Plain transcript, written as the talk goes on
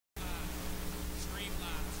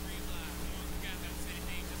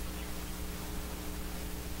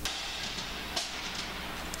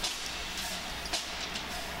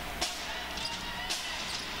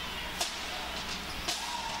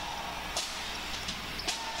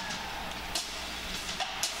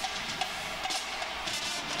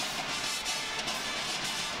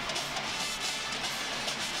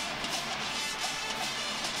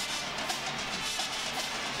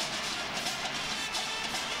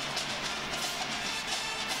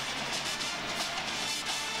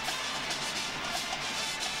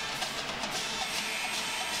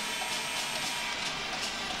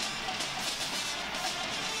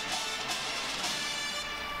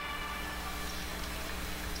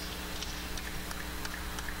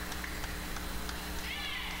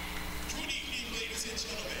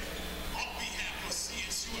gentlemen, on behalf of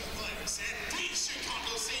CSU Athletics and the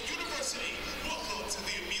Chicago State University, welcome to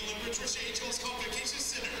the Emil and Patricia H. Jones Convocation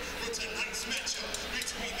Center for tonight's matchup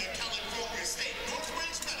between the California State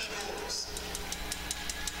Northridge Matadors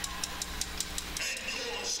and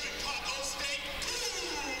your Chicago State Cougars.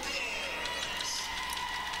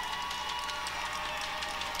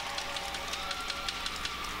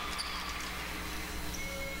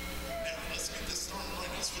 Now let's get the starting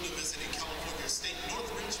lineups for the visiting California State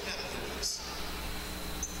Northridge Matadors.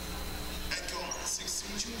 At guard,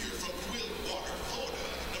 6'2" junior from Clearwater, Florida,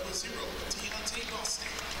 number 0, Deontay Boston.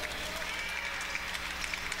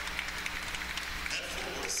 At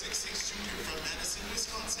forward, 6'6" junior from Madison,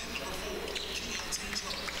 Wisconsin, number 4, Keontae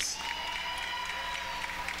Jones.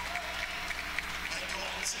 At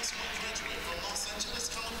guard, 6'1" graduate from Los Angeles,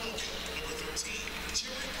 California, number 13,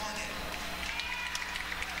 Jerry Barnett.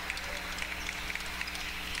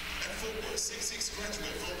 At forward, 6'6"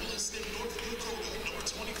 graduate from Williston, North Dakota, number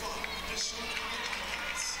 25, Deshaun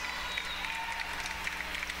Collins.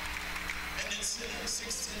 And at center,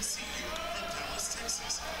 6'10" senior from Dallas,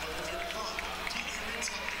 Texas, number 35, De'Aaron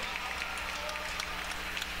Tucker.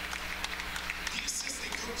 The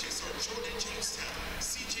assistant coaches are Jordan Jamestown,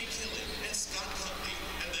 C.J. Killen, and Scott Huntley,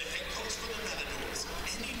 and the head coach for the Matadors,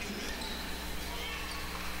 Andy Newman.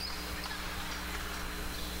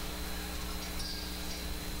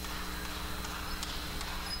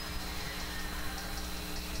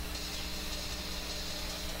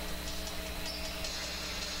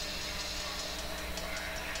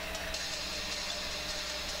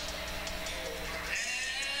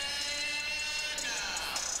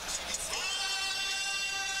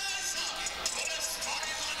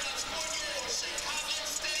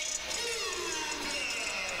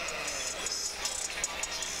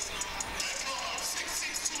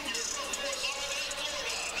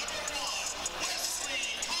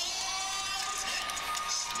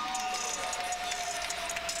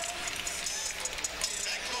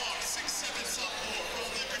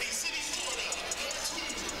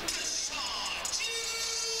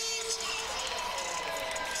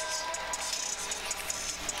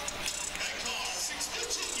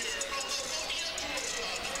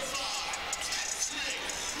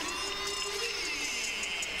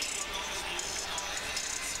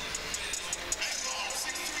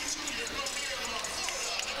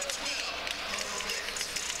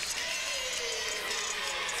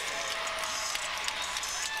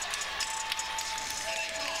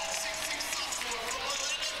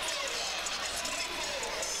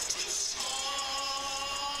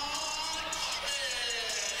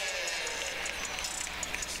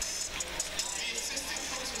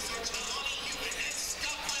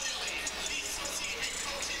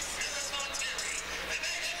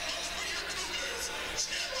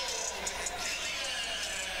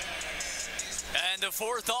 The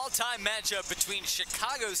fourth all-time matchup between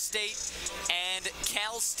Chicago State and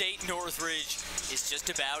Cal State Northridge is just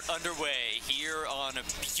about underway here on a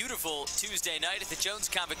beautiful Tuesday night at the Jones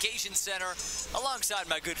Convocation Center. Alongside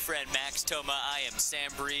my good friend Max Toma, I am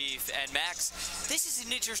Sam Breeve. And Max, this is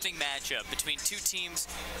an interesting matchup between two teams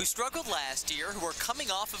who struggled last year, who are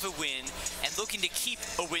coming off of a win and looking to keep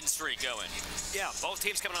a win streak going. Yeah, both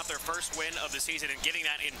teams coming off their first win of the season and getting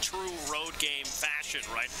that in true road game fashion,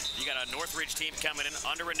 right? You got a Northridge team coming in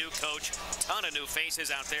under a new coach, ton of new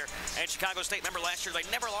faces out there. And Chicago State, remember last year, they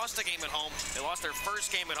never lost a game at home. They lost their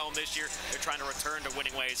first game at home this year. They're trying to return to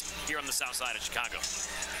winning ways here on the south side of Chicago.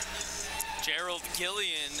 Gerald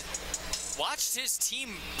Gillian watched his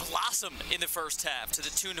team blossom in the first half to the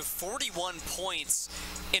tune of 41 points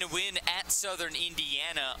in a win at Southern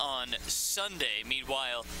Indiana on Sunday.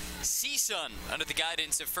 Meanwhile, CSUN, under the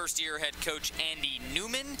guidance of first-year head coach Andy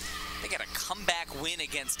Newman, they got a comeback win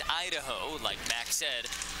against Idaho, like Max said,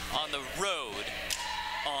 on the road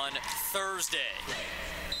on Thursday.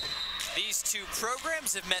 These two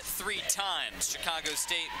programs have met 3 times. Chicago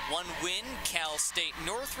State 1 win, Cal State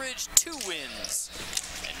Northridge 2 wins.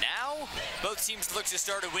 And now, both teams look to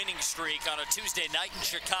start a winning streak on a Tuesday night in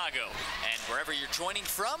Chicago. And wherever you're joining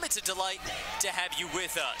from, it's a delight to have you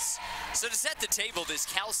with us. So to set the table, this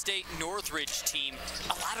Cal State Northridge team,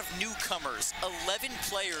 a lot of newcomers. 11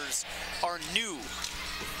 players are new.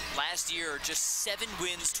 Last year, just 7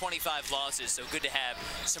 wins, 25 losses, so good to have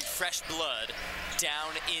some fresh blood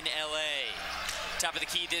down in LA. Top of the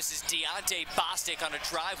key, this is Deontay Bostic on a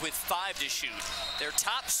drive with 5 to shoot. Their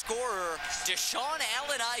top scorer, Deshaun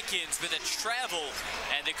Allen-Ikens with a travel,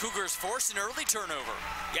 and the Cougars force an early turnover.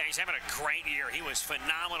 Yeah, he's having a great year. He was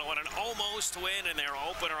phenomenal. What an almost win in their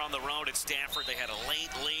opener on the road at Stanford. They had a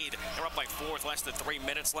late lead. They're up by 4 with less than 3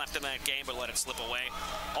 minutes left in that game, but let it slip away.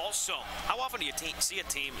 Also, how often do you see a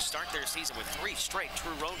team start their season with 3 straight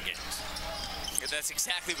true road games? That's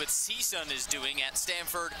exactly what CSUN is doing at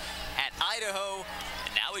Stanford, at Idaho,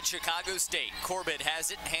 and now at Chicago State. Corbett has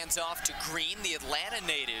it, hands off to Green, the Atlanta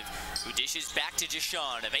native, who dishes back to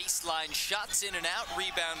Deshaun. A baseline, shots in and out,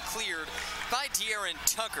 rebound cleared by De'Aaron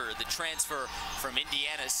Tucker, the transfer from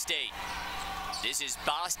Indiana State. This is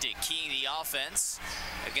Bostic keying the offense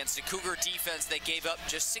against a Cougar defense that gave up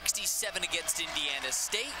just 67 against Indiana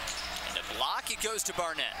State. And a block, it goes to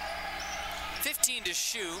Barnett. 15 to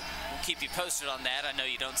shoot. We'll keep you posted on that. I know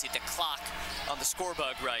you don't see the clock on the score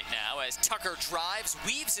bug right now as Tucker drives,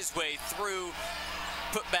 weaves his way through,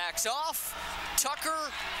 putbacks off. Tucker,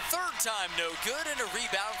 third time no good, and a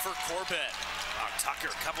rebound for Corbett.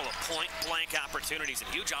 Tucker, a couple of point-blank opportunities and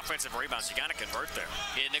huge offensive rebounds. You got to convert there.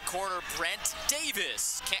 In the corner, Brent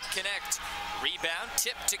Davis can't connect. Rebound,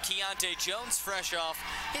 tip to Keontae Jones, fresh off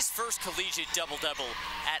his first collegiate double-double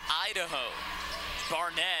at Idaho.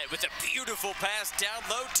 Barnett with a beautiful pass down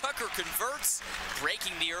low. Tucker converts,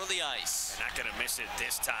 breaking the early ice. Not going to miss it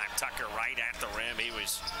this time. Tucker right at the rim. He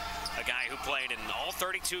was a guy who played in all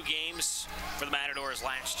 32 games for the Matadors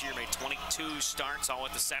last year. Made 22 starts, all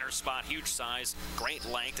at the center spot. Huge size, great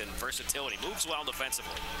length, and versatility. Moves well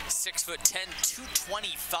defensively. 6'10",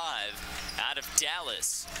 225 out of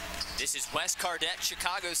Dallas. This is Wes Cardette,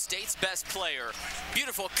 Chicago State's best player.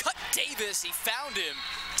 Beautiful cut, Davis. He found him.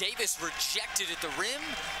 Davis rejected at the rim,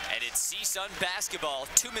 and it's CSUN basketball.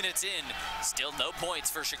 2 minutes in, still no points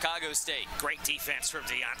for Chicago State. Great defense from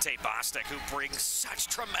Deontay Bostic, who brings such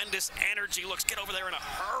tremendous energy. Looks, get over there in a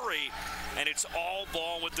hurry, and it's all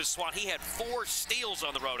ball with the SWAT. He had 4 steals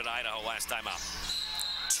on the road at Idaho last time out.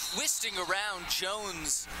 Twisting around,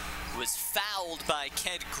 Jones was fouled by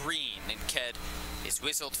Ked Green, and Ked is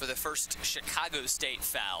whistled for the first Chicago State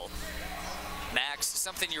foul. Max,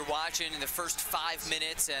 something you're watching in the first 5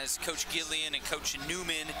 minutes as Coach Gillian and Coach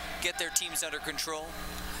Newman get their teams under control?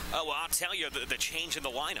 Oh, well, I'll tell you, the change in the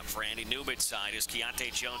lineup for Andy Newman's side is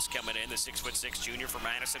Keontae Jones coming in, the 6'6" junior from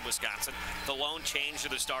Madison, Wisconsin. The lone change to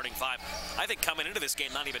the starting 5. I think coming into this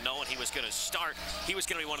game, not even knowing he was going to start, he was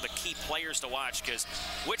going to be one of the key players to watch, because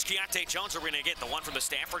which Keontae Jones are we going to get? The one from the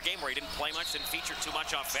Stanford game where he didn't play much, didn't feature too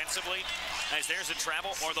much offensively, as there's a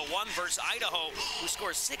travel, or the one versus Idaho, who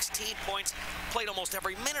scores 16 points, played almost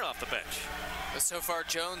every minute off the bench. But so far,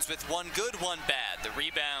 Jones with 1 good, 1 bad. The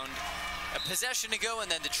rebound, a possession to go, and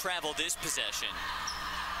then the travel this possession.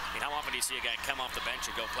 I mean, how often do you see a guy come off the bench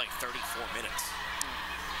and go play 34 minutes?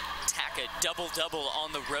 Tack a double-double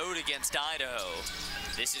on the road against Idaho.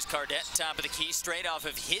 This is Cardette, top of the key, straight off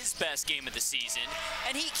of his best game of the season,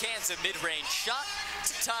 and he cans a mid-range shot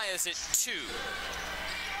to tie us at 2.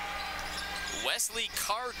 Wesley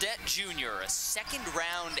Cardette Jr., a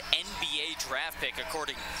second-round NBA draft pick,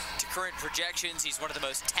 according to current projections. He's one of the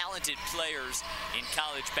most talented players in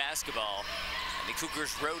college basketball. And the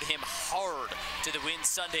Cougars rode him hard to the win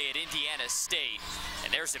Sunday at Indiana State.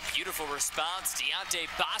 And there's a beautiful response. Deontay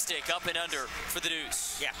Bostic up and under for the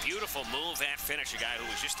deuce. Yeah, beautiful move and finish. A guy who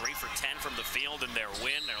was just 3 for 10 from the field in their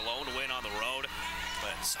win, their lone win on the road.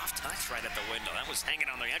 But soft touch right at the window. That was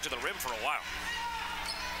hanging on the edge of the rim for a while.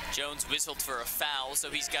 Jones whistled for a foul, so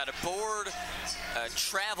he's got a board, a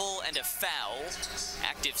travel, and a foul.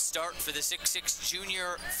 Active start for the 6'6"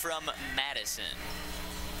 junior from Madison.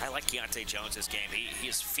 I like Keontae Jones this game. He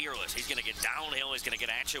is fearless. He's going to get downhill. He's going to get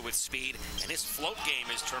at you with speed, and his float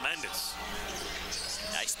game is tremendous.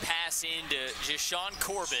 Nice pass into Deshaun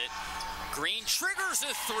Corbett. Green triggers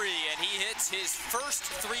a 3, and he hits his first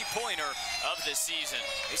 3-pointer of the season.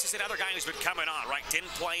 This is another guy who's been coming on, right?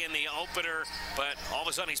 Didn't play in the opener, but all of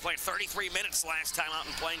a sudden he's played 33 minutes last time out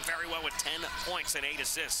and playing very well with 10 points and 8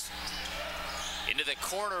 assists. Into the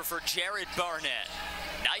corner for Jared Barnett.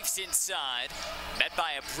 Knifes inside, met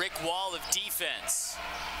by a brick wall of defense.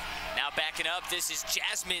 Now backing up, this is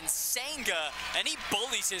Jasmine Sanga, and he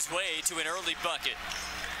bullies his way to an early bucket.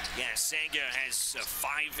 Yeah, Senga has a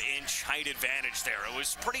 5-inch height advantage there. It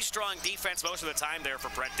was pretty strong defense most of the time there for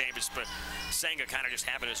Brett Davis, but Senga kind of just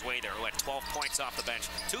having his way there, who had 12 points off the bench.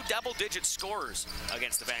 2 double-digit scorers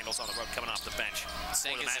against the Vandals on the road coming off the bench.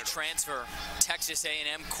 Senga's a transfer. Texas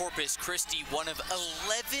A&M Corpus Christi, one of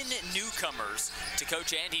 11 newcomers to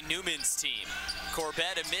Coach Andy Newman's team.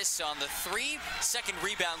 Corbett a miss on the 3, second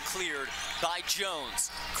rebound cleared by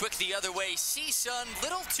Jones. Quick the other way, CSUN,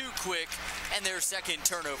 little too quick, and their second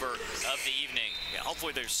turnover of the evening. Yeah,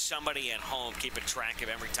 hopefully there's somebody at home keeping track of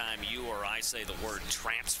every time you or I say the word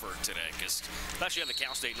transfer today, because especially on the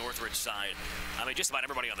Cal State Northridge side, I mean, just about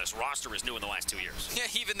everybody on this roster is new in the last 2 years. Yeah,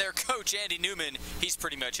 even their coach, Andy Newman, he's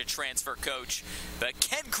pretty much a transfer coach. But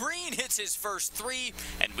Ken Green hits his first 3,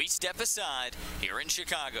 and we step aside here in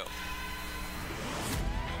Chicago.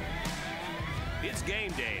 It's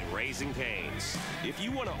game day at Raising Cane's. If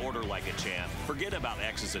you want to order like a champ, forget about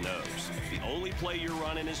X's and O's. The only play you're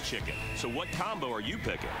running is chicken. So what combo are you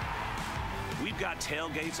picking? We've got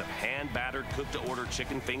tailgates of hand-battered, cooked-to-order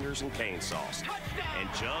chicken fingers and cane sauce, and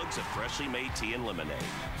jugs of freshly made tea and lemonade.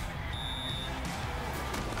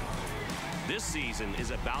 This season is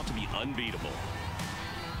about to be unbeatable.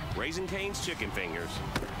 Raising Cane's Chicken Fingers,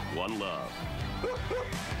 one love.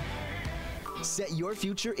 Set your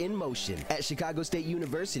future in motion at Chicago State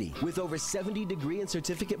University with over 70 degree and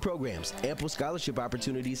certificate programs, ample scholarship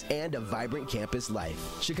opportunities, and a vibrant campus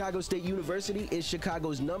life. Chicago State University is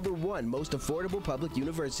Chicago's #1 most affordable public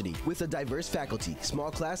university with a diverse faculty,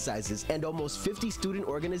 small class sizes, and almost 50 student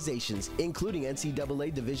organizations, including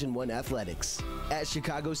NCAA Division I athletics. At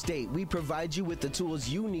Chicago State, we provide you with the tools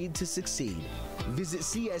you need to succeed. Visit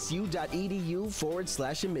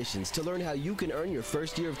csu.edu/admissions to learn how you can earn your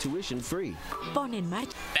first year of tuition free.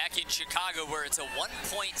 Back in Chicago, where it's a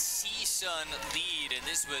 1-point CSUN lead, and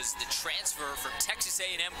this was the transfer from Texas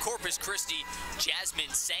A&M Corpus Christi,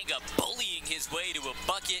 Jasmine Senga bullying his way to a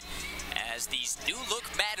bucket as these new-look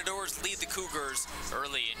Matadors lead the Cougars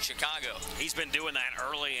early in Chicago. He's been doing that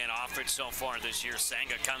early in offense so far this year.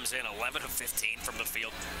 Senga comes in 11 of 15 from the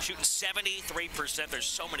field, shooting 73%. There's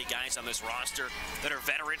so many guys on this roster that are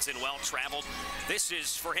veterans and well-traveled. This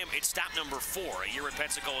is, for him, it's stop number 4, a year at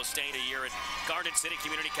Pensacola State, a year at Garden City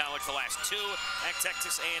Community College, the last 2 at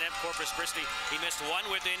Texas A&M Corpus Christi. He missed 1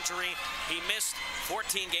 with injury. He missed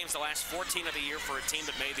 14 games the last 14 of the year for a team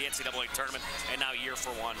that made the NCAA tournament, and now year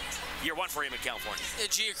 1 for him in California.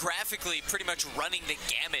 Geographically, pretty much running the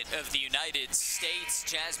gamut of the United States.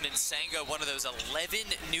 Jasmine Senga, one of those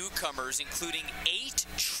 11 newcomers, including 8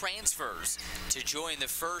 transfers to join the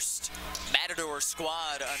first Matador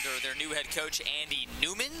squad under their new head coach, Andy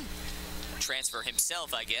Newman. Transfer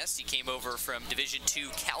himself, I guess. He came over from Division II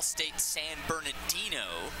Cal State San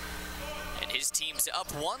Bernardino. And his team's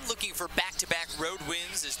up 1, looking for back-to-back road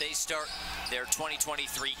wins as they start their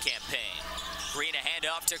 2023 campaign. Green, a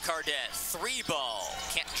handoff to Cardette. 3-ball.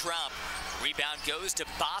 Can't drop. Rebound goes to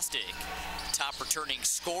Bostic. Top returning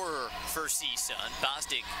scorer for CSUN.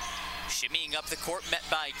 Bostic shimmying up the court, met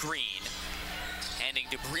by Green. Handing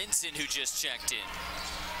to Brinson, who just checked in.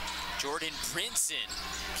 Jordan Brinson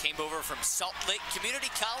came over from Salt Lake Community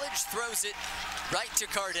College, throws it right to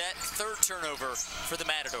Cardette. 3rd turnover for the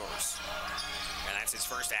Matadors. And that's his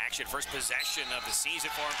first action, first possession of the season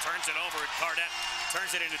for him. Turns it over, and Cardette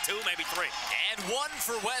turns it into 2, maybe 3. And 1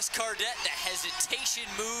 for Wes Cardette, the hesitation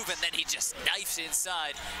move, and then he just knifes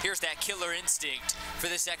inside. Here's that killer instinct for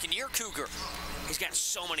the second-year Cougar. He's got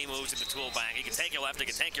so many moves in the tool bag. He can take you left, he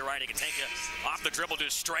can take you right, he can take you off the dribble,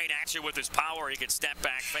 just straight at you with his power. He can step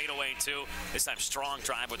back, fade away too. This time strong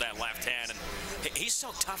drive with that left hand. And he's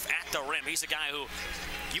so tough at the rim. He's a guy who,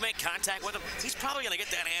 you make contact with him, he's probably going to get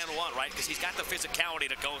that and one, right? Because he's got the physicality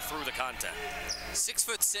to go through the contact.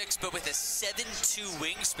 6'6", but with a 7'2"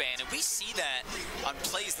 wingspan. And we see that on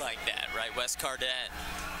plays like that, right? Wes Cardette,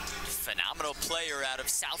 phenomenal player out of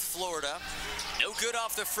South Florida. No good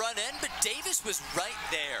off the front end, but Davis was right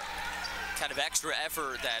there. Kind of extra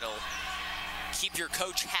effort that'll keep your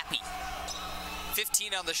coach happy.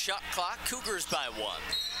 15 on the shot clock, Cougars by 1.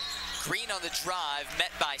 Green on the drive,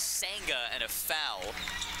 met by Senga, and a foul.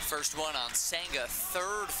 First one on Senga,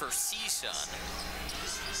 3rd for CSUN.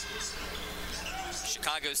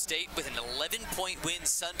 Chicago State with an 11-point win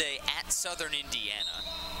Sunday at Southern Indiana.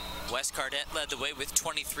 Wes Cardette led the way with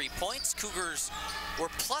 23 points. Cougars were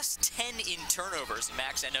plus 10 in turnovers. And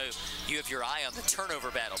Max, I know you have your eye on the turnover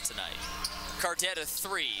battle tonight. Cardette a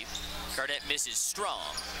 3. Cardette misses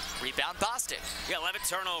strong. Rebound Bostic. Yeah, 11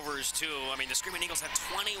 turnovers too. I mean, the Screaming Eagles had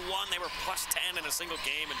 21. They were plus 10 in a single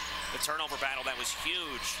game, and the turnover battle, that was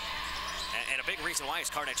huge. And a big reason why is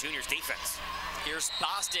Carnett Jr.'s defense. Here's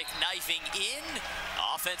Bostic knifing in.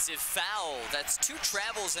 Offensive foul. That's 2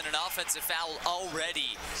 travels and an offensive foul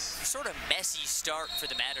already. Sort of messy start for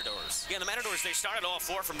the Matadors. Yeah, the Matadors, they started all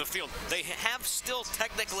 4 from the field. They have still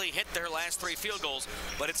technically hit their last 3 field goals,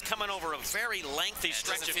 but it's coming over a very lengthy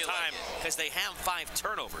stretch of time because they have 5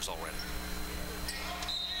 turnovers already.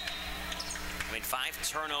 I mean, 5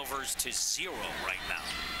 turnovers to 0 right now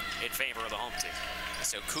in favor of the home team.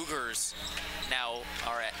 So Cougars now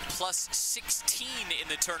are at plus 16 in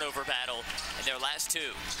the turnover battle in their last 2.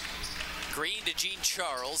 Green to Gene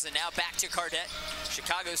Charles, and now back to Cardette,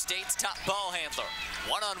 Chicago State's top ball handler.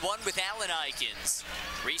 One-on-one with Allen Eikens.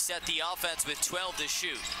 Reset the offense with 12 to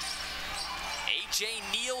shoot. A.J.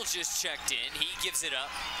 Neal just checked in. He gives it up.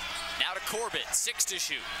 Now to Corbett, 6 to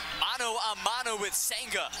shoot. Mano a mano with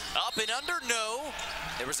Senga. Up and under, no.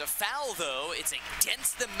 There was a foul, though. It's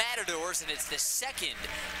against the Matadors, and it's the second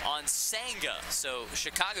on Senga. So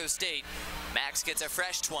Chicago State, Max gets a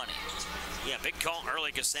fresh 20. Yeah, big call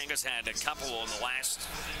early because Senga's had a couple in the last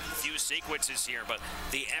few sequences here, but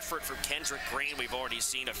the effort from Kendrick Green we've already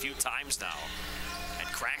seen a few times now. And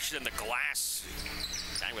crashed in the glass.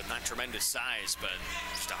 Guy with not tremendous size, but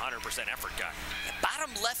just 100% effort guy. The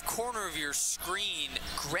bottom left corner of your screen,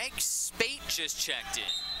 Greg Spate just checked in.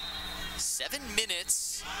 7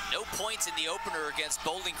 minutes, no points in the opener against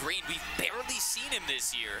Bowling Green. We've barely seen him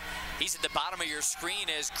this year. He's at the bottom of your screen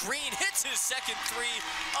as Green hits his second 3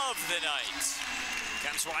 of the night.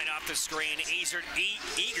 Comes right off the screen, eager,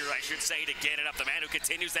 I should say, to get it up. The man who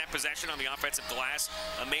continues that possession on the offensive glass,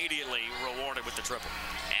 immediately rewarded with the triple.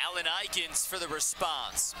 Allen Eikens for the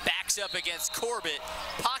response. Backs up against Corbett.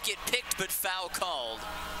 Pocket picked, but foul called.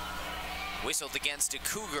 Whistled against a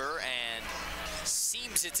Cougar, and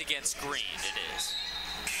seems it's against Green. It is.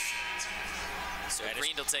 So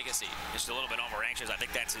Green will take a seat. Just a little bit over anxious. I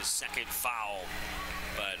think that's his second foul.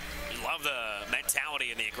 But love the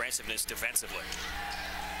mentality and the aggressiveness defensively.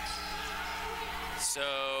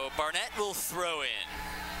 So Barnett will throw in.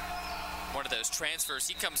 One of those transfers.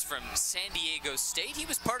 He comes from San Diego State. He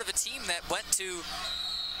was part of a team that went to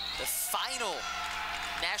the final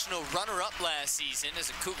national runner-up last season, as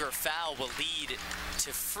a Cougar foul will lead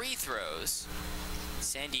to free throws.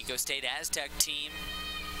 San Diego State Aztec team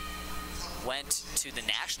went to the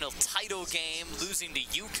national title game, losing to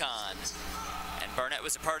UConn. And Barnett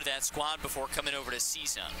was a part of that squad before coming over to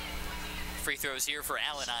CSUN. Free throws here for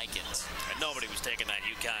Allen Eikens. And nobody was taking that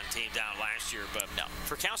UConn team down last year, but no.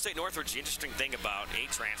 For Cal State Northridge, the interesting thing about 8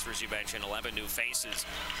 transfers you mentioned, 11 new faces,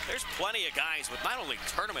 there's plenty of guys with not only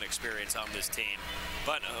tournament experience on this team,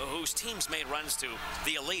 but whose teams made runs to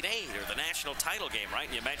the Elite 8 or the national title game, right?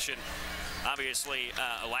 And you mentioned, obviously,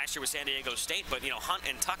 last year was San Diego State, but, you know, Hunt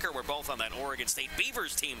and Tucker were both on that Oregon State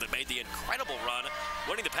Beavers team that made the incredible run,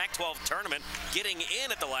 winning the Pac-12 tournament, getting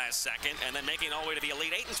in at the last second, and then making it all the way to the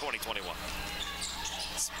Elite 8 in 2021.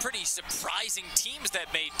 Some pretty surprising teams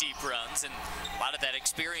that made deep runs, and a lot of that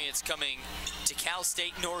experience coming to Cal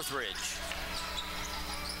State Northridge.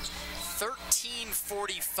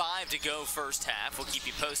 13:45 to go first half. We'll keep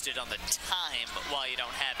you posted on the time while you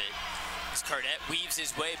don't have it. As Cardette weaves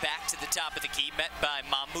his way back to the top of the key, met by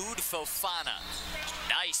Mahmoud Fofana.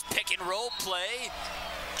 Nice pick and roll play.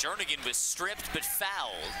 Jernigan was stripped but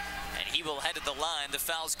fouled, and he will head to the line. The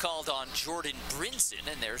foul's called on Jordan Brinson,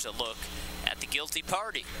 and there's a look at the guilty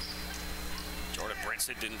party. Jordan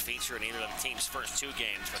Brinson didn't feature in either of the team's first 2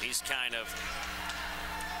 games, but he's kind of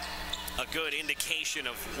a good indication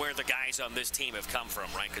of where the guys on this team have come from,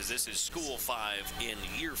 right? Because this is school 5 in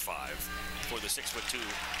year 5 for the 6'2",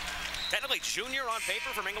 technically junior on paper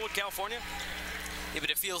from Inglewood, California. Yeah, but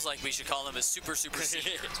it feels like we should call him a super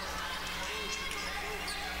senior.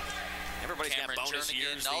 Everybody's Cameron got bonus Jernigan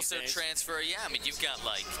years also these days. transfer. Yeah, I mean, you've got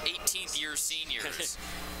like 18th year seniors.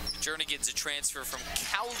 Jernigan's a transfer from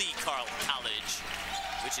Cowley College,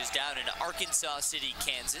 which is down in Arkansas City,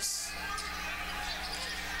 Kansas.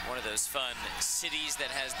 One of those fun cities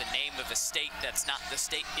that has the name of a state that's not the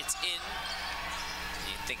state it's in.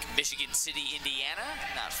 You think Michigan City, Indiana,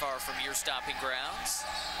 not far from your stopping grounds.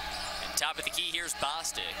 And top of the key, here's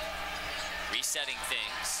Bostic, resetting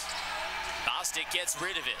things. Bostic gets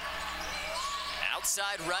rid of it.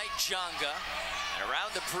 Outside right, Jonga. And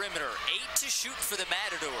around the perimeter, 8 to shoot for the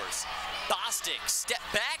Matadors. Bostic, step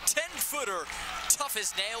back, 10-footer. Tough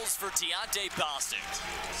as nails for Deontay Bostic.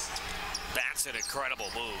 That's an incredible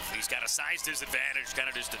move. He's got a size disadvantage, kind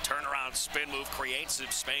of just a turnaround spin move, creates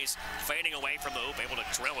some space, fading away from the hoop, able to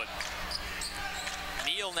drill it.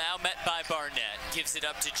 steal now, met by Barnett. Gives it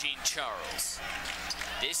up to Jean Charles.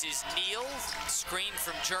 This is Neal, screen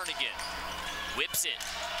from Jernigan. Whips it.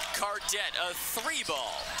 Cardette, a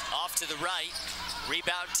 3-ball. Off to the right.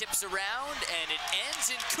 Rebound tips around, and it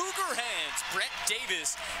ends in Cougar hands. Brent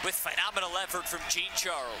Davis with phenomenal effort from Jean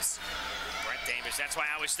Charles. Brent Davis, that's why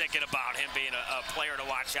I was thinking about him being a player to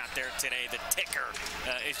watch out there today. The ticker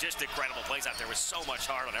is just incredible. Plays out there with so much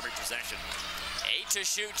heart on every possession. 8 to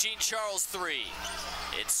shoot, Jean Charles 3.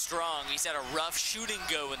 It's strong. He's had a rough shooting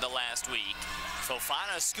go in the last week.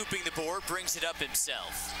 Fofana scooping the board, brings it up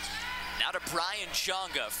himself. Now to Brian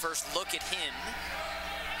Jonga. First look at him.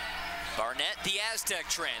 Barnett, the Aztec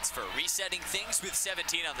transfer, resetting things with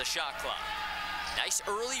 17 on the shot clock. Nice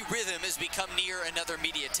early rhythm as we come near another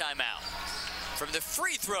media timeout. From the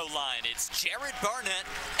free throw line, it's Jared Barnett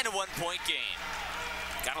and a 1-point game.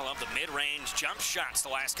 Gotta love the mid-range jump shots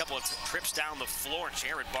the last couple of trips down the floor.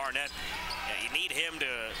 Jared Barnett, you need him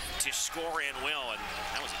to score in will, and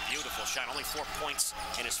that was a beautiful shot. Only 4 points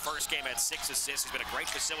in his first game, had 6 assists. He's been a great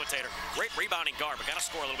facilitator, great rebounding guard, but gotta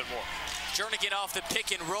score a little bit more. Jernigan off the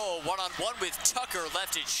pick and roll, one-on-one with Tucker,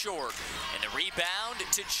 left it short, and the rebound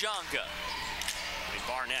to Jonga.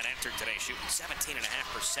 Barnett entered today shooting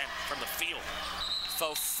 17.5% from the field.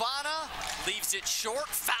 Fofana leaves it short.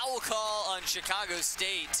 Foul call on Chicago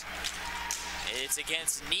State. It's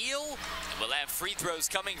against Neal. And we'll have free throws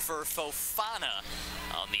coming for Fofana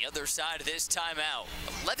on the other side of this timeout.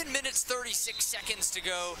 11 minutes, 36 seconds to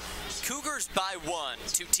go. Cougars by 1.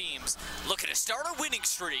 Two teams looking to start a winning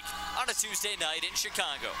streak on a Tuesday night in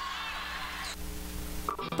Chicago.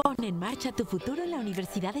 Pon en marcha tu futuro en la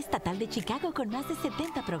Universidad Estatal de Chicago con más de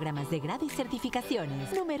 70 programas de grado y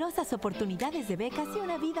certificaciones, numerosas oportunidades de becas y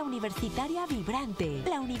una vida universitaria vibrante.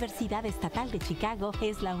 La Universidad Estatal de Chicago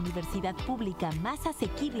es la universidad pública más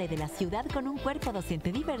asequible de la ciudad con un cuerpo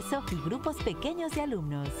docente diverso y grupos pequeños de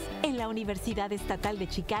alumnos. En la Universidad Estatal de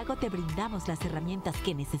Chicago te brindamos las herramientas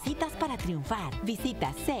que necesitas para triunfar.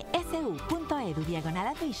 Visita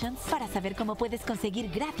csu.edu/admissions para saber cómo puedes conseguir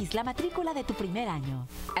gratis la matrícula de tu primer año.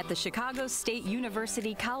 At the Chicago State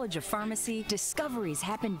University College of Pharmacy, discoveries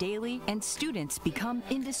happen daily and students become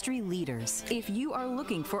industry leaders. If you are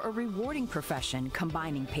looking for a rewarding profession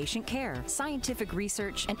combining patient care, scientific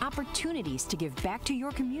research, and opportunities to give back to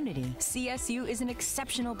your community, CSU is an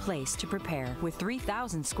exceptional place to prepare. With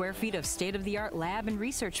 3,000 square feet of state-of-the-art lab and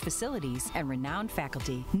research facilities and renowned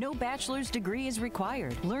faculty, no bachelor's degree is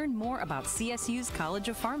required. Learn more about CSU's College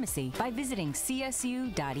of Pharmacy by visiting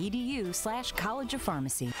csu.edu/College of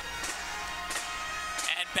Pharmacy. And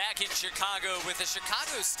back in Chicago with the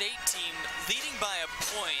Chicago State team leading by a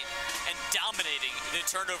point and dominating the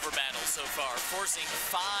turnover battle so far, forcing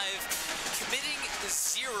 5, committing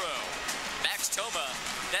 0. Max Toma,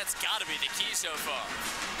 that's got to be the key so far.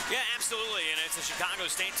 Yeah, absolutely, and it's a Chicago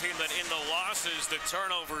State team that in the losses, the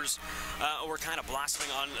turnovers were kind of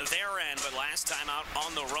blossoming on their end, but last time out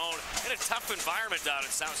on the road, in a tough environment down in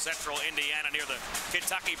South Central Indiana near the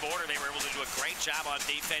Kentucky border, they were able to do a great job on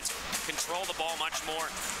defense, control the ball much more.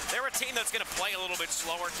 They're a team that's going to play a little bit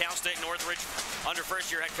slower. Cal State Northridge under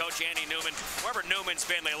first-year head coach Andy Newman. Whoever Newman's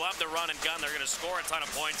been, they love to run and gun. They're going to score a ton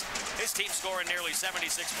of points. His team scoring nearly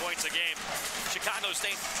 76 points a game. Chicago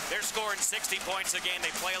State, they're scoring 60 points a game.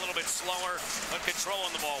 They play a little bit slower, but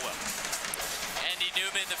controlling the ball well. Andy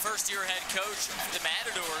Newman, the first-year head coach for the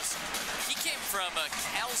Matadors, he came from a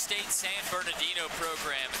Cal State San Bernardino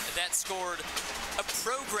program that scored a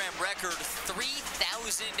program record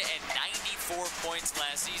 3,094 points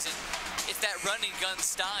last season. It's that run-and-gun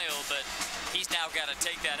style, but he's now got to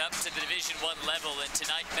take that up to the Division I level, and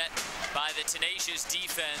tonight met by the tenacious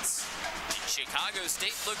defense. Chicago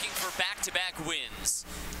State looking for back-to-back wins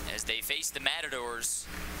as they face the Matadors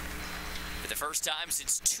for the first time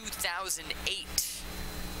since 2008.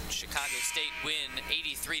 Chicago State win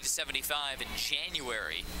 83-75 in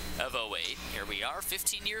January of 08. Here we are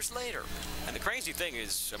 15 years later. And the crazy thing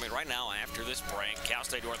is, I mean, right now after this break, Cal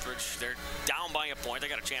State Northridge, they're down by a point. They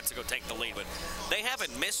got a chance to go take the lead, but they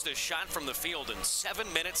haven't missed a shot from the field in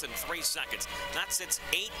 7 minutes and 3 seconds. Not since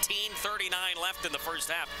 18:39 left in the first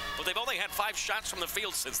half, but they've only had 5 shots from the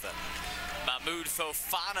field since then. Mahmoud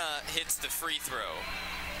Fofana hits the free throw.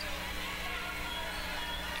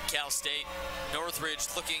 Cal State Northridge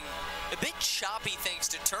looking a bit choppy thanks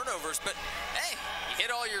to turnovers, but hey, you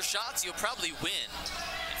hit all your shots, you'll probably win.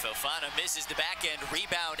 And Fofana misses the back end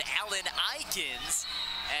rebound. Allen Eikens,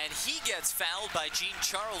 and he gets fouled by Jean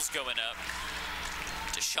Charles going up.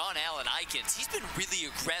 Deshaun Allen Eikens, he's been really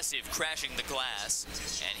aggressive crashing the glass,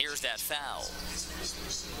 and here's that foul.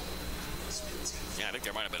 Yeah, I think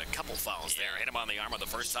there might have been a couple fouls there. Hit him on the arm the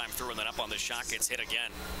first time through, and then up on the shot, gets hit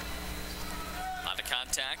again. On the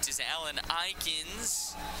contact is Alan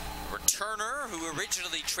Eikens, returner who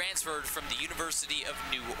originally transferred from the University of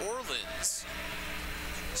New Orleans.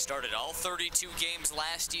 Started all 32 games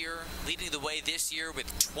last year, leading the way this year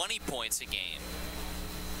with 20 points a game.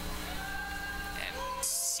 And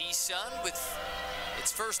CSUN with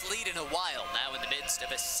its first lead in a while, now in the midst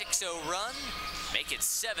of a 6-0 run. Make it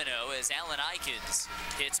 7-0 as Alan Eikens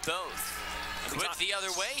hits both. Quick the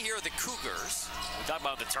other way, here are the Cougars. We talked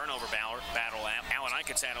about the turnover battle. Alan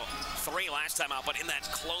Eikens had 3 last time out, but in that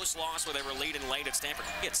close loss where they were leading late at Stanford,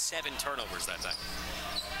 he had 7 turnovers that time.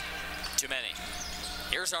 Too many.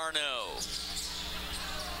 Here's Arnaud.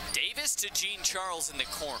 Davis to Gene Charles in the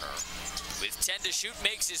corner. With 10 to shoot,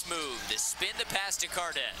 makes his move. The spin to pass to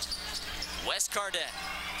Cardette. Wes Cardette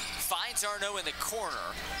finds Arnaud in the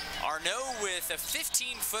corner. Arnaud with a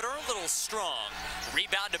 15-footer, a little strong.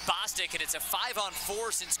 Rebound to Bostic, and it's a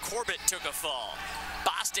 5-on-4 since Corbett took a fall.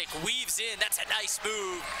 Bostic weaves in. That's a nice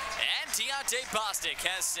move. And Deontay Bostic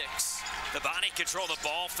has 6. The body control, the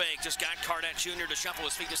ball fake, just got Cardette Jr. to shuffle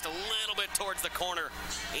his feet just a little bit towards the corner.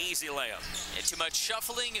 Easy layup. And too much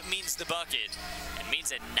shuffling means the bucket. It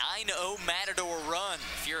means a 9-0 Matador run.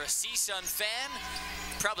 If you're a CSUN fan,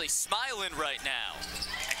 probably smiling right now.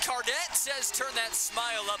 And Cardette says turn that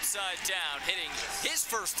smile upside down, hitting his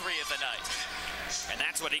first 3 of the night. And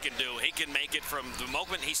that's what he can do. He can make it from the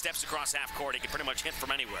moment he steps across half court. He can pretty much hit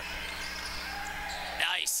from anywhere.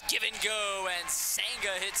 Nice give and go, and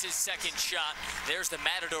Sanga hits his second shot. There's the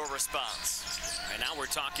Matador response. And now we're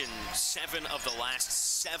talking 7 of the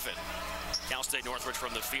last 7. Cal State Northridge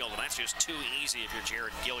from the field, and that's just too easy if you're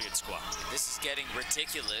Jared Gilliard's squad. This is getting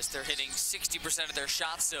ridiculous. They're hitting 60% of their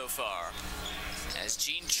shots so far. As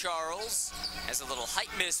Gene Charles has a little height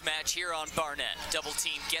mismatch here on Barnett. Double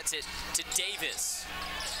team gets it to Davis.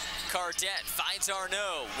 Cardette finds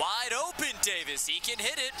Arnaud. Wide open, Davis. He can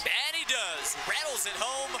hit it, and he does. Rattles it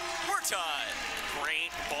home. We're tied.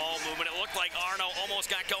 Great ball movement. It looked like Arnaud almost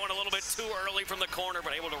got going a little bit too early from the corner,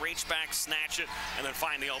 but able to reach back, snatch it, and then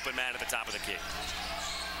find the open man at the top of the key.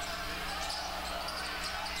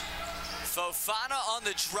 Fofana on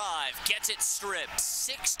the drive, gets it stripped.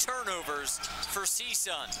 6 turnovers for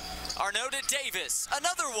CSUN. Arnaud to Davis,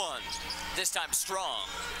 another one. This time strong,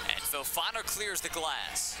 and Fofana clears the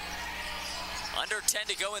glass. Under 10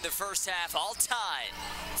 to go in the first half, all tied.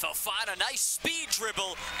 Fofana, nice speed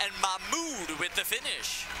dribble, and Mahmoud with the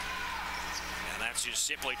finish. And that's just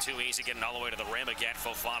simply too easy, getting all the way to the rim again.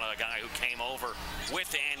 Fofana, a guy who came over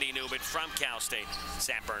with Andy Newman from Cal State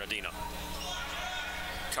San Bernardino.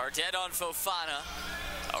 Cardette on Fofana,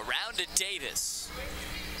 around to Davis.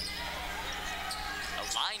 A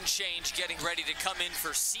line change getting ready to come in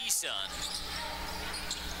for CSUN.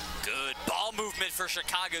 Good ball movement for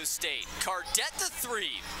Chicago State. Cardette the 3,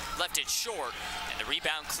 left it short, and the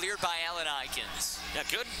rebound cleared by Alan Eikens. Yeah,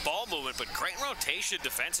 good ball movement, but great rotation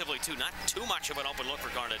defensively too. Not too much of an open look for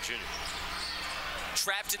Cardette Jr.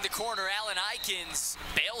 Trapped in the corner, Alan Eikens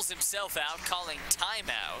bails himself out, calling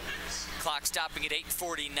timeout. Clock stopping at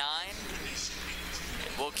 8:49.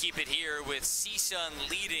 And we'll keep it here with CSUN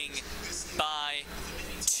leading by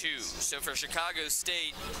 2. So for Chicago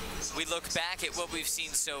State, we look back at what we've seen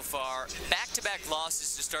so far. Back-to-back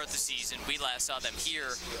losses to start the season. We last saw them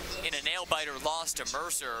here in a nail-biter loss to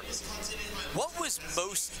Mercer. What was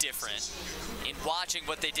most different in watching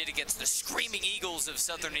what they did against the Screaming Eagles of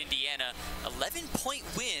Southern Indiana? 11-point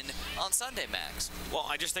win on Sunday, Max. Well,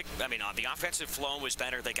 I just think, the offensive flow was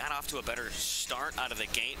better. They got off to a better start out of the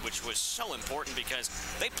gate, which was so important because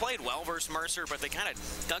they played well versus Mercer, but they kind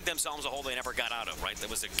of dug themselves a hole they never got out of, right? There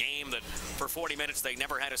was a game that for 40 minutes they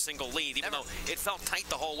never had a single lead, even though it felt tight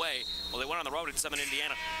the whole way. Well, they went on the road at Southern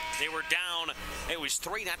Indiana. They were down. It was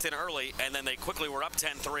 3-0 early, and then they quickly were up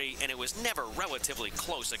 10-3, and it was never relatively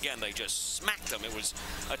close. Again, they just smacked them. It was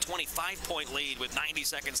a 25-point lead with 90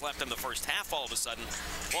 seconds left in the first half all of a sudden.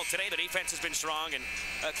 Well, today the defense has been strong, and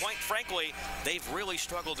quite frankly, they've really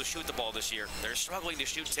struggled to shoot the ball this year. They're struggling to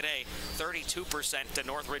shoot today, 32% to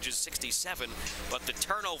Northridge's 67, but the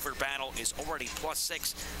turnover battle is already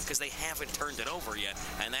 +6 because they haven't turned it over yet,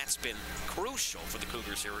 and that's been crucial for the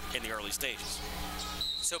Cougars here in the early stages.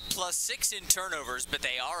 So +6 in turnovers, but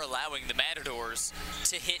they are allowing the Matadors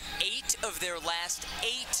to hit 8 of their last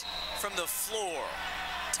 8 from the floor.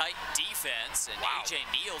 Tight defense, and wow. A.J.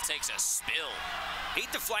 Neal takes a spill. He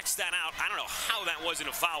deflects that out. I don't know how that wasn't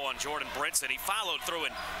a foul on Jordan Brinson. He followed through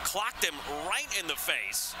and clocked him right in the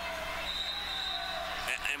face.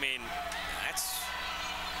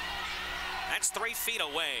 That's 3 feet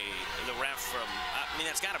away, the ref from,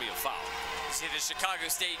 that's got to be a foul. See the Chicago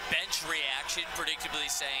State bench reaction, predictably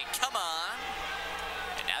saying, come on.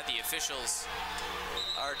 And now the officials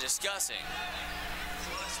are discussing.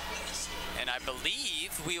 And I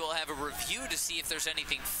believe we will have a review to see if there's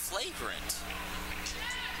anything flagrant.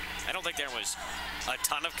 I don't think there was a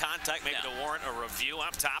ton of contact, maybe to warrant a review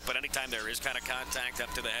up top, but anytime there is kind of contact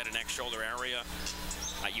up to the head and neck shoulder area,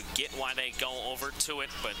 you get why they go over to it.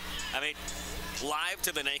 But, I mean, live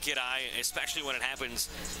to the naked eye, especially when it happens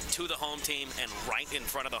to the home team and right in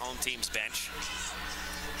front of the home team's bench.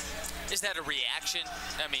 Is that a reaction?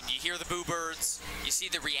 I mean, you hear the boo birds, you see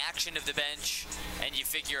the reaction of the bench, and you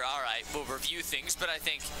figure, all right, we'll review things, but I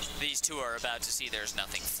think these two are about to see there's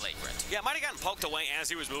nothing flagrant. Yeah, might have gotten poked away as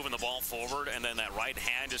he was moving the ball forward, and then that right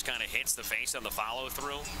hand just kind of hits the face on the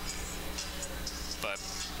follow-through. But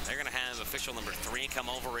they're going to have official number 3 come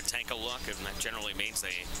over and take a look, and that generally means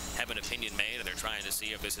they have an opinion made, and they're trying to see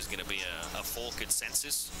if this is going to be a full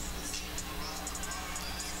consensus.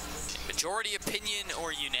 Majority opinion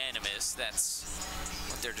or unanimous, that's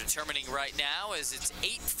what they're determining right now, as it's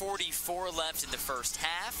 8:44 left in the first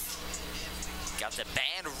half. Got the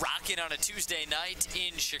band rocking on a Tuesday night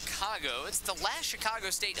in Chicago. It's the last Chicago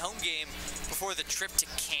State home game before the trip to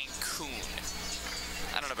Cancun.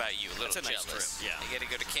 I don't know about you, a little That's a jealous. nice trip, yeah. They get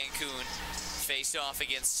to go to Cancun, face off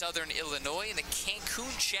against Southern Illinois in the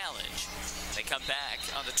Cancun Challenge. They come back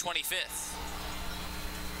on the 25th.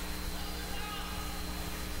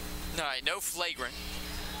 All right, no flagrant,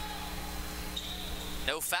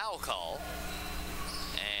 no foul call,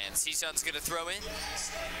 and CSUN's going to throw in.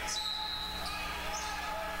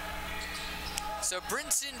 So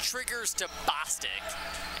Brinson triggers to Bostic,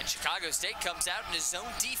 and Chicago State comes out in his zone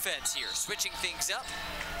defense here, switching things up,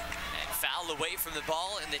 and foul away from the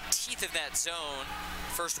ball in the teeth of that zone.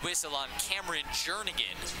 First whistle on Cameron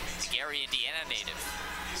Jernigan, Gary, Indiana native.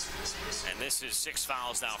 And this is 6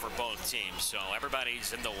 fouls now for both teams, so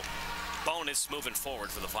everybody's in the bonus moving forward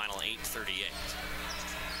for the final 8:38.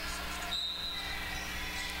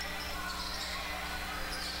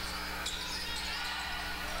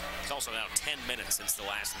 It's also now 10 minutes since the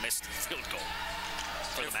last missed field goal.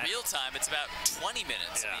 In real time, it's about 20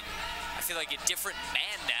 minutes. Yeah. I mean, I feel like a different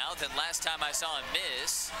man now than last time I saw him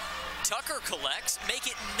miss. Tucker collects, make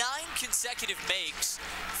it 9 consecutive makes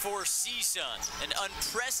for CSUN, an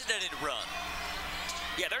unprecedented run.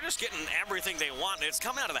 Yeah, they're just getting everything they want. It's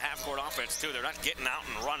coming out of the half-court offense, too. They're not getting out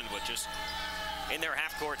and running, but just in their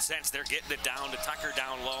half-court sense, they're getting it down to Tucker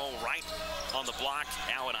down low, right on the block.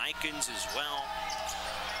 Alan Aikens as well.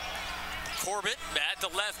 Corbett at the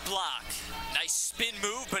left block. Nice spin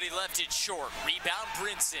move, but he left it short. Rebound,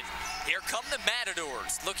 Brinson. Here come the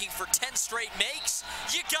Matadors, looking for 10 straight makes.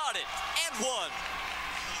 You got it, and 1.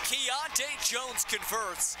 Keontae Jones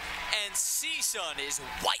converts, and CSUN is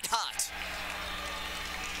white hot.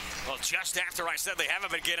 Well, just after I said they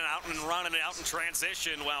haven't been getting out and running out in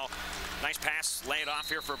transition, well, nice pass laid off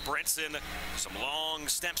here for Brinson. Some long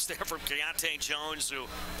steps there from Keontae Jones, who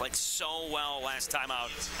played so well last time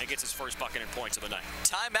out and gets his first bucket and points of the night.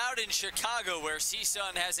 Timeout in Chicago, where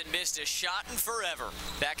CSUN hasn't missed a shot in forever.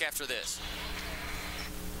 Back after this.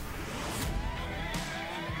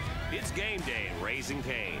 It's game day at Raising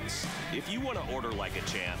Cane's. If you want to order like a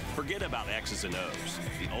champ, forget about X's and O's.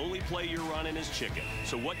 The only play you're running is chicken.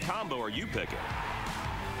 So what combo are you picking?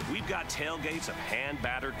 We've got tailgates of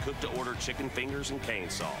hand-battered, cooked-to-order chicken fingers and cane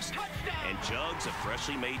sauce, and jugs of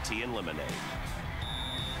freshly made tea and lemonade.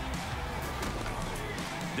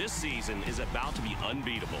 This season is about to be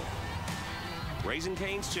unbeatable. Raising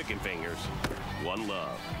Cane's chicken fingers, one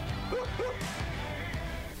love.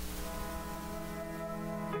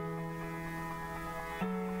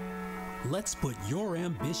 Let's put your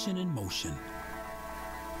ambition in motion.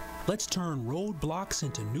 Let's turn roadblocks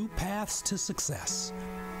into new paths to success.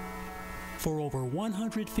 For over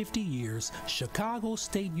 150 years, Chicago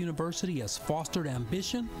State University has fostered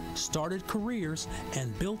ambition, started careers,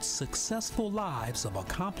 and built successful lives of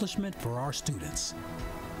accomplishment for our students.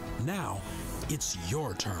 Now, it's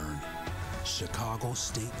your turn. Chicago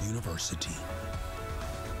State University.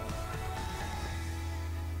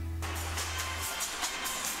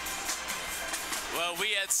 Well, we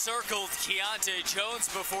had circled Keontae Jones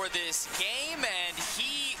before this game, and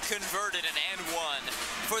he converted an and 1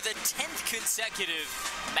 for the 10th consecutive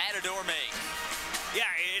Matador make. Yeah,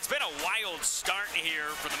 it's been a wild start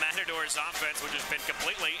here for the Matadors offense, which has been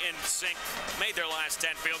completely in sync. Made their last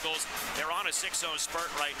 10 field goals. They're on a 6-0 spurt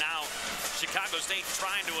right now. Chicago State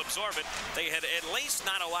trying to absorb it. They had at least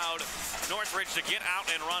not allowed Northridge to get out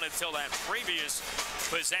and run until that previous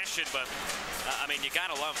possession. But, I mean, you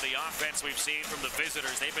got to love the offense we've seen from the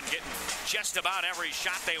visitors. They've been getting just about every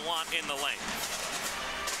shot they want in the lane.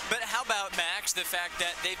 But how about, Max, the fact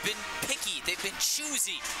that they've been picky, they've been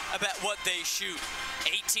choosy about what they shoot.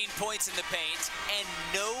 18 points in the paint and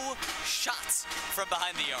no shots from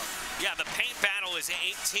behind the arc. Yeah, the paint battle is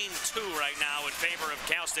 18-2 right now in favor of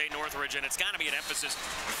Cal State Northridge, and it's got to be an emphasis.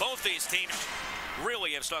 Both these teams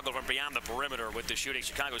really have struggled from beyond the perimeter with the shooting.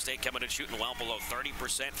 Chicago State coming in shooting well below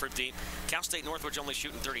 30% from deep. Cal State Northridge only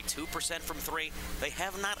shooting 32% from three. They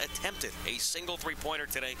have not attempted a single three-pointer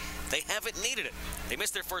today. They haven't needed it. They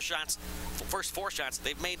missed their first four shots.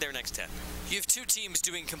 They've made their next 10. You have two teams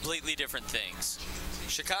doing completely different things.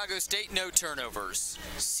 Chicago State, no turnovers.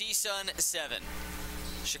 CSUN, 7.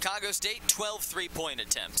 Chicago State, 12 three-point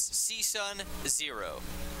attempts. CSUN, 0.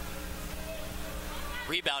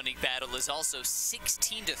 Rebounding battle is also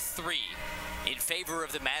 16-3 in favor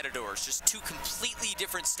of the Matadors. Just two completely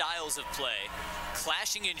different styles of play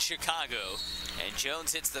clashing in Chicago. And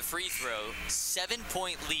Jones hits the free throw,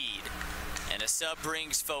 7-point lead. And a sub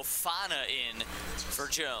brings Fofana in for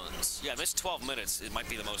Jones. Yeah, this 12 minutes, it might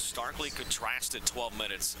be the most starkly contrasted 12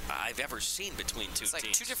 minutes I've ever seen between two teams. It's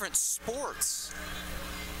like two different sports.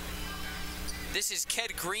 This is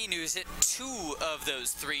Ked Green, who's hit 2 of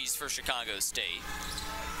those threes for Chicago State.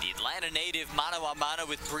 The Atlanta native mano a mano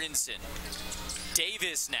with Brinson.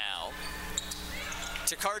 Davis now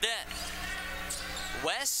to Cardette.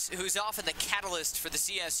 Wes, who's often the catalyst for the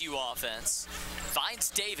CSU offense, finds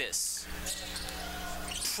Davis.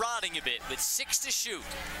 Prodding a bit with 6 to shoot.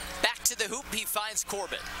 Back to the hoop, he finds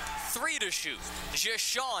Corbett. 3 to shoot.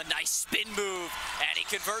 Jashawn, nice spin move, and he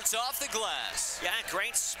converts off the glass. Yeah,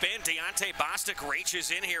 great spin. Deontay Bostic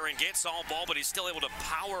reaches in here and gets all ball, but he's still able to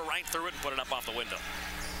power right through it and put it up off the window.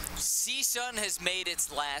 CSUN has made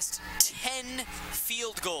its last 10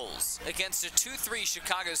 field goals against a 2-3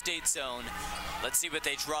 Chicago State zone. Let's see what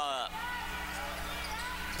they draw up.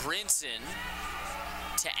 Brinson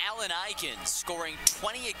to Allen Eikens, scoring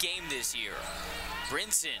 20 a game this year.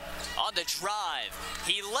 Brinson on the drive.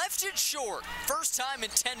 He left it short. First time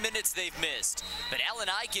in 10 minutes they've missed. But Allen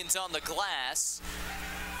Eikens on the glass.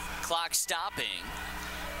 Clock stopping.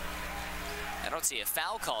 I don't see a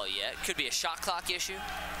foul call yet. Could be a shot clock issue.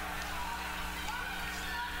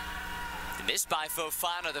 The miss by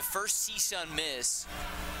Fofana, the first CSUN miss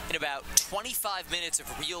in about 25 minutes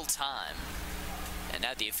of real time. And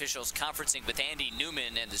now the officials conferencing with Andy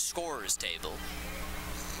Newman and the scorer's table.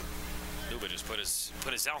 Newman just put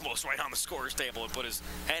his elbows right on the scorer's table and put his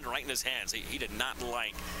hand right in his hands. He did not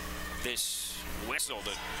like this whistle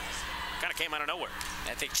that kind of came out of nowhere.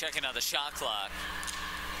 I think checking on the shot clock.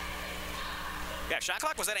 Yeah, shot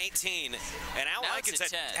clock was at 18, and Allen Eikens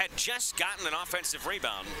had just gotten an offensive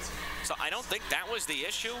rebound. So I don't think that was the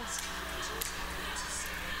issue.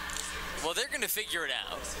 Well, they're going to figure it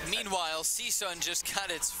out. Meanwhile, CSUN just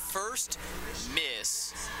got its first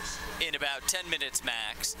miss in about 10 minutes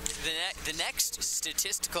max. The next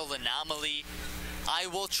statistical anomaly I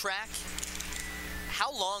will track,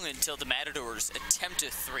 how long until the Matadors attempt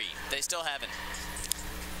a 3? They still haven't.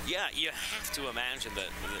 Yeah, you have to imagine that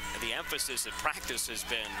the emphasis at practice has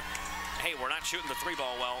been, hey, we're not shooting the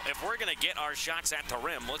 3-ball well. If we're going to get our shots at the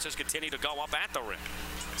rim, let's just continue to go up at the rim.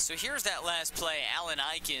 So here's that last play. Allen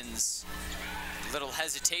Eikens, little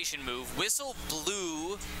hesitation move. Whistle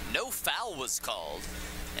blew. No foul was called.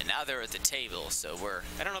 And now they're at the table, so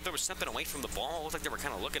I don't know if there was something away from the ball. It looked like they were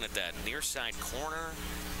kind of looking at that near side corner.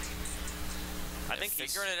 I think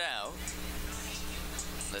figuring it out.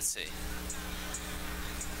 Let's see.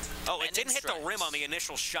 Oh, it didn't hit the rim on the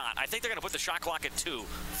initial shot. I think they're going to put the shot clock at 2.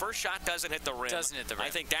 First shot doesn't hit the rim. Doesn't hit the rim.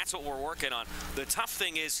 I think that's what we're working on. The tough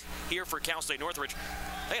thing is here for Cal State Northridge,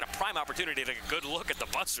 they had a prime opportunity to take a good look at the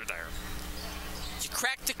buzzer there. You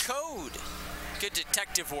cracked the code. Good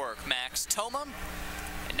detective work, Max Tomum.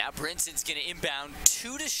 And now Brinson's going to inbound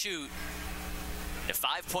 2 to shoot. A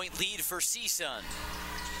 5-point lead for CSUN.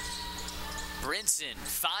 Brinson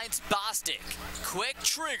finds Bostic. Quick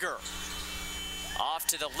trigger. Off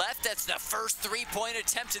to the left, that's the first 3-point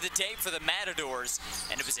attempt of the day for the Matadors,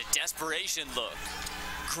 and it was a desperation look.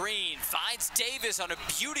 Green finds Davis on a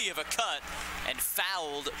beauty of a cut and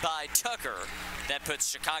fouled by Tucker. That puts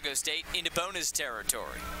Chicago State into bonus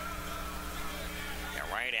territory.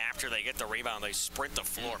 Yeah, right after they get the rebound, they sprint the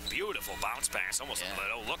floor. Beautiful bounce pass, almost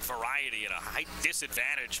a look variety at a height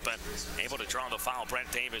disadvantage, but able to draw the foul.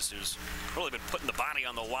 Brent Davis, who's really been putting the body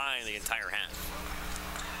on the line the entire half.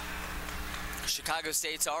 Chicago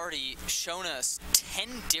State's already shown us 10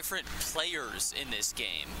 different players in this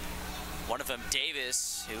game. One of them,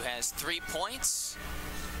 Davis, who has 3 points,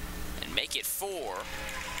 and make it 4.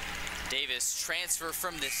 Davis transfer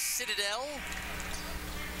from the Citadel.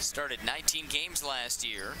 Started 19 games last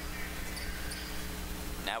year.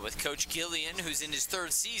 Now Now with Coach Gillian, who's in his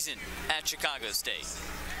 3rd season at Chicago State.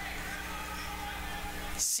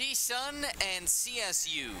 CSUN and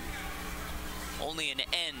CSU. Only an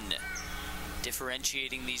N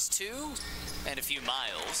differentiating these two, and a few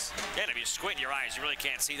miles. Yeah, and if you squint your eyes, you really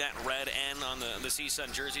can't see that red N on the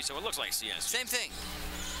CSUN jersey, so it looks like CSU. Same thing.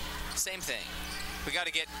 Same thing. We got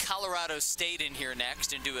to get Colorado State in here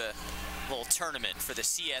next and do a little tournament for the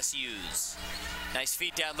CSUs. Nice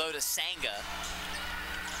feed down low to Sanga.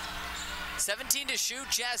 17 to shoot,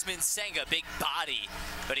 Jasmine Sanga, big body,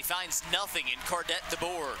 but he finds nothing in Cardette the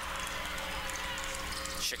board.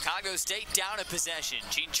 Chicago State down a possession.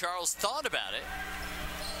 Jean Charles thought about it.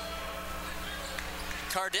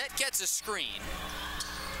 Cardette gets a screen.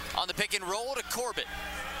 On the pick and roll to Corbett.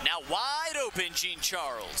 Now wide open, Jean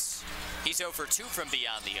Charles. He's 0 for 2 from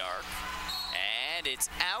beyond the arc. And it's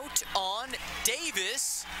out on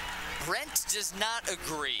Davis. Brent does not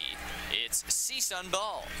agree. It's CSUN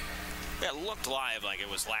ball. Yeah, it looked live like it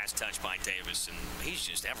was last touched by Davis, and he's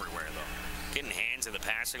just everywhere, though. Getting hands in the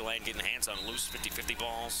passing lane, getting hands on loose 50-50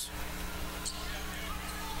 balls.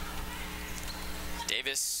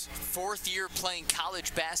 Davis, 4th year playing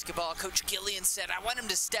college basketball. Coach Gillian said, I want him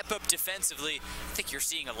to step up defensively. I think you're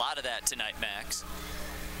seeing a lot of that tonight, Max.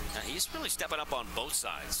 He's really stepping up on both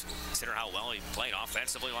sides. Consider how well he played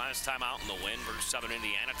offensively last time out in the win versus Southern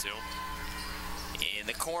Indiana, too. In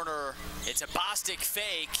the corner, it's a Bostic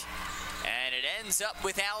fake, and it ends up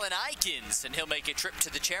with Alan Eikens, and he'll make a trip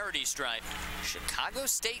to the charity stripe. Chicago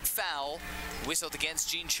State foul, whistled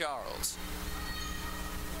against Jean Charles.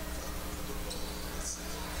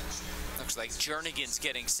 Looks like Jernigan's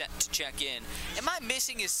getting set to check in. Am I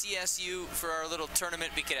missing a CSU for our little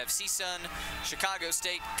tournament? We could have CSUN, Chicago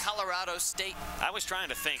State, Colorado State. I was trying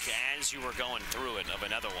to think as you were going through it of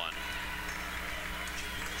another one.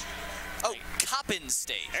 Oh, Coppin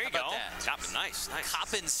State. There you How about go. that? Coppin, nice.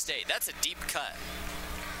 Coppin State. That's a deep cut.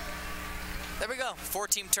 There we go.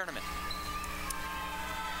 4-team tournament.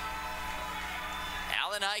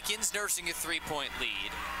 Alan Eikens nursing a 3-point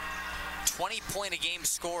lead. 20-point-a-game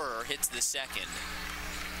scorer hits the second.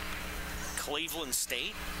 Cleveland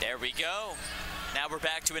State. There we go. Now we're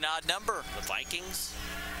back to an odd number. The Vikings.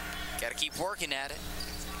 Got to keep working at it.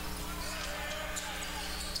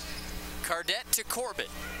 Cardette to Corbett.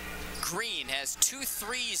 Green has 2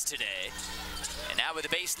 threes today. And now with a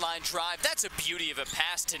baseline drive, that's a beauty of a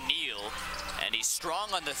pass to Neal. And he's strong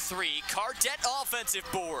on the 3. Cardette offensive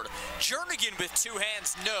board. Jernigan with 2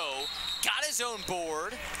 hands, no. Got his own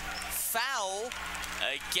board. Foul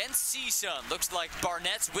against CSUN. Looks like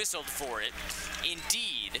Barnett's whistled for it.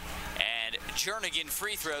 Indeed. And Jernigan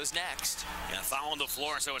free throws next. Yeah, foul on the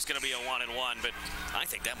floor, so it's going to be a 1-and-1. But I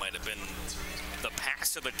think that might have been the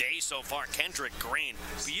pass of the day so far. Kendrick Green.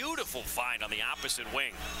 Beautiful find on the opposite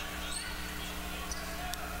wing.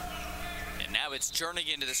 And now it's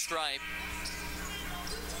Jernigan to the stripe.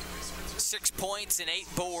 6 points and 8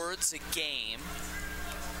 boards a game.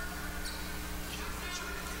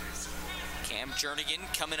 Cam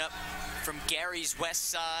Jernigan coming up from Gary's west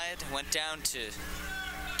side. Went down to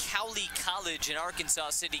Cowley College in Arkansas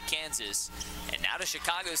City, Kansas. And now to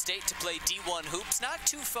Chicago State to play D1 hoops. Not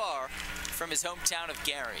too far from his hometown of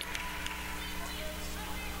Gary.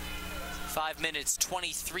 5 minutes,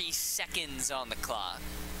 23 seconds on the clock.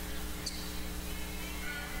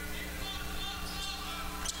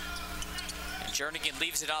 Jernigan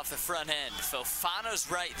leaves it off the front end. Fofana's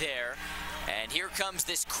right there. And here comes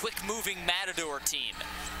this quick-moving Matador team.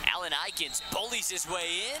 Alan Eikens bullies his way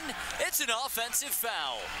in. It's an offensive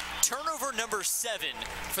foul. Turnover number 7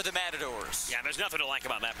 for the Matadors. Yeah, there's nothing to like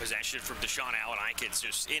about that possession from Deshaun Allen Eikens.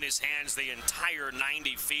 Just in his hands the entire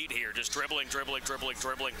 90 feet here. Just dribbling,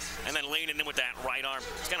 and then leaning in with that right arm.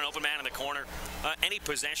 He's got an open man in the corner. Any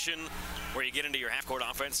possession where you get into your half-court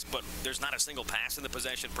offense, but there's not a single pass in the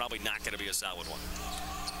possession, probably not going to be a solid one.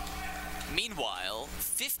 Meanwhile,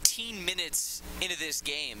 15 minutes into this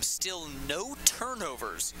game, still no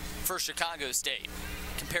turnovers for Chicago State,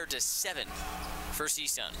 compared to 7 for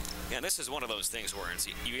CSUN. Yeah, this is one of those things where it's,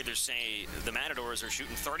 you either say the Matadors are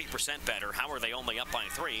shooting 30% better, how are they only up by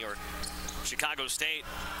 3, or Chicago State.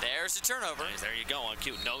 There's a turnover. There you go, on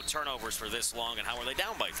cue. No turnovers for this long, and how are they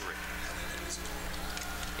down by 3?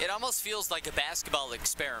 It almost feels like a basketball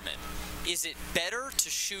experiment. Is it better to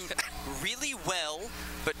shoot really well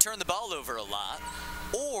but turn the ball over a lot,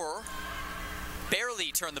 or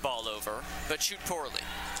barely turn the ball over but shoot poorly?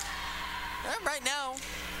 Right now,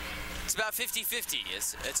 it's about 50-50.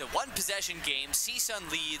 It's a one-possession game.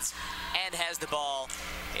 CSUN leads and has the ball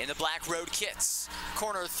in the black road kits.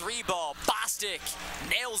 Corner 3 ball. Bostic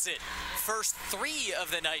nails it. First 3 of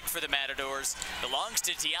the night for the Matadors belongs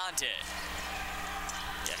to Deontay.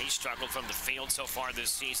 Yeah, He's struggled from the field so far this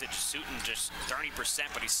season. CSUN just 30%,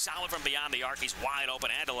 but he's solid from beyond the arc. He's wide open,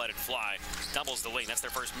 had to let it fly. Doubles the lead. That's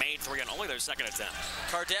their first made three and only their second attempt.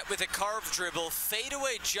 Cardette with a carve dribble,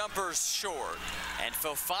 fadeaway jumpers short. And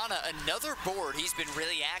Fofana, another board. He's been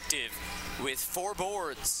really active with 4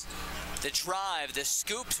 boards. The drive, the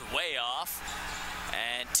scoop's way off.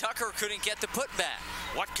 And Tucker couldn't get the putback.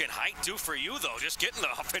 What can height do for you, though? Just getting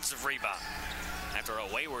the offensive rebound after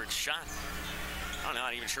a wayward shot. I'm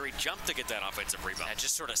not even sure he jumped to get that offensive rebound. That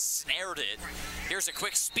just sort of snared it. Here's a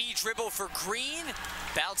quick speed dribble for Green.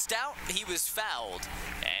 Bounced out. He was fouled.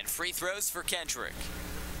 And free throws for Kendrick.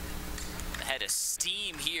 Head of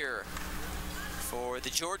steam here for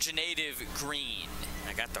the Georgia native Green.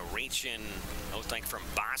 I got the reach in, no thank from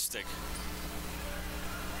Bostic.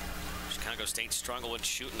 Chicago State struggling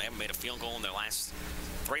shooting. They haven't made a field goal in their last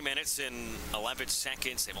 3 minutes and 11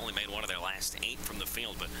 seconds. They've only made one of their last 8 from the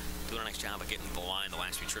field, but doing a nice job of getting to the line the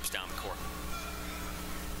last few trips down the court.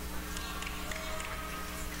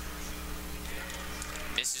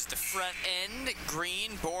 This is the front end.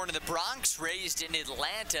 Green, born in the Bronx, raised in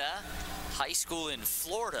Atlanta, high school in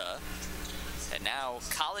Florida, and now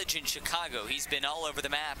college in Chicago. He's been all over the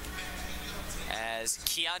map as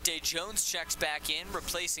Keontae Jones checks back in,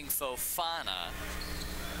 replacing Fofana.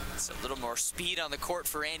 It's a little more speed on the court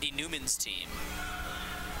for Andy Newman's team.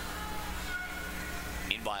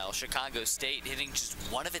 Meanwhile, Chicago State hitting just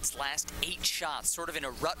one of its last 8 shots, sort of in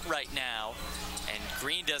a rut right now, and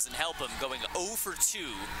Green doesn't help him, going 0 for 2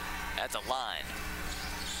 at the line.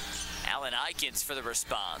 Allen Eikens for the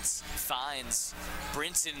response, finds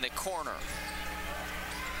Brinson in the corner.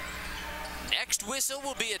 Next whistle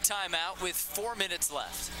will be a timeout with 4 minutes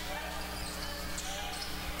left.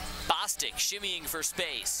 Bostic shimmying for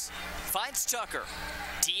space, finds Tucker.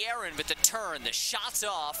 De'Aaron with the turn, the shot's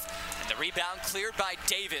off, and the rebound cleared by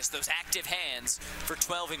Davis, those active hands for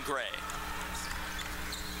 12 in gray.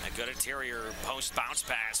 A good interior post bounce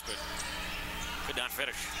pass, but could not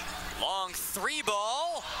finish. Long 3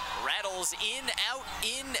 ball, rattles in, out,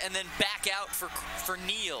 in, and then back out for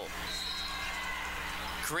Neal.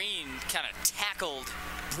 Green kind of tackled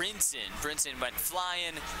Brinson. Brinson went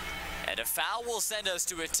flying, and a foul will send us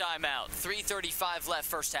to a timeout. 3:35 left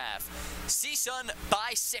first half. CSUN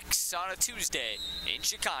by 6 on a Tuesday in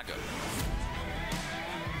Chicago.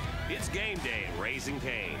 It's game day at Raising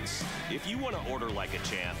Cane's. If you want to order like a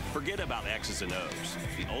champ, forget about X's and O's.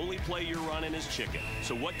 The only play you're running is chicken.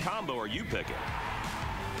 So what combo are you picking?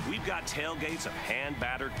 We've got tailgates of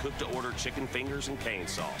hand-battered, cooked-to-order chicken fingers and cane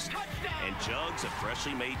sauce, and jugs of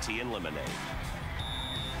freshly made tea and lemonade.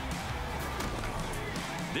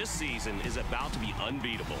 This season is about to be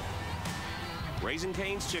unbeatable. Raising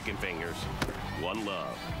Cane's chicken fingers, one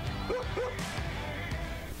love.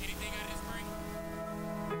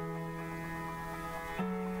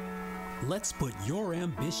 Let's put your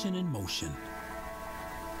ambition in motion.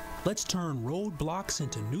 Let's turn roadblocks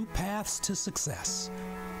into new paths to success.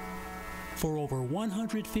 For over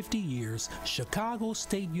 150 years, Chicago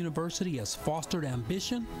State University has fostered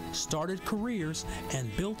ambition, started careers,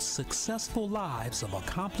 and built successful lives of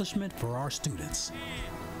accomplishment for our students.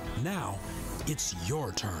 Now, it's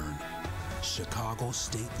your turn. Chicago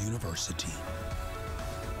State University.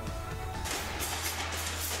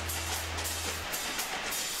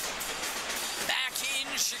 Back in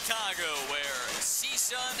Chicago, where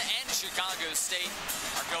CSUN and Chicago State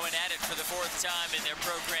are going at it for the 4th time in their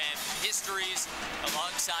program histories,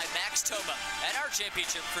 alongside Max Toma and our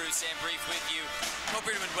championship crew. Sam Brief with you. Hope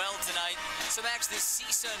you're doing well tonight. So Max, this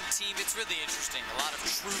CSUN team, it's really interesting. A lot of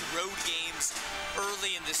true road games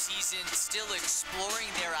early in the season, still exploring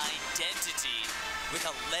their identity with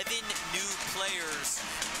 11 new players.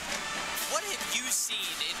 What have you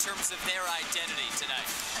seen in terms of their identity tonight?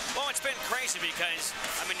 Well, it's been crazy because,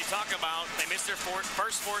 I mean, you talk about they missed their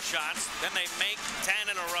first 4 shots, then they make 10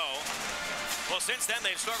 in a row. Well, since then,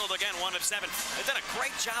 they've struggled again, 1 of 7. They've done a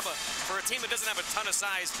great job for a team that doesn't have a ton of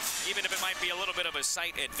size, even if it might be a little bit of a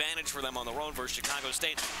sight advantage for them on the road versus Chicago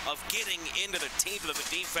State, of getting into the teeth of the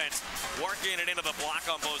defense, working it into the block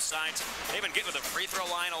on both sides. They've been getting to the free throw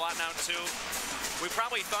line a lot now, too. We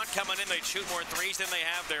probably thought coming in they'd shoot more threes than they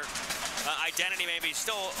have. Their identity maybe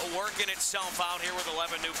still working itself out here with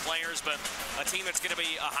 11 new players, but a team that's going to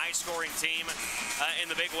be a high-scoring team in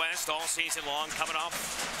the Big West all season long, coming off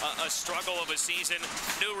a struggle of a season.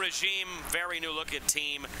 New regime, very new-looking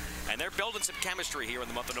team, and they're building some chemistry here in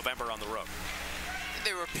the month of November on the road.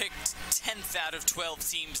 They were picked 10th out of 12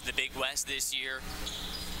 teams in the Big West this year.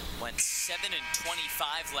 Went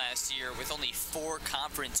 7-25 last year with only 4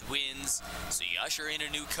 conference wins. So you usher in a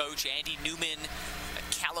new coach, Andy Newman,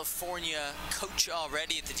 a California coach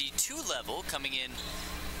already at the D2 level, coming in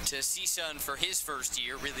to CSUN for his first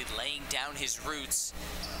year, really laying down his roots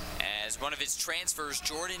as one of his transfers,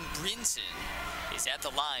 Jordan Brinson, is at the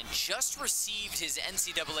line. Just received his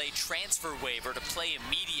NCAA transfer waiver to play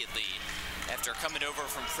immediately after coming over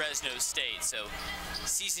from Fresno State. So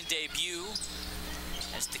season debut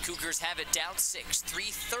as the Cougars have it down 6,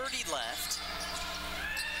 3:30 left.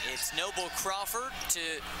 It's Noble Crawford to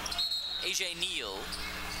AJ Neal.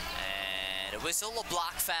 And a whistle, a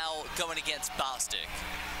block foul going against Bostic.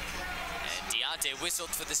 And Deontay whistled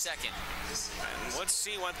for the second. And let's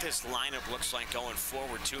see what this lineup looks like going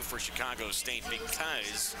forward, too, for Chicago State,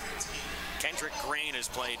 because Kendrick Green has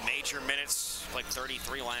played major minutes, played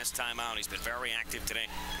 33 last time out. He's been very active today.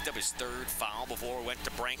 Picked up his 3rd foul before we went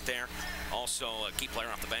to break there. Also, a key player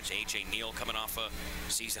off the bench, A.J. Neal, coming off a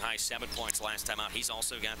season-high 7 points last time out. He's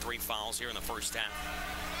also got 3 fouls here in the first half.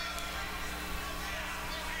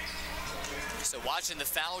 So watching the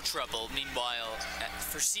foul trouble. Meanwhile,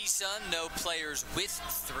 for CSUN, no players with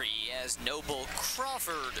 3 as Noble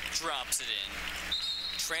Crawford drops it in.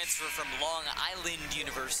 Transfer from Long Island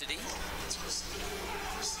University.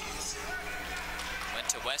 Went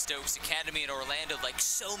to West Oaks Academy in Orlando, like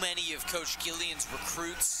so many of Coach Gillian's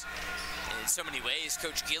recruits. In so many ways,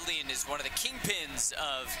 Coach Gillian is one of the kingpins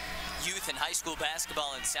of youth and high school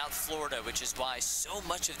basketball in South Florida, which is why so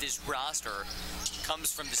much of this roster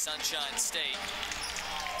comes from the Sunshine State.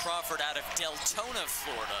 Crawford out of Deltona,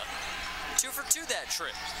 Florida. 2 for 2 that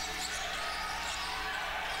trip.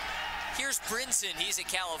 Here's Brinson. He's a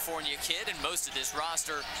California kid, and most of this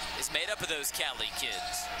roster is made up of those Cali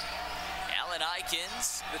kids. Alan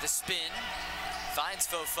Eikens with a spin, finds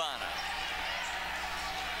Fofana.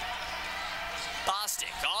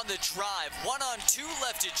 Bostic on the drive, 1-on-2,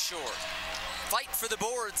 left it short. Fight for the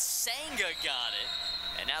board, Sanga got it.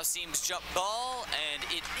 And now seems jump ball, and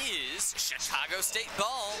it is Chicago State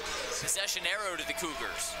ball. Possession arrow to the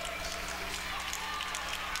Cougars.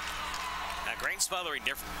 Great smothering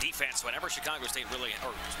defense whenever Chicago State really,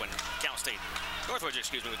 or when Cal State, Northridge,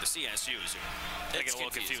 excuse me, with the CSUs. They get a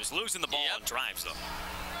little confused. Losing the ball on drives, though.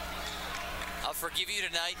 I'll forgive you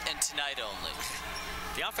tonight and tonight only.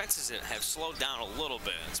 The offenses have slowed down a little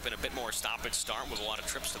bit. It's been a bit more stop and start with a lot of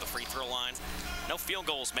trips to the free throw line. No field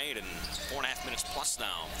goals made in 4.5 minutes plus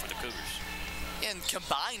now for the Cougars. And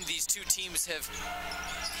combined, these two teams have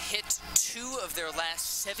hit 2 of their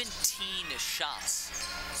last 17 shots.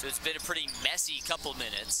 So it's been a pretty messy couple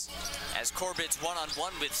minutes as Corbett's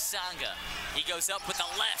one-on-one with Sanga. He goes up with the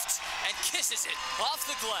left and kisses it off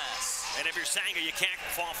the glass. And if you're Sanga, you can't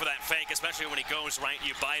fall for that fake, especially when he goes right.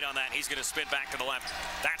 You bite on that, he's going to spin back to the left.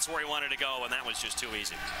 That's where he wanted to go, and that was just too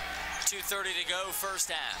easy. 2:30 to go, first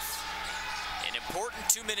half. An important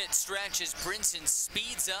 2-minute stretch as Brinson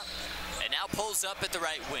speeds up and now pulls up at the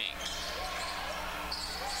right wing.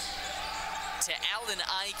 To Alan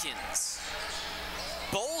Eikens.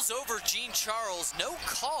 Bowls over Gene Charles, no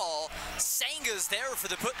call. Sanga's there for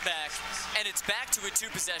the putback, and it's back to a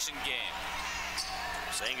 2-possession game.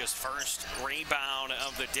 Sanga's first rebound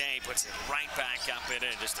of the day puts it right back up and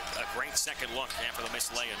in. Just a great second look after the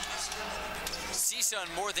missed lay-in.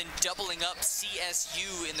 CSUN more than doubling up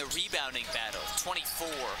CSU in the rebounding battle,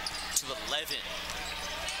 24-11.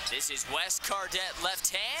 This is Wes Cardette,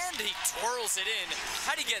 left hand. He twirls it in.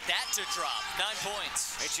 How'd he get that to drop? 9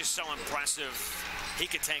 points. It's just so impressive. He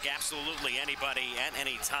could take absolutely anybody at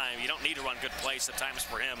any time. You don't need to run good plays sometimes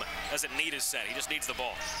for him. Doesn't need his set. He just needs the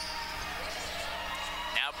ball.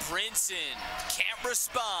 Now Brinson can't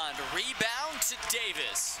respond. Rebound to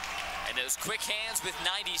Davis. And those quick hands with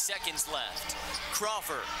 90 seconds left.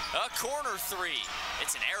 Crawford, a corner 3.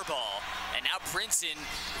 It's an air ball. And now Brinson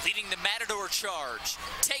leading the Matador charge.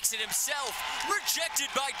 Takes it himself.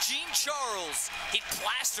 Rejected by Gene Charles. He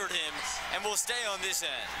plastered him and will stay on this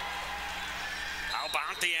end. How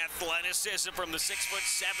about the athleticism from the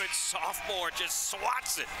 6'7" sophomore? Just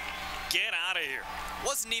swats it. Get out of here.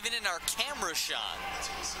 Wasn't even in our camera shot.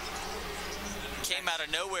 Came out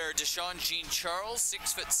of nowhere. Deshaun Gene Charles,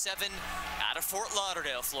 6'7", out of Fort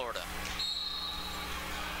Lauderdale, Florida.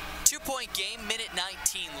 2-point game, minute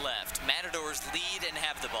 19 left. Matadors lead and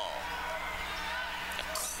have the ball. A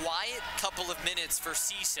quiet couple of minutes for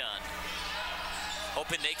CSUN.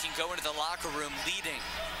 Hoping they can go into the locker room leading.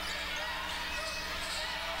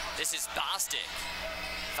 This is Bostic.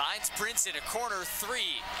 Finds Brinson, a corner 3.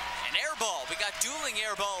 An air ball. We got dueling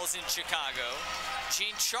air balls in Chicago.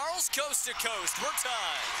 Gene Charles coast to coast. We're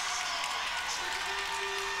tied.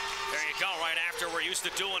 There you go, right after we're used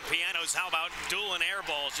to dueling pianos. How about dueling air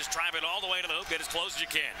balls? Just drive it all the way to the hoop, get as close as you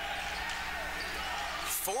can.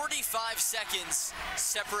 45 seconds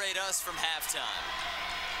separate us from halftime.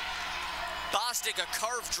 Bostic, a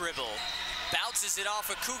carve dribble. Bounces it off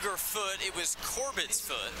a Cougar foot. It was Corbett's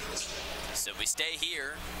foot. So we stay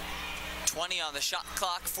here. 20 on the shot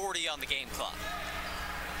clock, 40 on the game clock.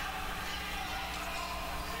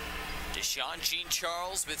 Deshaun Jean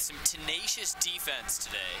Charles with some tenacious defense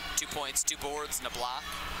today. 2 points, 2 boards, and a block.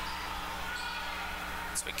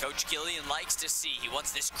 That's what Coach Gillian likes to see. He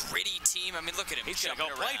wants this gritty team. I mean, look at him. He's going to go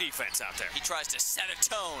play defense out there. He tries to set a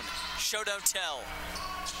tone. Show, don't tell.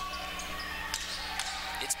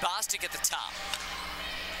 It's Bostic at the top.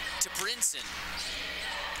 To Brinson.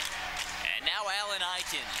 And now Allen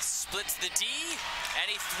Eikens splits the D,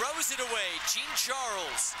 and he throws it away. Jean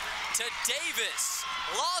Charles to Davis.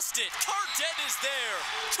 Lost it. Cardet is there.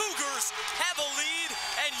 Cougars have a lead,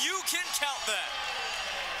 and you can count that.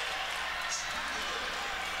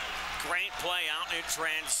 Great play out in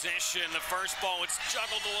transition. The first ball was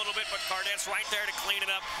juggled a little bit, but Cardet's right there to clean it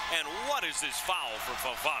up. And what is this foul for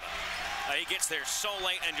Fofana? He gets there so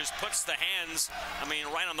late and just puts the hands,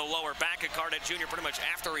 right on the lower back of Cardet Jr. pretty much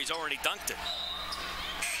after he's already dunked it.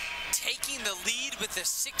 Taking the lead with a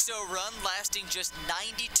 6-0 run lasting just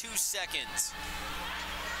 92 seconds.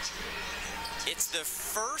 It's the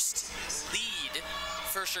first lead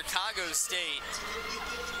for Chicago State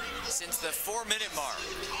since the 4-minute mark.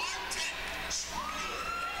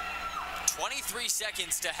 23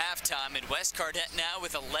 seconds to halftime, and Wes Cardet now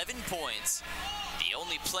with 11 points. The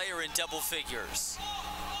only player in double figures.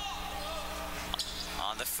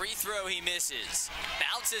 On the free throw, he misses.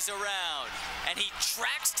 Bounces around, and he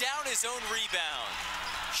tracks down his own rebound.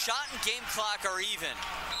 Shot and game clock are even.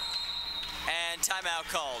 And timeout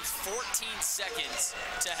called. 14 seconds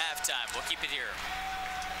to halftime. We'll keep it here.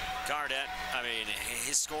 Cardet,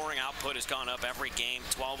 his scoring output has gone up every game.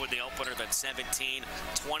 12 with the opener, then 17,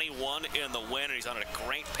 21 in the win, and he's on a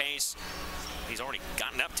great pace. He's already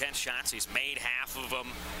gotten up 10 shots. He's made half of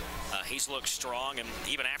them. He's looked strong, and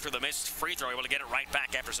even after the missed free throw, able to get it right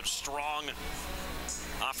back after some strong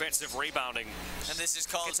offensive rebounding. And this is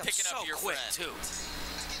called picking up your quick, friend. too.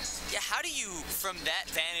 Yeah, how do you, from that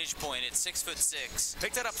vantage point at 6'6",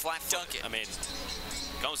 pick that up flat, dunk it?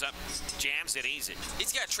 Goes up, jams it easy.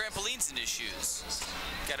 He's got trampolines in his shoes.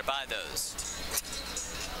 Got to buy those.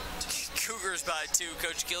 Cougars by 2.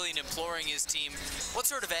 Coach Gillian imploring his team. What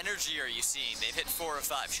sort of energy are you seeing? They've hit 4 of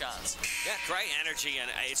 5 shots. Yeah, great energy,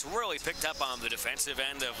 and it's really picked up on the defensive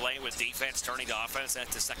end of late with defense turning to offense.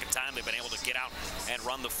 That's the second time they've been able to get out and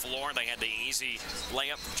run the floor. They had the easy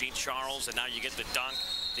layup from Jean Charles, and now you get the dunk,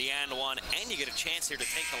 the and one, and you get a chance here to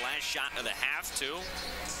take the last shot of the half, too.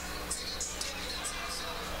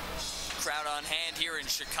 Crowd on hand here in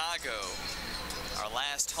Chicago. Our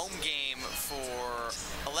last home game for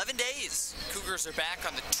 11 days. Cougars are back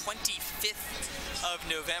on the 25th of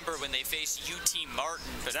November when they face UT Martin.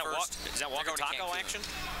 But is that Walker Taco action?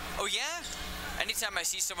 Oh, yeah. Anytime I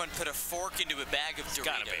see someone put a fork into a bag of Doritos. It's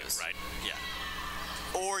gotta be, right? Yeah.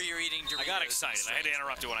 Or you're eating Doritos. I got excited. I had to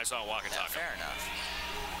interrupt you when I saw Walker Taco. Fair enough.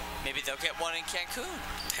 Maybe they'll get one in Cancun.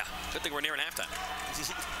 Yeah, good thing we're nearing halftime.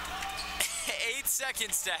 8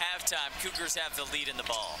 seconds to halftime. Cougars have the lead in the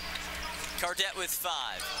ball. Cardet with 5.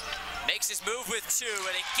 Makes his move with 2,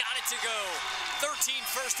 and he got it to go. 13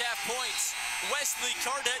 first-half points. Wesley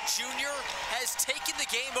Cardet Jr. has taken the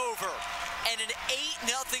game over. And an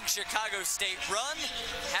 8-0 Chicago State run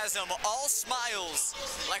has them all smiles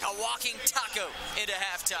like a walking taco into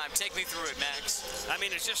halftime. Take me through it, Max.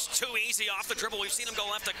 It's just too easy off the dribble. We've seen him go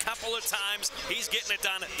left a couple of times. He's getting it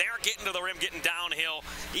done. They're getting to the rim, getting downhill,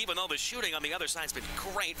 even though the shooting on the other side's been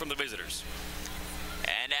great from the visitors.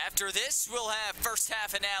 And after this, we'll have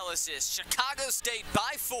first-half analysis. Chicago State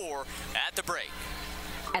by 4 at the break.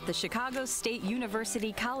 At the Chicago State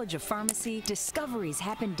University College of Pharmacy, discoveries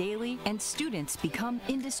happen daily and students become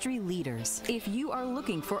industry leaders. If you are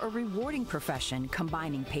looking for a rewarding profession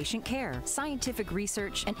combining patient care, scientific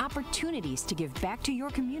research, and opportunities to give back to your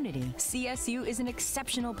community, CSU is an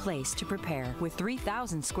exceptional place to prepare with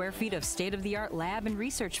 3,000 square feet of state-of-the-art lab and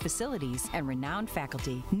research facilities and renowned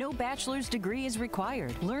faculty. No bachelor's degree is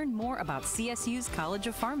required. Learn more about CSU's College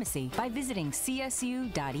of Pharmacy by visiting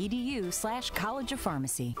csu.edu/College of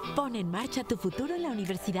Pharmacy. Pon en marcha tu futuro en la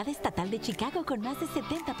Universidad Estatal de Chicago con más de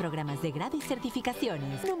 70 programas de grado y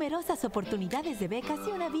certificaciones, numerosas oportunidades de becas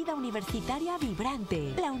y una vida universitaria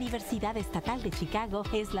vibrante. La Universidad Estatal de Chicago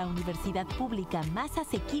es la universidad pública más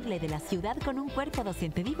asequible de la ciudad con un cuerpo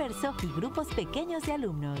docente diverso y grupos pequeños de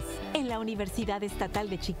alumnos. En la Universidad Estatal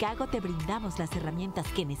de Chicago te brindamos las herramientas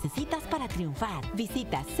que necesitas para triunfar.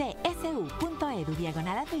 Visita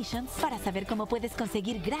csu.edu/admissions para saber cómo puedes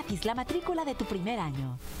conseguir gratis la matrícula de tu primer año.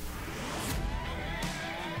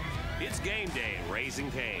 It's game day at Raising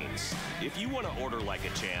Cane's. If you want to order like a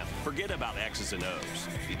champ, forget about X's and O's.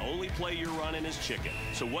 The only play you're running is chicken.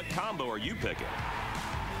 So what combo are you picking?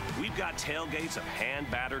 We've got tailgates of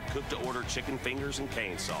hand-battered, cooked-to-order chicken fingers and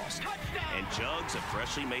cane sauce, and jugs of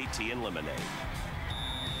freshly made tea and lemonade.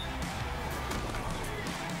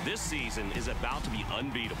 This season is about to be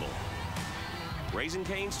unbeatable. Raising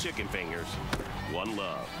Cane's chicken fingers, one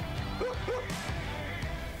love.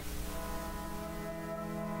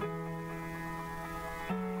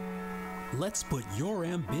 Let's put your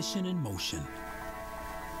ambition in motion.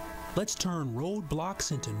 Let's turn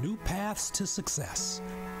roadblocks into new paths to success.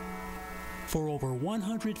 For over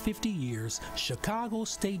 150 years, Chicago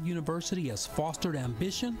State University has fostered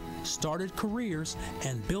ambition, started careers,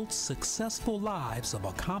 and built successful lives of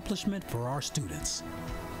accomplishment for our students.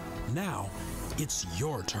 Now, it's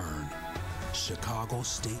your turn. Chicago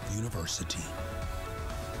State University.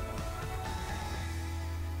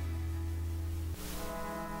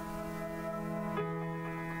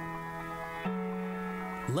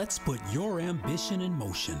 Let's put your ambition in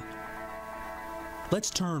motion. Let's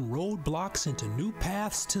turn roadblocks into new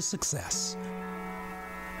paths to success.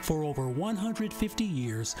 For over 150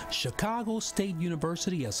 years, Chicago State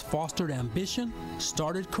University has fostered ambition,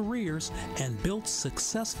 started careers, and built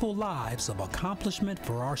successful lives of accomplishment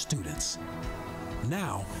for our students.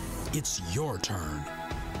 Now, it's your turn.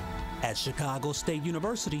 At Chicago State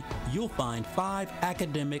University, you'll find 5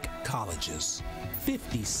 academic colleges,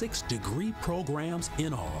 56 degree programs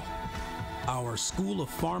in all. Our School of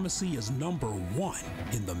Pharmacy is #1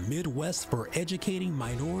 in the Midwest for educating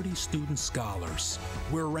minority student scholars.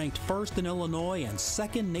 We're ranked 1st in Illinois and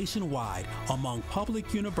 2nd nationwide among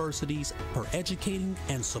public universities for educating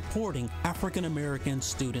and supporting African American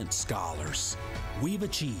student scholars. We've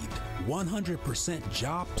achieved 100%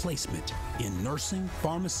 job placement in nursing,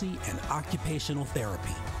 pharmacy, and occupational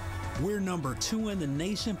therapy. We're #2 in the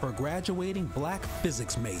nation for graduating Black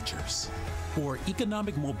physics majors. For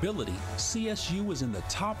economic mobility, CSU is in the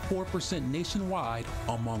top 4% nationwide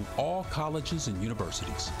among all colleges and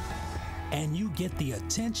universities. And you get the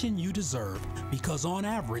attention you deserve because on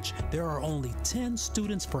average, there are only 10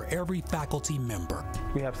 students for every faculty member.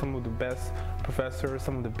 We have some of the best professors,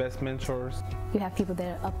 some of the best mentors. You have people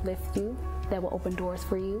that uplift you, that will open doors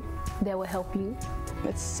for you, that will help you.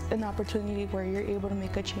 It's an opportunity where you're able to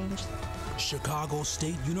make a change. Chicago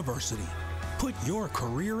State University. Put your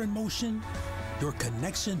career in motion, your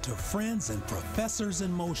connection to friends and professors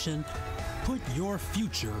in motion. Put your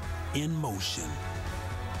future in motion.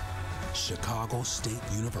 Chicago State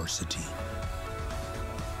University.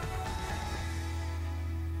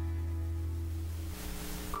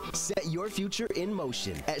 Set your future in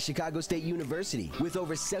motion at Chicago State University with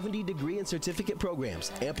over 70 degree and certificate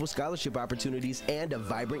programs, ample scholarship opportunities, and a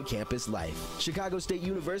vibrant campus life. Chicago State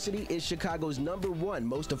University is Chicago's #1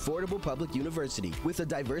 most affordable public university with a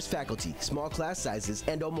diverse faculty, small class sizes,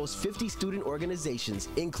 and almost 50 student organizations,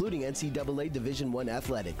 including NCAA Division I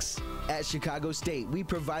athletics. At Chicago State, we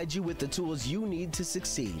provide you with the tools you need to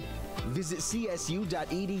succeed. Visit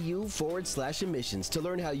csu.edu/admissions to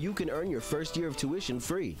learn how you can earn your first year of tuition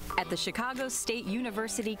free. At the Chicago State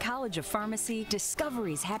University College of Pharmacy,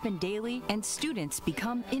 discoveries happen daily and students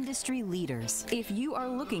become industry leaders. If you are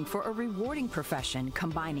looking for a rewarding profession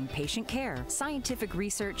combining patient care, scientific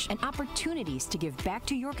research, and opportunities to give back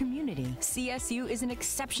to your community, CSU is an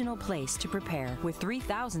exceptional place to prepare with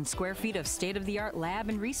 3,000 square feet of state-of-the-art lab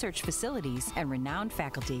and research facilities and renowned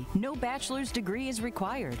faculty. No bachelor's degree is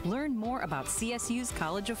required. Learn more about CSU's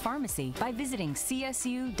College of Pharmacy by visiting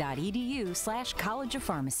csu.edu/College of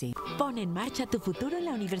Pharmacy. Pon en marcha tu futuro en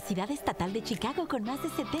la Universidad Estatal de Chicago con más de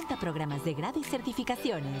 70 programas de grado y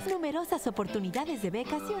certificaciones, numerosas oportunidades de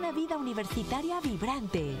becas y una vida universitaria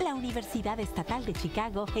vibrante. La Universidad Estatal de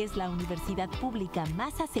Chicago es la universidad pública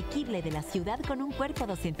más asequible de la ciudad con un cuerpo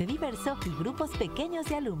docente diverso y grupos pequeños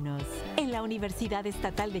de alumnos. En la Universidad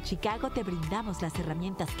Estatal de Chicago te brindamos las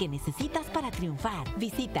herramientas que necesitas para triunfar.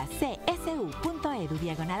 Visita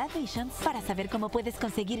csu.edu/admissions para saber cómo puedes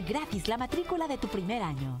conseguir gratis la matrícula de tu primer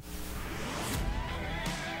año.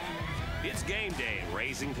 It's game day at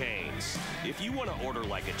Raising Cane's. If you want to order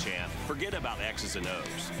like a champ, forget about X's and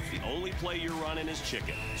O's. The only play you're running is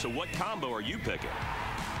chicken. So what combo are you picking?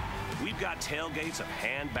 We've got tailgates of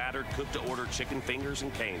hand-battered, cooked-to-order chicken fingers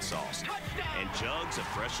and cane sauce, and jugs of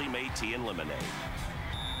freshly made tea and lemonade.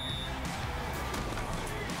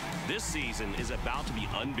 This season is about to be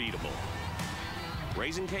unbeatable.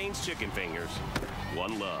 Raising Cane's chicken fingers,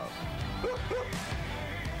 one love.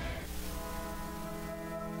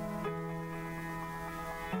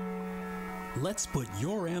 Let's put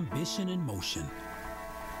your ambition in motion.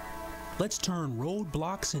 Let's turn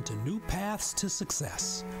roadblocks into new paths to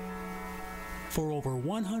success. For over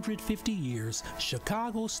 150 years,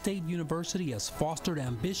 Chicago State University has fostered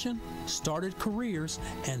ambition, started careers,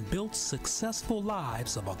 and built successful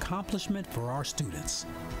lives of accomplishment for our students.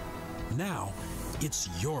 Now, it's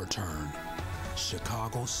your turn.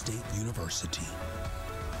 Chicago State University.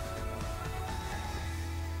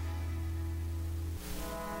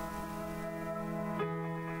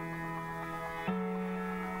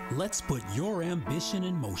 Let's put your ambition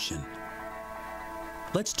in motion.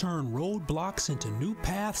 Let's turn roadblocks into new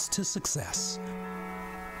paths to success.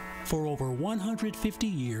 For over 150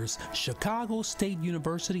 years, Chicago State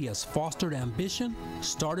University has fostered ambition,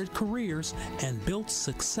 started careers, and built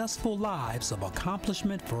successful lives of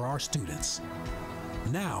accomplishment for our students.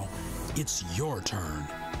 Now, it's your turn.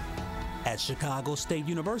 At Chicago State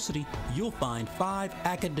University, you'll find 5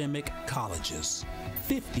 academic colleges,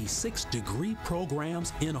 56 degree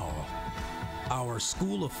programs in all. Our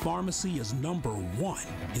School of Pharmacy is #1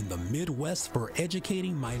 in the Midwest for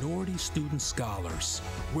educating minority student scholars.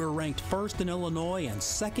 We're ranked first in Illinois and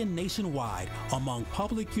second nationwide among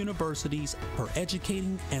public universities for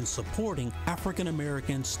educating and supporting African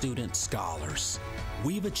American student scholars.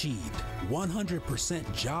 We've achieved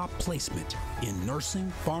 100% job placement in nursing,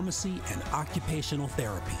 pharmacy, and occupational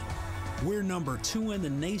therapy. We're #2 in the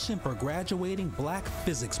nation for graduating Black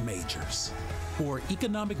physics majors. For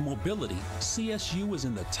economic mobility, CSU is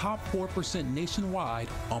in the top 4% nationwide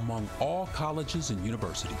among all colleges and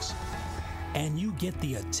universities. And you get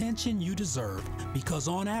the attention you deserve because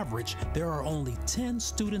on average, there are only 10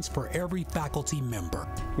 students for every faculty member.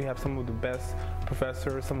 We have some of the best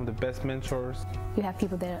professors, some of the best mentors. You have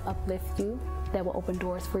people that uplift you, that will open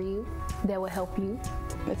doors for you, that will help you.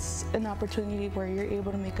 It's an opportunity where you're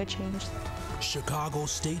able to make a change. Chicago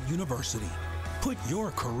State University. Put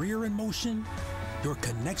your career in motion, your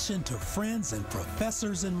connection to friends and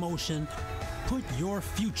professors in motion. Put your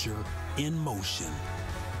future in motion.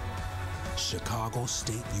 Chicago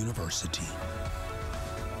State University.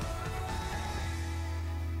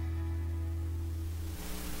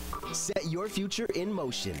 Set your future in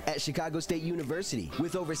motion at Chicago State University.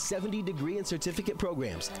 With over 70 degree and certificate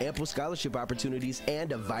programs, ample scholarship opportunities,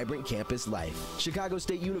 and a vibrant campus life. Chicago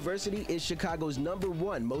State University is Chicago's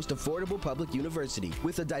 #1 most affordable public university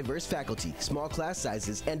with a diverse faculty, small class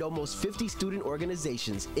sizes, and almost 50 student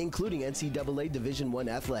organizations, including NCAA Division I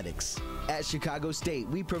athletics. At Chicago State,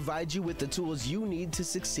 we provide you with the tools you need to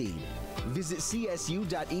succeed. Visit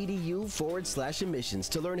csu.edu/admissions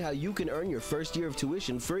to learn how you can earn your first year of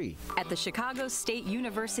tuition free. At the Chicago State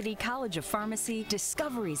University College of Pharmacy,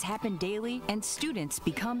 discoveries happen daily and students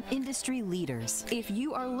become industry leaders. If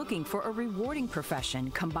you are looking for a rewarding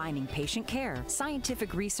profession combining patient care,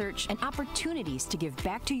 scientific research, and opportunities to give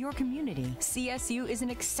back to your community, CSU is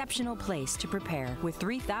an exceptional place to prepare with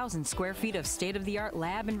 3,000 square feet of state-of-the-art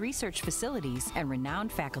lab and research facilities and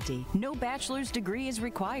renowned faculty. No bachelor's degree is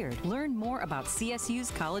required. Learn more about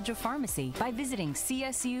CSU's College of Pharmacy by visiting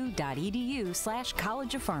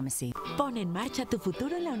csu.edu/College of Pharmacy. Pon en marcha tu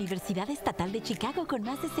futuro en la Universidad Estatal de Chicago con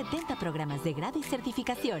más de 70 programas de grado y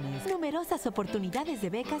certificaciones, numerosas oportunidades de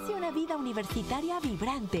becas y una vida universitaria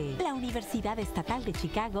vibrante. La Universidad Estatal de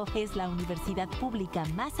Chicago es la universidad pública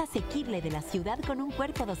más asequible de la ciudad con un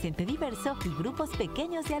cuerpo docente diverso y grupos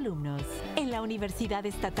pequeños de alumnos. En la Universidad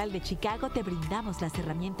Estatal de Chicago te brindamos las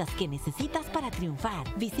herramientas que necesitas para triunfar.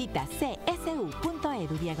 Visita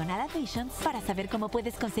csu.edu/admissions para saber cómo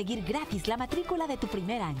puedes conseguir gratis la matrícula de tu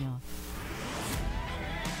primer año.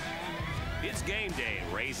 It's game day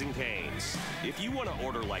at Raising Cane's. If you want to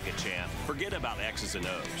order like a champ, forget about X's and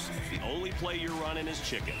O's. The only play you're running is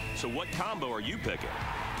chicken. So what combo are you picking?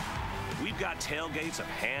 We've got tailgates of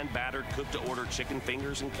hand-battered, cooked-to-order chicken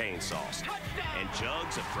fingers and cane sauce, and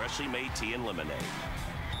jugs of freshly made tea and lemonade.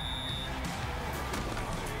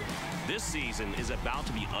 This season is about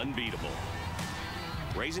to be unbeatable.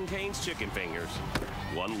 Raising Cane's chicken fingers,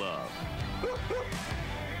 one love.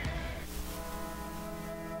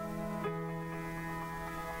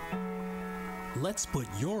 Let's put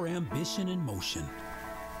your ambition in motion.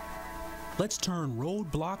 Let's turn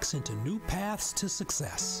roadblocks into new paths to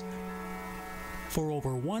success. For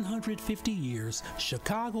over 150 years,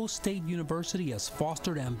 Chicago State University has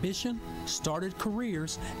fostered ambition, started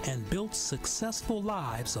careers, and built successful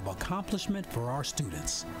lives of accomplishment for our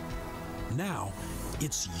students. Now,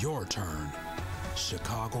 it's your turn.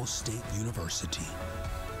 Chicago State University.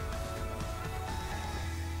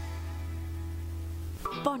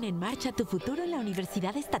 Pon en marcha tu futuro en la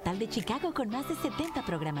Universidad Estatal de Chicago con más de 70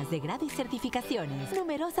 programas de grado y certificaciones,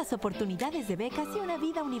 numerosas oportunidades de becas y una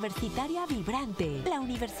vida universitaria vibrante. La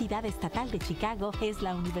Universidad Estatal de Chicago es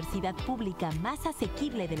la universidad pública más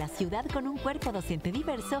asequible de la ciudad con un cuerpo docente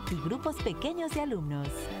diverso y grupos pequeños de alumnos.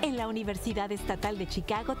 En la Universidad Estatal de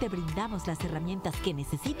Chicago te brindamos las herramientas que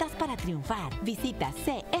necesitas para triunfar. Visita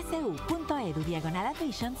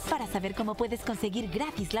csu.edu/admissions para saber cómo puedes conseguir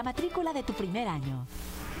gratis la matrícula de tu primer año.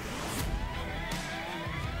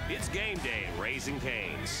 It's game day at Raising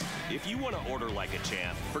Cane's. If you want to order like a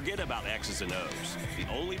champ, forget about X's and O's. The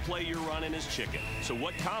only play you're running is chicken. So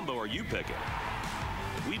what combo are you picking?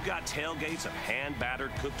 We've got tailgates of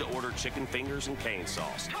hand-battered, cooked-to-order chicken fingers and cane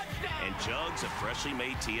sauce, and jugs of freshly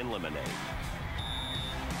made tea and lemonade.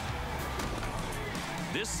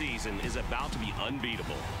 This season is about to be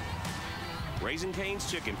unbeatable. Raising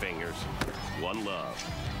Cane's Chicken Fingers, one love.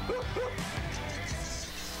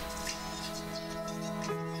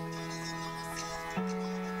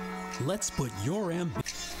 Let's put your ambition.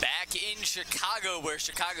 Back in Chicago, where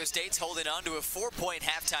Chicago State's holding on to a 4-point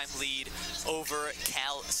halftime lead over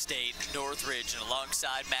Cal State Northridge. And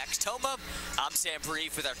alongside Max Toma, I'm Sam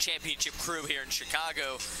Brief with our championship crew here in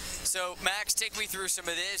Chicago. So, Max, take me through some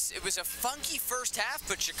of this. It was a funky first half,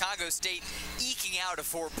 but Chicago State eking out a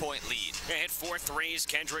 4-point lead. Yeah, hit 4 threes.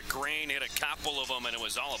 Kendrick Green hit a couple of them, and it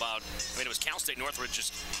was all about, it was Cal State Northridge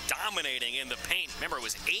just dominating in the paint. Remember, it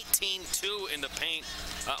was 18-2 in the paint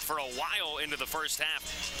for a while into the first half.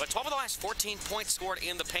 But 12 of the last 14 points scored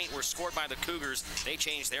in the paint were scored by the Cougars. They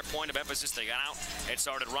changed their point of emphasis. They got out and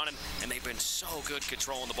started running, and they've been so good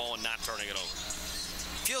controlling the ball and not turning it over.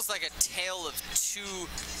 Feels like a tale of two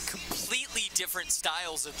completely different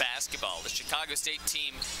styles of basketball. The Chicago State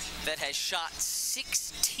team that has shot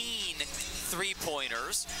 16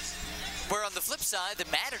 three-pointers, where on the flip side, the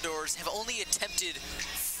Matadors have only attempted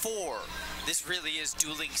 4. This really is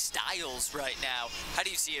dueling styles right now. How do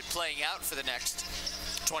you see it playing out for the next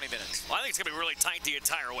 20 minutes? Well, I think it's going to be really tight the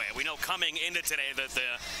entire way. We know coming into today that the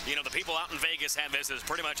people out in Vegas had this as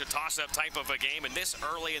pretty much a toss-up type of a game, and this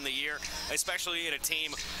early in the year, especially in a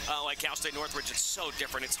team like Cal State Northridge, it's so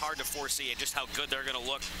different. It's hard to foresee just how good they're going to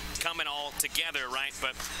look coming all together, right?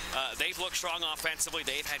 But they've looked strong offensively.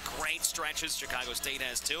 They've had great stretches. Chicago State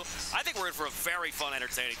has too. I think we're in for a very fun,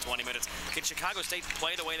 entertaining 20 minutes. Can Chicago State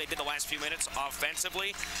play the way they did the last few minutes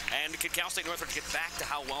offensively? And can Cal State Northridge get back to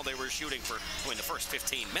how well they were shooting for the first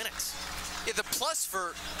 15 minutes? Yeah, the plus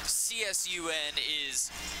for CSUN is,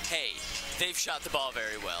 hey, they've shot the ball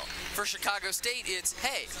very well. For Chicago State, it's,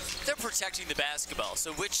 hey, they're protecting the basketball.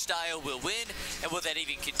 So which style will win, and will that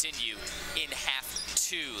even continue in half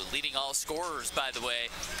 2? Leading all scorers, by the way,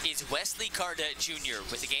 is Wesley Cardette Jr.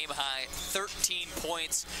 with a game-high 13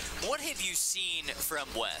 points. What have you seen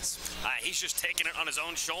from Wes? He's just taking it on his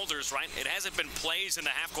own shoulders, right? It hasn't been plays in the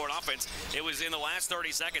half-court offense. It was in the last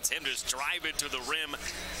 30 seconds, him just driving to the rim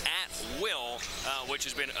at will, which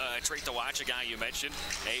has been a treat to watch. A guy you mentioned,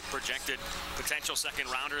 a projected potential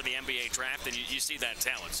second-rounder in the NBA draft, and you see that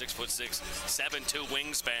talent. 6'6", 7'2"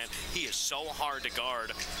 wingspan. He is so hard to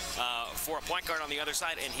guard for a point guard on the other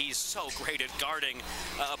side, and he's so great at guarding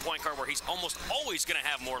a point guard where he's almost always going to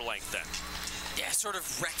have more length than. Yeah, sort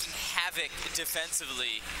of wrecking havoc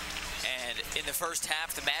defensively. And in the first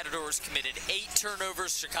half, the Matadors committed 8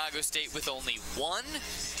 turnovers, Chicago State with only 1.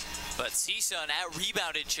 But CSUN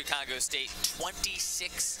out-rebounded Chicago State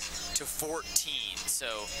 26-14.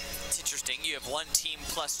 So it's interesting. You have one team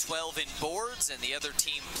plus 12 in boards and the other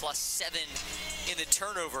team plus 7 in the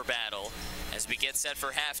turnover battle as we get set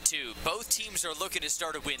for half 2. Both teams are looking to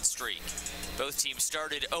start a win streak. Both teams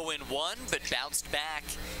started 0-1 but bounced back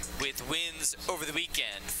with wins over the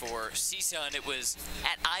weekend. For CSUN, it was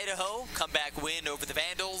at Idaho, comeback win over the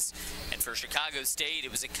Vandals. And for Chicago State,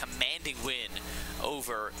 it was a commanding win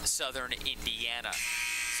over Southern Indiana.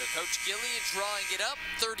 So Coach Gillian drawing it up,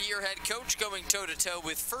 third-year head coach going toe-to-toe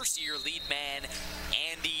with first-year lead man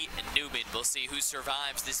Andy Newman. We'll see who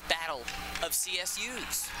survives this battle of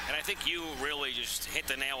CSUs. And I think you really just hit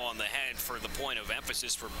the nail on the head for the point of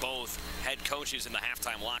emphasis for both head coaches in the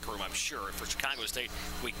halftime locker room, I'm sure. For Chicago State,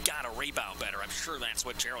 we got to rebound better. I'm sure that's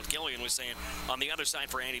what Gerald Gillian was saying. On the other side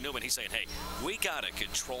for Andy Newman, he's saying, hey, we got to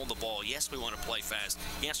control the ball. Yes, we want to play fast.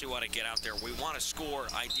 Yes, we want to get out there. We want to score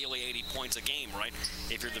ideally 80 points a game, right?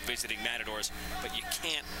 If you're the visiting Matadors, but you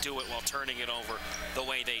can't do it while turning it over the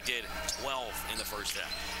way they did 12 in the first half.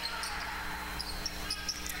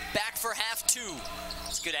 Back for half 2.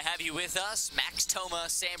 It's good to have you with us. Max Toma,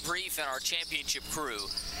 Sam Brief, and our championship crew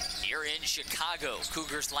here in Chicago.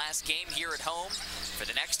 Cougars' last game here at home for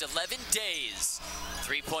the next 11 days.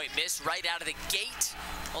 3-point miss right out of the gate.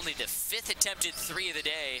 Only the 5th attempted 3 of the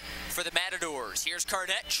day for the Matadors. Here's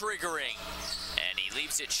Carnett triggering. And he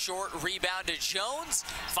leaves it short. Rebound to Jones.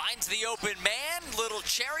 Finds the open man. Little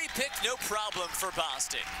cherry pick, no problem for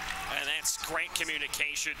Bostic. And that's great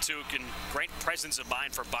communication, too. Great presence of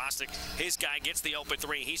mind for Bostic. His guy gets the open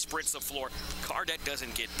 3. He sprints the floor. Cardet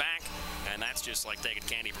doesn't get back. And that's just like taking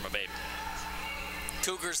candy from a baby.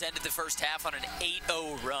 Cougars ended the first half on an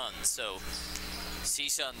 8-0 run. So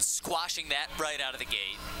CSUN squashing that right out of the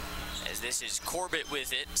gate. As this is Corbett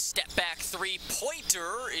with it. Step back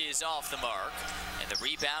 3-pointer is off the mark. And the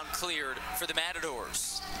rebound cleared for the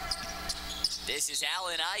Matadors. This is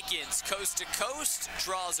Allen Eikens, coast to coast,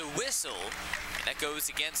 draws a whistle. And that goes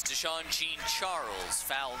against Deshaun Jean Charles.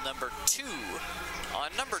 Foul number 2 on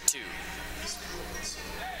number 2.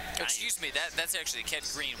 Excuse me, that's actually Ked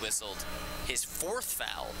Green whistled his 4th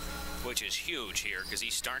foul. Which is huge here because he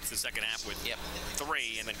starts the second half with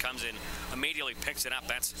 3 and then comes in, immediately picks it up.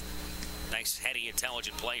 That's nice, heady,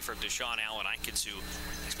 intelligent play from Deshaun Allen Eikens, who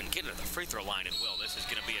has been getting to the free throw line at will. This is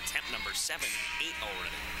going to be attempt number 7, 8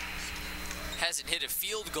 already. Hasn't hit a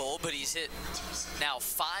field goal, but he's hit now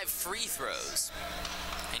 5 free throws.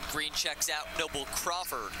 And Green checks out Noble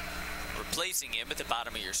Crawford, replacing him at the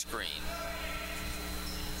bottom of your screen.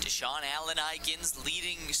 Deshaun Allen Eikens,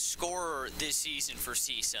 leading scorer this season for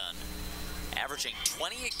CSUN, averaging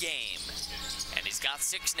 20 a game, and he's got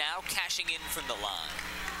 6 now, cashing in from the line.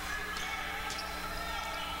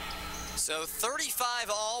 So 35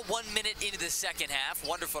 all, 1 minute into the second half.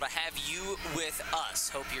 Wonderful to have you with us.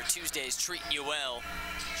 Hope your Tuesday's treating you well.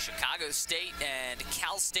 Chicago State and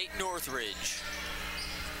Cal State Northridge,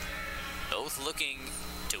 both looking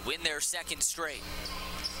to win their 2nd straight.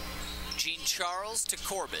 Jean Charles to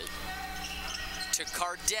Corbett, to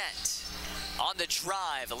Cardet. On the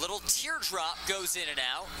drive, a little teardrop goes in and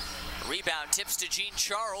out. Rebound tips to Jean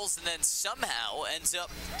Charles and then somehow ends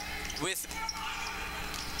up with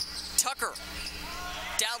Tucker.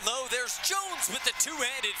 Down low, there's Jones with the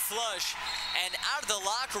 2-handed flush. And out of the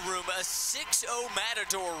locker room, a 6-0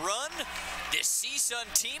 Matador run. This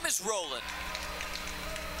CSUN team is rolling.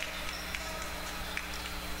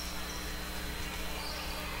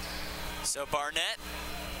 So Barnett,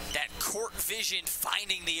 that court vision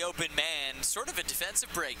finding the open man, sort of a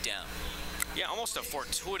defensive breakdown. Yeah, almost a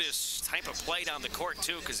fortuitous type of play down the court,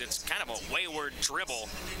 too, because it's kind of a wayward dribble.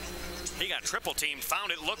 He got triple teamed,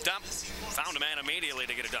 found it, looked up, found a man immediately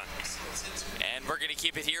to get it done. And we're going to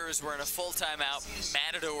keep it here as we're in a full timeout.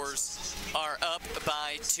 Matadors are up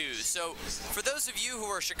by 2. So for those of you who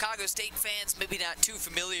are Chicago State fans, maybe not too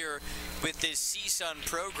familiar with this CSUN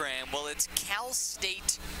program, well, it's Cal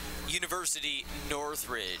State University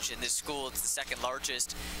Northridge. In this school, it's the 2nd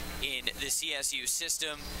largest in the CSU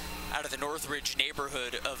system, out of the Northridge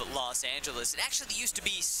neighborhood of Los Angeles. It actually used to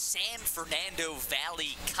be San Fernando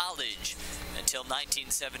Valley College until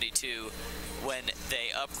 1972 when they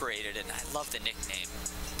upgraded, and I love the nickname.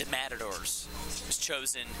 The Matadors was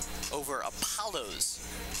chosen over Apollos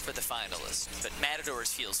for the finalists, but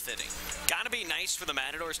Matadors feels fitting. Gotta be nice for the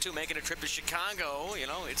Matadors, too, making a trip to Chicago. You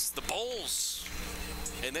know, it's the Bulls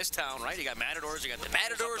in this town, right? You got Matadors, you got the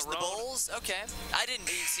Matadors, the Bulls. Okay. I didn't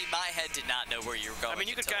see, my head did not know where you were going. I mean,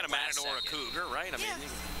 you could kind of Matador a Cougar, right? I mean,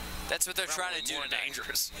 that's what they're trying to do. More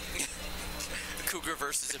dangerous. A Cougar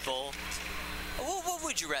versus a Bull. What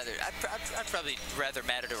would you rather? I'd probably rather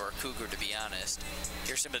Matador or Cougar, to be honest.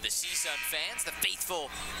 Here's some of the CSUN fans, the faithful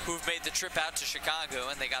who've made the trip out to Chicago,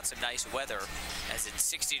 and they got some nice weather as it's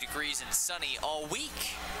 60 degrees and sunny all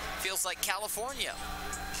week. Feels like California.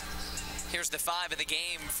 Here's the 5 in the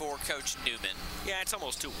game for Coach Newman. Yeah, it's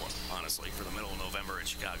almost 2-1, honestly, for the middle of November in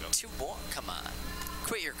Chicago. 2-1? Come on.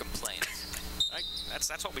 Quit your complaining.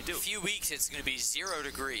 That's what we do. A few weeks, it's going to be 0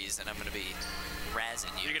 degrees, and I'm going to be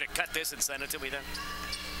razzing you. You're going to cut this and send it to me then?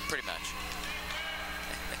 Pretty much.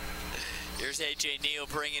 Here's A.J. Neal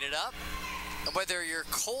bringing it up. And whether you're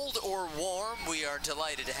cold or warm, we are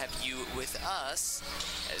delighted to have you with us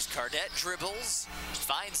as Cardet dribbles,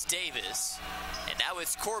 finds Davis, and now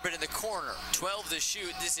it's Corbett in the corner. 12 to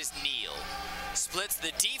shoot. This is Neal. Splits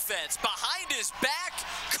the defense behind his back.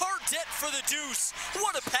 Cardet for the deuce.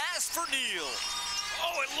 What a pass for Neal.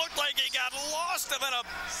 Oh, it looked like he got lost, and then a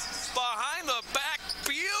behind-the-back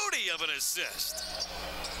beauty of an assist.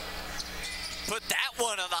 Put that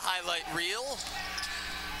one on the highlight reel.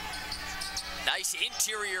 Nice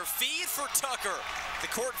interior feed for Tucker. The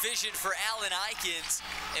court vision for Allen Eikens.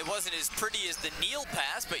 It wasn't as pretty as the Neal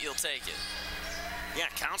pass, but you'll take it. Yeah,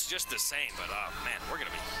 counts just the same, but man, we're going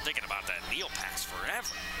to be thinking about that kneel pass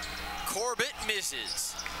forever. Corbett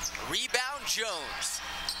misses. Rebound Jones.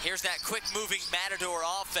 Here's that quick moving Matador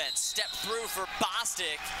offense. Step through for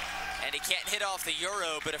Bostic, and he can't hit off the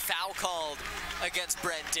Euro, but a foul called against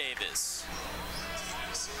Brent Davis.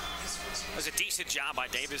 It was a decent job by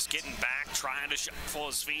Davis getting back, trying to shuffle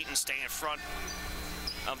his feet and stay in front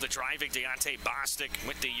of the driving Deontay Bostic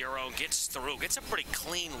with the Euro. Gets through, gets a pretty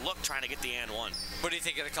clean look trying to get the and one. What do you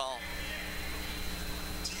think of the call?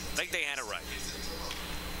 I think they had it right.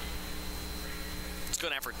 It's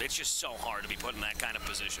good effort. It's just so hard to be put in that kind of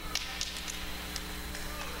position.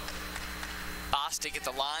 Bostic at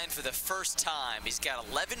the line for the first time. He's got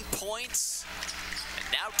 11 points and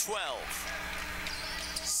now 12.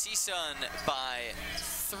 CSUN by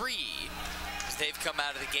 3 as they've come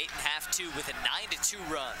out of the gate in half two with a 9-2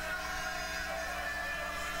 run.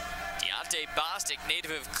 Deontay Bostic,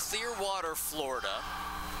 native of Clearwater, Florida,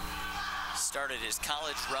 started his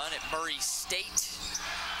college run at Murray State.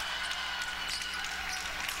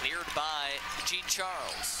 Cleared by Gene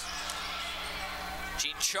Charles.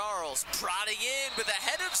 Gene Charles prodding in with a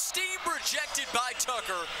head of steam, rejected by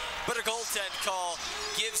Tucker, but a goaltend call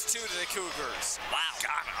gives 2 to the Cougars. Wow,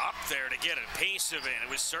 got up there to get a piece of it. It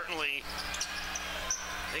was certainly,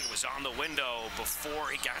 I think it was on the window before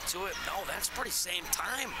he got to it. No, that's pretty same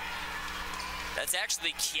time. That's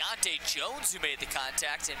actually Keontae Jones who made the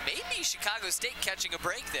contact, and maybe Chicago State catching a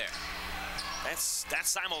break there. That's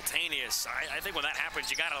simultaneous. I think when that happens,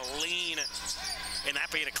 you got to lean, and that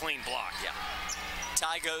being a clean block. Yeah.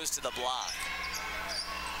 Ty goes to the block.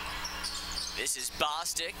 This is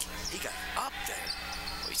Bostic. He got up there.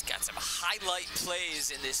 Oh, he's got some highlight plays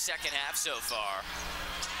in this second half so far.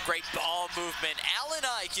 Great ball movement. Alan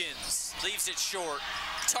Eikens leaves it short.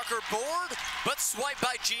 Tucker board, but swiped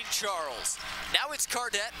by Gene Charles. Now it's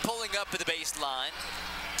Cardette pulling up at the baseline.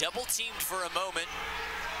 Double teamed for a moment.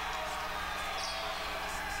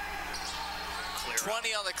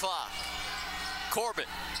 20 on the clock. Corbett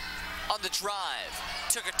on the drive,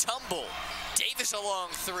 took a tumble. Davis along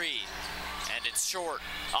 3, and it's short.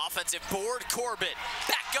 Offensive board, Corbett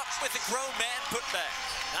back up with a grown man putback.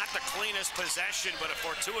 Not the cleanest possession, but a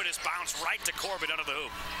fortuitous bounce right to Corbett under the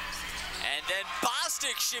hoop. And then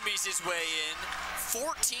Bostic shimmies his way in.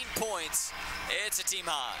 14 points. It's a team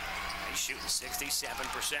high. He's shooting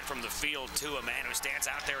 67% from the field, too. A man who stands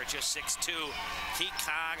out there at just 6'2". Key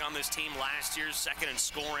cog on this team last year, second in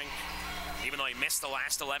scoring, even though he missed the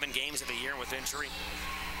last 11 games of the year with injury.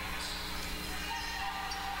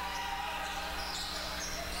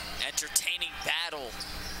 Entertaining battle,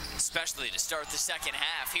 especially to start the second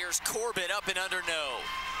half. Here's Corbett up and under no.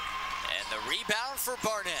 And the rebound for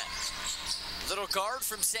Barnett. Little guard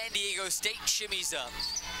from San Diego State shimmies up.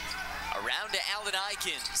 Around to Alan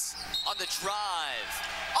Eikens on the drive.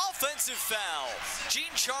 Offensive foul.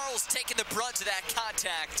 Gene Charles taking the brunt of that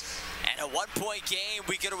contact. And a 1-point game.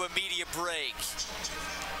 We go to immediate break.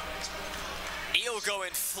 Neal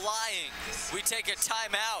going flying. We take a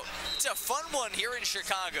timeout. It's a fun one here in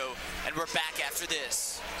Chicago. And we're back after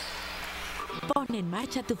this. Pon en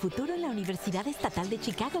marcha tu futuro en la Universidad Estatal de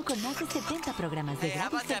Chicago con más de 70 programas de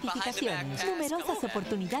grado y certificaciones, numerosas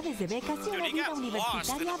oportunidades de becas y una vida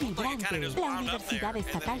universitaria vibrante. La Universidad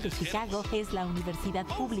Estatal de Chicago es la universidad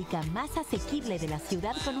pública más asequible de la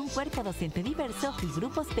ciudad con un cuerpo docente diverso y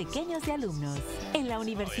grupos pequeños de alumnos. En la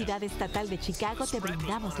Universidad Estatal de Chicago te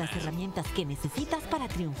brindamos las herramientas que necesitas para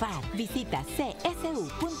triunfar. Visita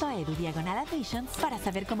csu.edu/admissions para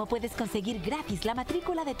saber cómo puedes conseguir gratis la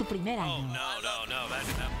matrícula de tu primer año. No, that's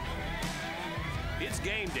enough. It's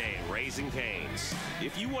game day at Raising Cane's.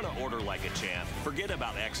 If you want to order like a champ, forget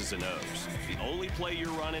about X's and O's. The only play you're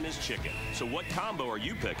running is chicken. So what combo are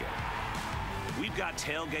you picking? We've got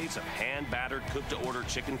tailgates of hand-battered, cooked-to-order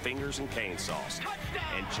chicken fingers and cane sauce,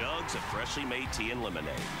 and jugs of freshly made tea and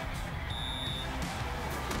lemonade.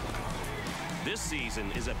 This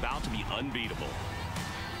season is about to be unbeatable.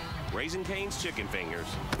 Raising Cane's chicken fingers,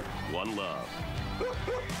 one love.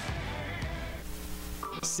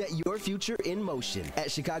 Set your future in motion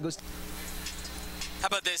at Chicago's. How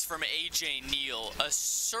about this from A.J. Neal? A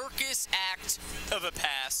circus act of a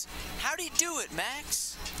pass. How'd he do it,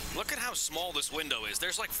 Max? Look at how small this window is.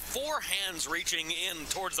 There's like 4 hands reaching in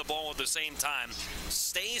towards the ball at the same time.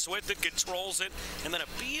 Stays with it, controls it, and then a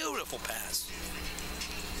beautiful pass.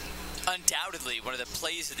 Undoubtedly one of the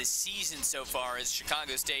plays of the season so far as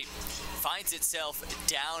Chicago State finds itself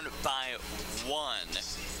down by 1.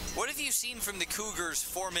 What have you seen from the Cougars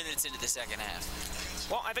 4 minutes into the second half?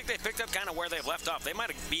 Well, I think they picked up kind of where they've left off. They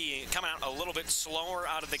might be coming out a little bit slower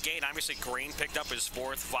out of the gate. Obviously, Green picked up his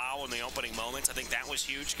 4th foul in the opening moments. I think that was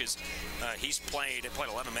huge because he's played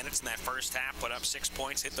 11 minutes in that first half, put up 6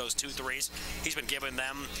 points, hit those 2 threes. He's been giving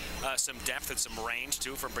them some depth and some range,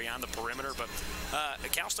 too, from beyond the perimeter. But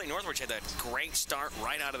Cal State Northridge had that great start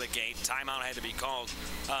right out of the gate. Timeout had to be called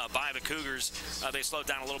by the Cougars. They slowed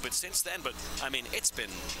down a little bit since then, but, I mean, it's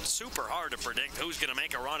been super hard to predict who's going to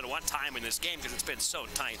make a run at what time in this game because it's been so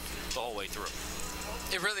tight the whole way through.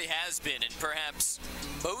 It really has been, and perhaps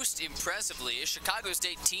most impressively, a Chicago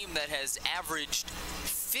State team that has averaged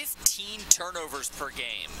 15 turnovers per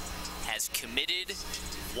game has committed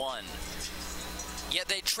 1. Yet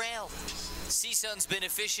they trail. CSUN's been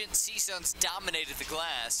efficient, CSUN's dominated the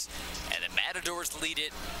glass, and the Matadors lead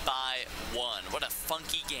it by 1. What a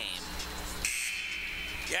funky game.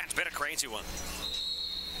 Yeah, it's been a crazy one.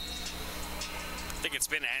 I think it's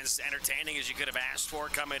been as entertaining as you could have asked for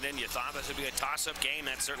coming in. You thought this would be a toss-up game.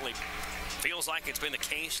 That certainly feels like it's been the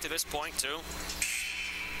case to this point, too.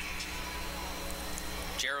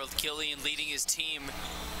 Gerald Killian leading his team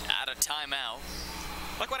out of timeout.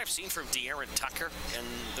 Like what I've seen from De'Aaron Tucker in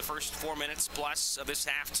the first 4 minutes plus of this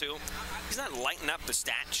half, too. He's not lighting up the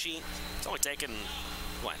stat sheet. It's only taken,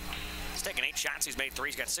 what? He's taken 8 shots. He's made 3.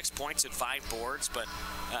 He's got 6 points and 5 boards. But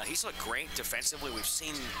he's looked great defensively. We've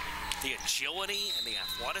seen the agility and the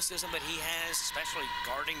athleticism that he has, especially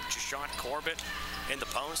guarding Jashawn Corbett in the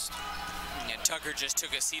post. And Tucker just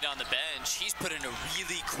took a seat on the bench. He's put in a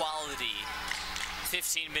really quality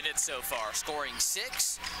 15 minutes so far, scoring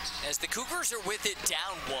 6 as the Cougars are with it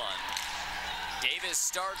down 1. Davis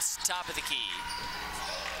starts top of the key.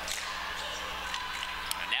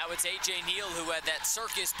 And now it's A.J. Neal who had that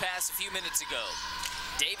circus pass a few minutes ago.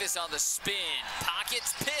 Davis on the spin,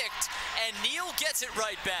 pockets picked, and Neal gets it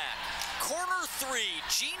right back. Corner 3,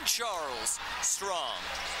 Gene Charles, strong.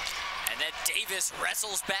 And then Davis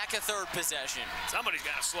wrestles back a 3rd possession. Somebody's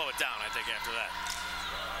got to slow it down, I think, after that.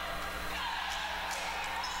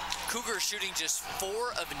 Cougars shooting just 4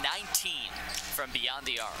 of 19 from beyond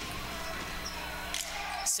the arc.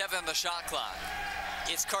 7 on the shot clock.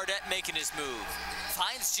 It's Cardette making his move.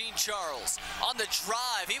 Finds Gene Charles. On the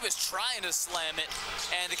drive, he was trying to slam it,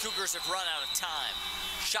 and the Cougars have run out of time.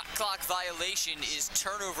 Shot clock violation is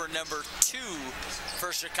turnover number 2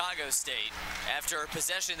 for Chicago State after a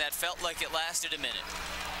possession that felt like it lasted a minute.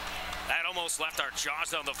 That almost left our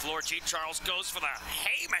jaws on the floor. Gene Charles goes for the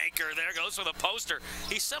haymaker there, goes for the poster.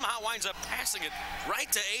 He somehow winds up passing it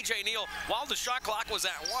right to A.J. Neal while the shot clock was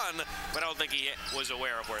at 1, but I don't think he was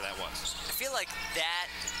aware of where that was. I feel like that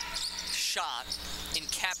shot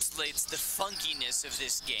encapsulates the funkiness of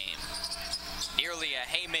this game. Nearly a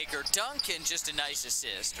haymaker dunk and just a nice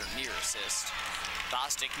assist, or near assist.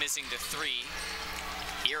 Bostic missing the 3.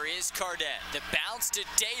 Here is Cardette. The bounce to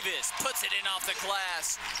Davis. Puts it in off the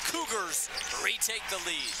glass. Cougars retake the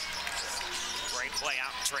lead. Great play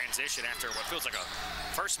out in transition after what feels like a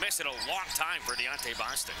first miss in a long time for Deontay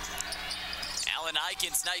Bostic. Allen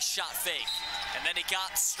Eikens, nice shot fake. And then he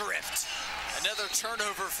got stripped. Another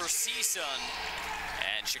turnover for CSUN.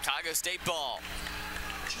 And Chicago State ball.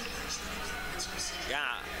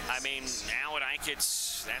 Yeah, I mean, Allen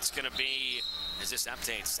Eikens, that's going to be, as this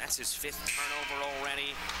updates, that's his 5th turnover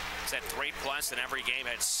already. He's had 3+ in every game,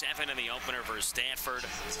 had 7 in the opener for Stanford.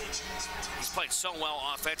 He's played so well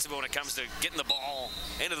offensively when it comes to getting the ball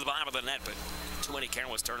into the bottom of the net, but too many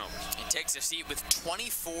careless turnovers. He takes a seat with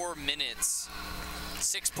 24 minutes,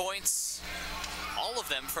 6 points, all of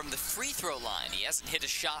them from the free throw line. He hasn't hit a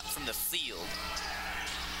shot from the field.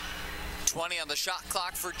 20 on the shot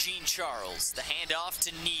clock for Gene Charles. The handoff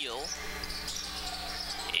to Neal.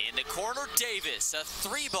 In the corner, Davis, a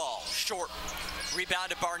 3-ball, short.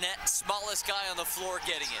 Rebound to Barnett, smallest guy on the floor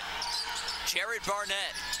getting it. Jared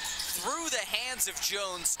Barnett through the hands of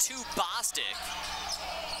Jones to Bostic.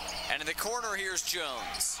 And in the corner, here's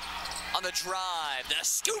Jones. On the drive, the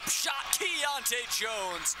scoop shot, Keontae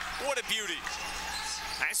Jones. What a beauty.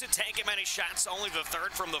 Hasn't taken many shots, only the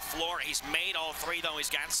 3rd from the floor. He's made all 3, though. He's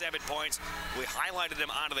got 7 points. We highlighted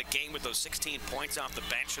him out of the game with those 16 points off the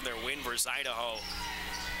bench in their win versus Idaho.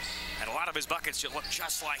 And a lot of his buckets should look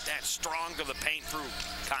just like that, strong to the paint through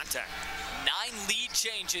contact. 9 lead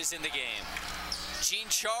changes in the game. Gene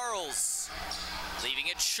Charles leaving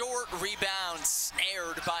it short, rebound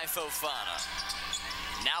snared by Fofana.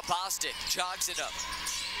 Now Bostic jogs it up.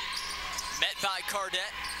 Met by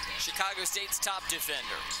Cardette, Chicago State's top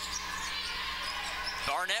defender.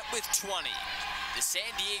 Barnett with 20. The San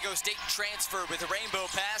Diego State transfer with a rainbow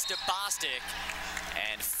pass to Bostic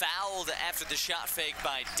and fouled after the shot fake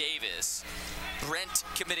by Davis. Brent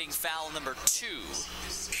committing foul number 2,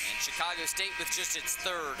 and Chicago State with just its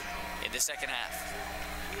 3rd in the second half.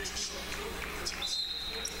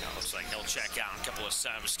 Looks like he'll check out. A couple of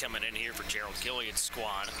subs coming in here for Gerald Gillian's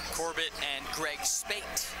squad. Corbett and Greg Spate.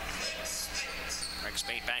 Greg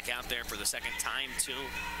Spate back out there for the second time, too.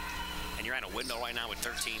 And you're at a window right now with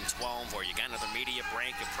 13-12, where you got another media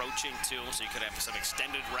break approaching, too, so you could have some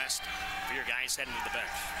extended rest for your guys heading to the bench.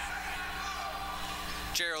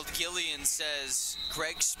 Gerald Gillian says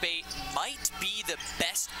Greg Spate might be the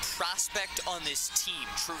best prospect on this team,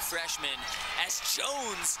 true freshman, as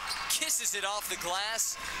Jones kisses it off the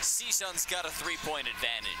glass. CSUN's got a 3-point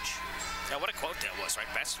advantage. Now, what a quote that was, right?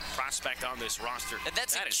 Best prospect on this roster. And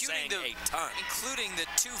that's that is saying a ton. Including the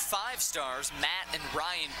 2 5-stars, Matt and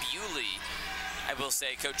Ryan Bewley. I will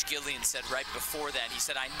say, Coach Gillian said right before that, he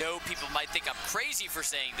said, I know people might think I'm crazy for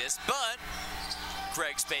saying this, but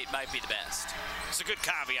Greg Spate might be the best. It's a good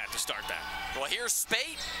caveat to start that. Well, here's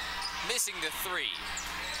Spate missing the 3.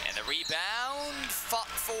 And the rebound, fought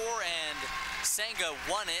for, and Senga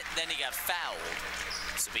won it, then he got fouled.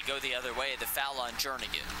 So we go the other way, the foul on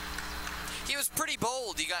Jernigan. He was pretty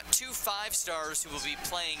bold. He got 2 5-stars who will be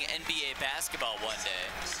playing NBA basketball one day.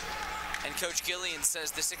 And Coach Gillian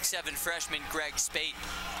says the 6'7" freshman Greg Spate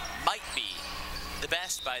might be the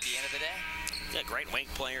best by the end of the day. Yeah, great wing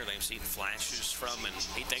player they've seen flashes from, and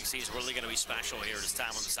he thinks he's really going to be special here at his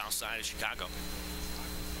time on the south side of Chicago.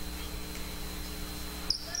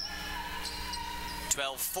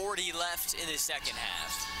 12:40 left in the second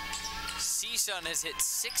half. CSUN has hit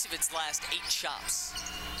 6 of its last 8 shots.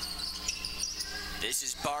 This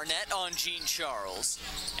is Barnett on Gene Charles,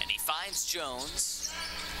 and he finds Jones.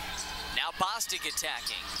 Now Bostic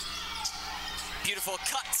attacking. Beautiful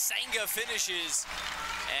cut, Senga finishes,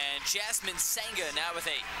 and Jasmine Senga now with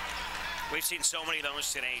 8. We've seen so many of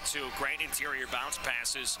those today, too. Great interior bounce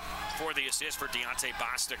passes for the assist for Deontay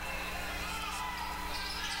Bostic.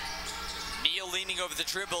 Neal leaning over the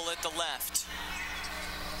dribble at the left.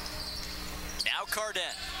 Now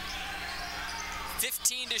Cardette.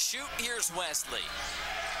 15 to shoot, here's Wesley.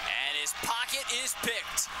 And his pocket is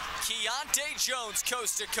picked. Keontae Jones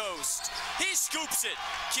coast to coast. He scoops it.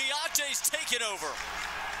 Keontae's taken over.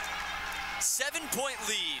 7-point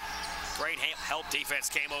lead. Great help defense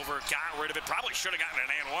came over, got rid of it. Probably should have gotten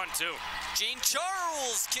an and 1, too. Gene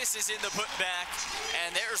Charles kisses in the putback.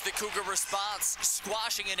 And there's the Cougar response,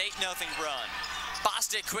 squashing an 8-0 run.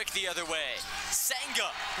 Bostic quick the other way.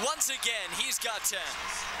 Senga, once again, he's got 10.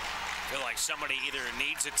 I feel like somebody either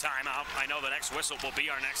needs a timeout. I know the next whistle will be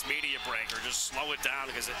our next media break, or just slow it down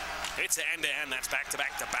because it's end-to-end. That's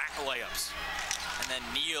back-to-back-to-back layups. And then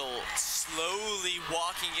Neal slowly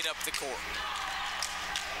walking it up the court.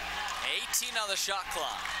 18 on the shot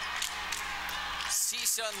clock.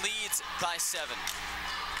 CSUN leads by 7.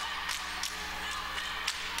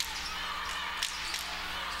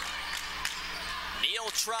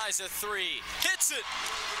 Neal tries a 3, hits it.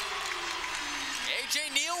 A.J.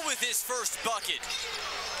 Neal with his first bucket.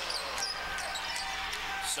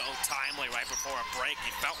 So timely right before a break.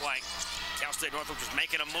 You felt like Cal State Northridge was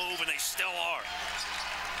making a move, and they still are.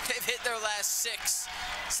 They've hit their last 6.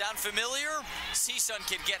 Sound familiar? CSUN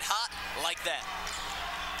can get hot like that.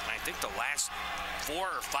 And I think the last 4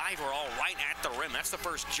 or 5 were all right at the rim. That's the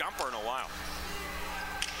first jumper in a while.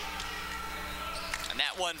 And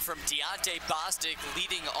that one from Deontay Bostic,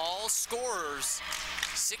 leading all scorers.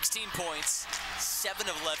 16 points, 7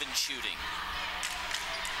 of 11 shooting.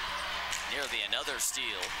 Nearly another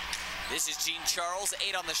steal. This is Gene Charles,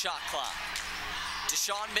 8 on the shot clock.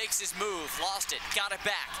 Deshaun makes his move, lost it, got it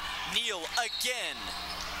back. Neal again.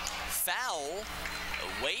 Foul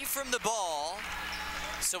away from the ball.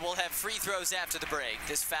 So we'll have free throws after the break.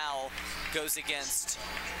 This foul goes against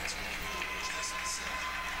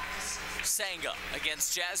Senga,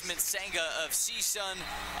 against Jasmine Senga of CSUN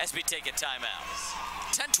as we take a timeout.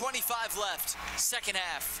 10:25 left, second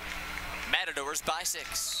half. Matadors by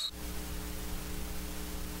 6.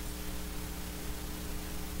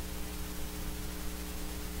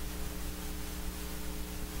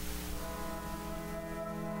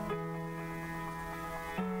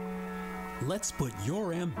 Let's put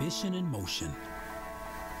your ambition in motion.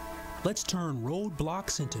 Let's turn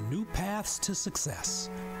roadblocks into new paths to success.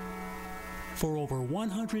 For over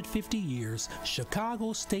 150 years,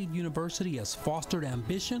 Chicago State University has fostered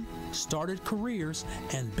ambition, started careers,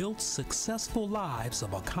 and built successful lives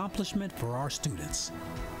of accomplishment for our students.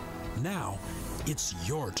 Now, it's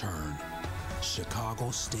your turn.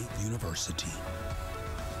 Chicago State University.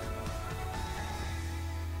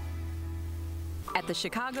 At the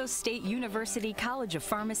Chicago State University College of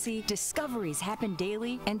Pharmacy, discoveries happen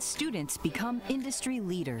daily and students become industry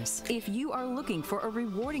leaders. If you are looking for a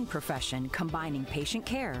rewarding profession combining patient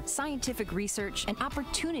care, scientific research, and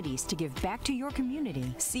opportunities to give back to your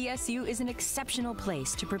community, CSU is an exceptional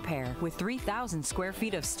place to prepare with 3,000 square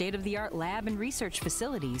feet of state-of-the-art lab and research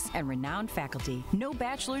facilities and renowned faculty. No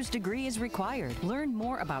bachelor's degree is required. Learn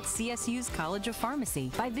more about CSU's College of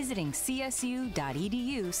Pharmacy by visiting csu.edu/College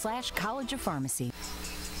of Pharmacy.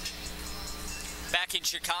 Back in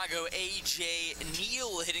Chicago, A.J.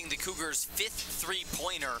 Neal hitting the Cougars' 5th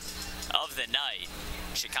three-pointer of the night.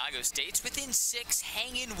 Chicago State's within 6,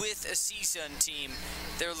 hanging with a CSUN team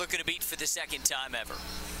they're looking to beat for the second time ever.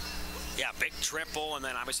 Yeah, big triple, and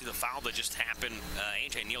then obviously the foul that just happened.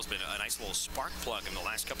 A.J. Neal's been a nice little spark plug in the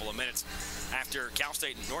last couple of minutes after Cal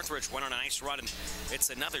State and Northridge went on a nice run, and it's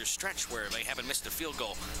another stretch where they haven't missed a field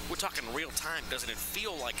goal. We're talking real time. Doesn't it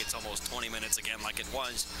feel like it's almost 20 minutes again like it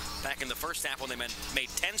was back in the first half when they made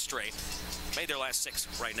 10 straight, made their last 6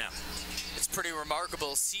 right now. It's pretty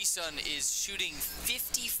remarkable. CSUN is shooting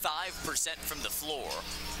 55% from the floor,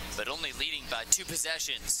 but only leading by 2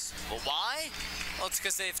 possessions. Well, why? Well, it's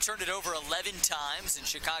because they've turned it over 11 times, and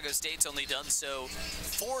Chicago State's only done so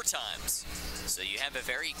 4 times. So you have a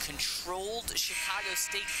very controlled Chicago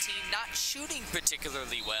State team, not shooting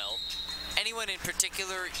particularly well. Anyone in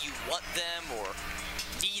particular you want them or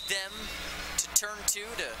need them to turn to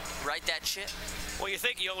right that ship? Well, you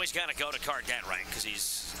think you always got to go to Cardet, right? Because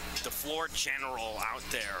he's the floor general out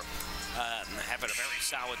there, having a very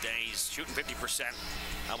solid day. He's shooting 50%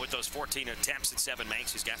 with those 14 attempts and 7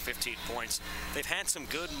 makes. He's got 15 points. They've had some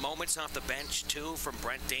good moments off the bench, too, from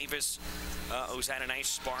Brent Davis, who's had a nice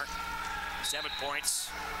spark. 7 points,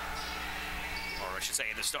 or I should say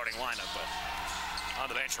in the starting lineup, but on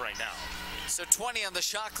the bench right now. So 20 on the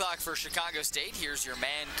shot clock for Chicago State. Here's your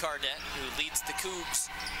man, Cardet, who leads the Cougs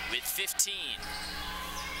with 15.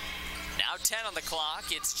 Now 10 on the clock.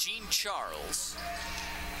 It's Gene Charles.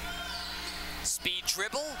 Speed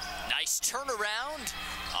dribble. Nice turnaround.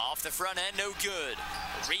 Off the front end, no good.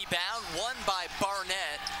 Rebound, won by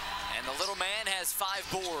Barnett. And the little man has 5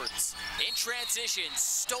 boards. In transition,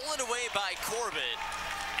 stolen away by Corbett.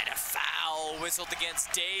 And a foul whistled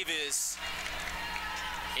against Davis.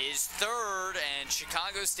 His 3rd, and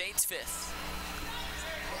Chicago State's 5th.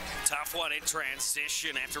 Tough one in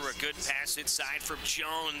transition after a good pass inside from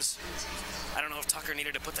Jones. I don't know if Tucker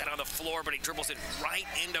needed to put that on the floor, but he dribbles it right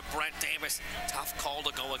into Brent Davis. Tough call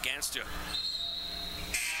to go against you.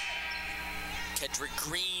 Kedrick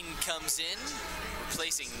Green comes in,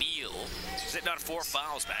 replacing Neal. Sitting on 4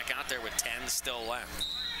 fouls, back out there with 10 still left.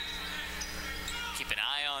 Keep an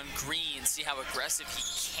eye on Green, see how aggressive he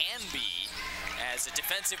can be, as a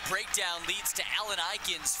defensive breakdown leads to Allen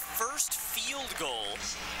Eichen's first field goal.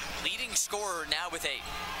 Leading scorer now with 8.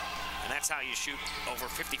 And that's how you shoot over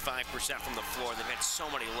 55% from the floor. They've had so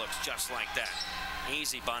many looks just like that.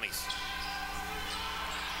 Easy bunnies.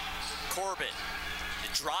 Corbett, the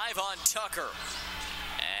drive on Tucker.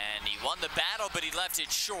 And he won the battle, but he left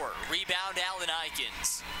it short. Rebound, Allen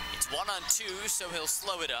Eichens. It's 1-on-2, so he'll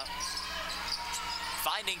slow it up.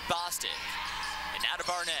 Finding Bostic. And now to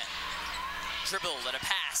Barnett. Dribble and a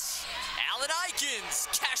pass. Allen Eichens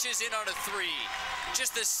cashes in on a 3.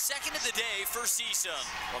 Just the 2nd of the day for CSUN.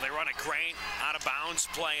 Well, they run a great out-of-bounds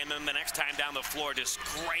play, and then the next time down the floor, just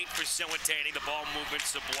great facilitating. The ball movement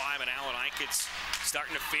sublime, and Allen Eichens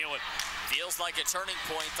starting to feel it. Feels like a turning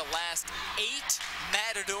point. The last 8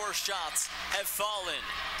 Matador shots have fallen.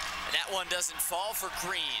 And that one doesn't fall for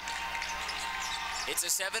Green. It's a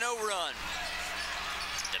 7-0 run.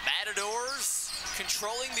 The Matadors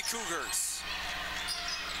controlling the Cougars.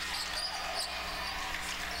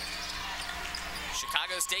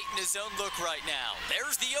 Chicago State in his zone look right now.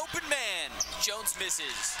 There's the open man. Jones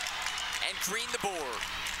misses. And Green the board.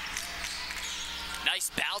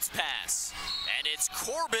 Nice bounce pass. And it's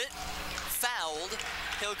Corbett fouled.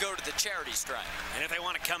 He'll go to the charity stripe. And if they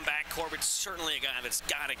want to come back, Corbett's certainly a guy that's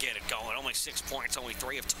got to get it going. Only 6 points, only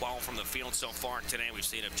 3 of 12 from the field so far today. We've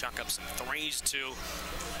seen him chuck up some threes, too.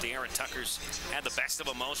 De'Aaron Tucker's had the best of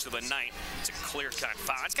them most of the night. It's a clear-cut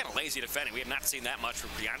foul. It's kind of lazy defending. We have not seen that much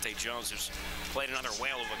from Deontay Jones, who's played another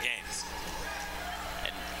whale of a game.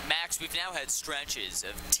 And Max, we've now had stretches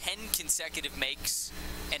of 10 consecutive makes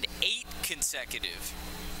and 8 consecutive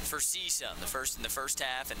for CSUN. The first in the first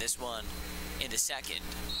half and this one in the second.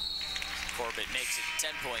 Corbett makes it a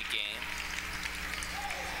 10-point game.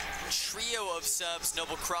 Trio of subs,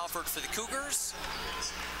 Noble Crawford for the Cougars.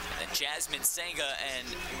 And then Jasmine Senga and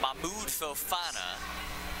Mahmoud Fofana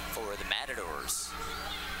for the Matadors.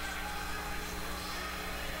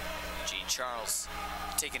 Gene Charles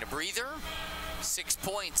taking a breather. 6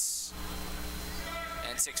 points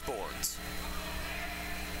and 6 boards.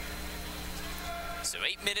 So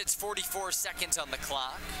 8 minutes, 44 seconds on the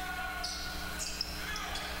clock.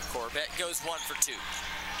 Corbett goes 1 for 2.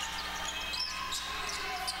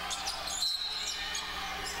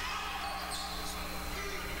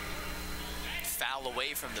 Foul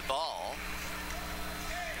away from the ball.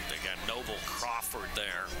 They got Noble Crawford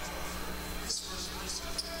there.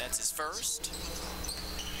 That's his first.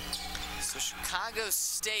 So Chicago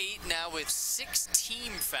State now with 6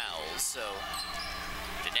 team fouls. So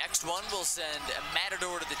the next one will send a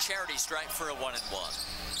Matador to the charity stripe for a 1-and-1.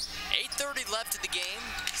 8:30 left in the game.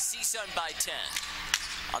 CSUN by 10.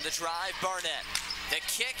 On the drive, Barnett. The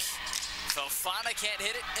kick. Fofana can't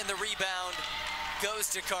hit it, and the rebound goes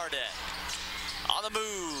to Cardette. On the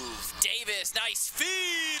move, Davis, nice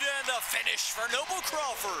feed, and the finish for Noble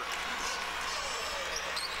Crawford.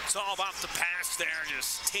 It's all about the pass there,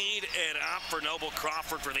 just teed it up for Noble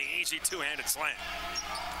Crawford for the easy two-handed slam.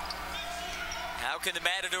 How can the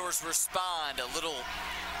Matadors respond? A little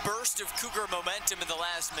burst of Cougar momentum in the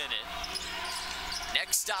last minute.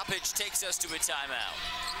 Next stoppage takes us to a timeout.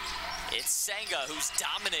 It's Senga who's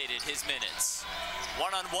dominated his minutes.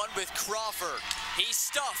 One-on-one with Crawford. He's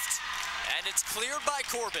stuffed, and it's cleared by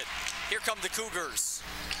Corbett. Here come the Cougars.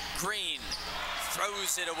 Green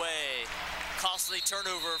throws it away. Costly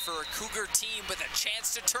turnover for a Cougar team with a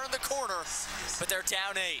chance to turn the corner, but they're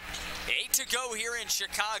down 8. 8 to go here in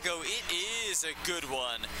Chicago. It is a good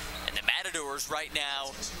one, and the Matadors right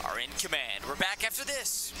now are in command. We're back after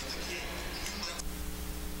this.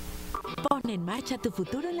 Pon en marcha tu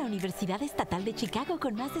futuro en la Universidad Estatal de Chicago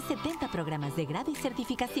con más de 70 programas de grado y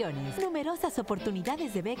certificaciones, numerosas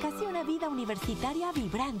oportunidades de becas y una vida universitaria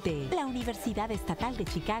vibrante. La Universidad Estatal de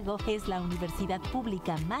Chicago es la universidad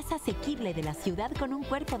pública más asequible de la ciudad con un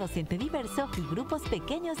cuerpo docente diverso y grupos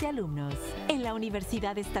pequeños de alumnos. En la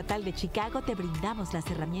Universidad Estatal de Chicago te brindamos las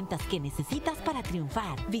herramientas que necesitas para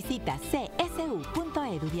triunfar. Visita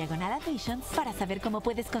csu.edu/admissions para saber cómo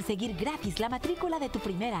puedes conseguir gratis la matrícula de tu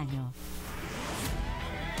primer año.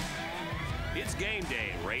 It's game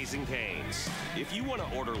day at Raising Cane's. If you want to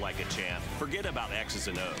order like a champ, forget about X's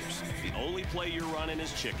and O's. The only play you're running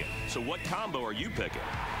is chicken. So what combo are you picking?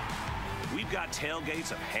 We've got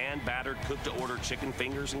tailgates of hand-battered, cooked-to-order chicken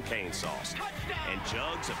fingers and cane sauce, and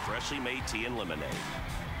jugs of freshly made tea and lemonade.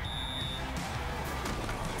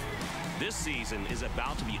 This season is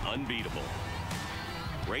about to be unbeatable.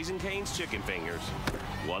 Raising Cane's chicken fingers,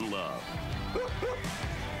 one love.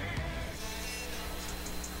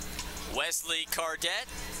 Wesley Cardette,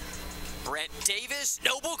 Brent Davis,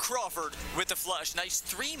 Noble Crawford with the flush. Nice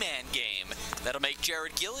 3-man game. That'll make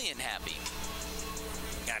Jared Gillian happy.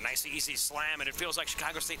 Yeah, nice easy slam, and it feels like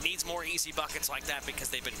Chicago State needs more easy buckets like that because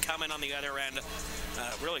they've been coming on the other end.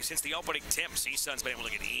 Really, since the opening tip, CSUN's been able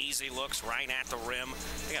to get easy looks right at the rim.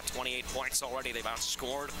 They got 28 points already. They've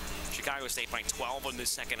outscored Chicago State by 12 in the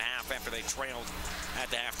second half after they trailed at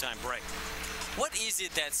the halftime break. What is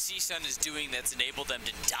it that CSUN is doing that's enabled them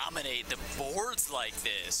to dominate the boards like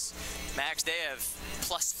this? Max, they have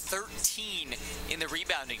plus 13 in the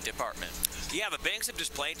rebounding department. Yeah, the bigs have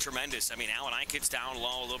just played tremendous. I mean, Allen Eichens down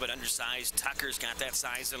low, a little bit undersized. Tucker's got that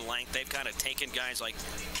size and length. They've kind of taken guys like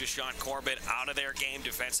Jashawn Corbett out of their game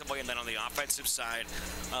defensively, and then on the offensive side,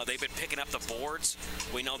 they've been picking up the boards.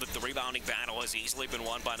 We know that the rebounding battle has easily been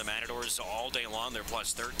won by the Matadors all day long. They're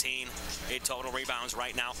plus 13 in total rebounds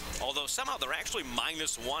right now, although somehow they're actually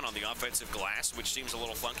 -1 on the offensive glass, which seems a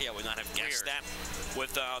little funky. I would not have guessed that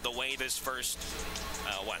with the way this first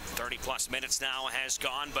 30-plus minutes now has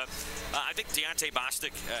gone. But I think Deontay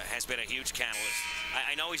Bostic has been a huge catalyst.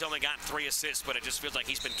 I know he's only got 3 assists, but it just feels like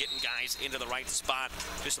he's been getting guys into the right spot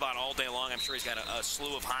just about all day long. I'm sure he's got a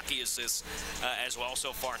slew of hockey assists as well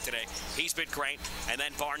so far today. He's been great. And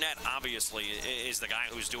then Barnett, obviously, is the guy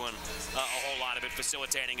who's doing a whole lot of it,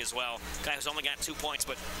 facilitating as well. Guy who's only got 2 points,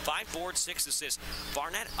 but 5 boards, 6 assists.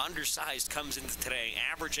 Barnett, undersized, comes into today,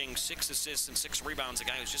 averaging 6 assists and 6 rebounds. A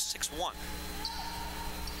guy who's just 6'1".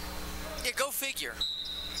 Yeah, go figure.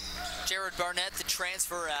 Jared Barnett, the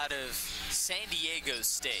transfer out of San Diego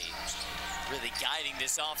State, really guiding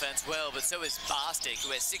this offense well, but so is Bostic,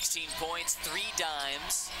 who has 16 points, 3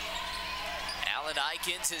 dimes. Allen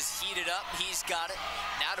Eichens has heated up. He's got it.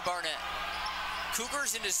 Now to Barnett.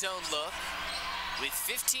 Cougars in his zone look with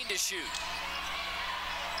 15 to shoot.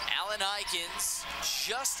 Allen Eichens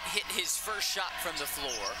just hit his first shot from the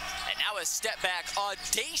floor, and now a step back,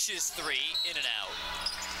 audacious 3, in and out.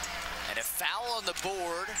 And a foul on the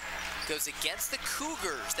board goes against the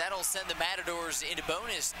Cougars. That'll send the Matadors into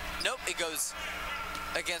bonus. Nope, it goes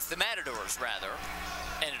against the Matadors, rather.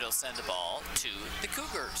 and it'll send the ball to the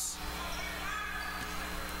Cougars.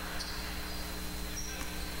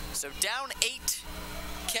 So down 8,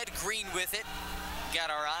 Ked Green with it. Got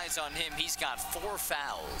our eyes on him. He's got 4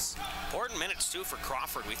 fouls. Important minutes, too, for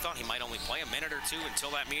Crawford. We thought he might only play a minute or two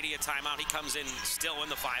until that media timeout. He comes in still in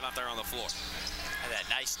the 5 out there on the floor. And that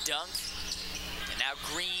nice dunk. And now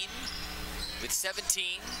Green with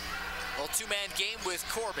 17. Little two-man game with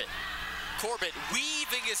Corbett. Corbett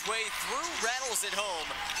weaving his way through, rattles it home.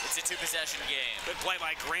 It's a 2-possession game. Good play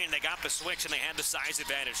by Green. They got the switch, and they had the size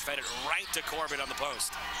advantage. Fed it right to Corbett on the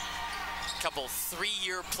post. Couple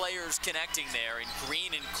 3-year players connecting there in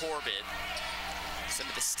Green and Corbett. Some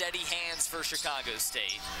of the steady hands for Chicago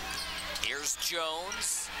State. Here's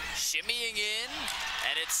Jones shimmying in,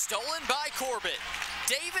 and it's stolen by Corbett.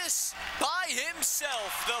 Davis by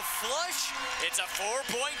himself, the flush. It's a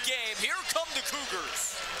 4-point game. Here come the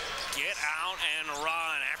Cougars. Get out and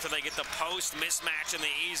run after they get the post mismatch and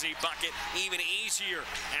the easy bucket. Even easier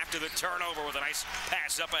after the turnover with a nice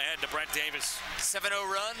pass up ahead to Brett Davis. 7-0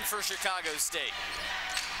 run for Chicago State.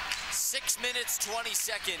 6 minutes, 20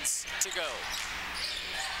 seconds to go.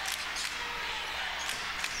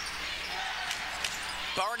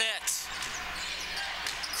 Barnett.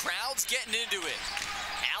 Crowd's getting into it.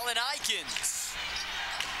 Allen Eikens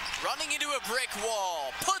running into a brick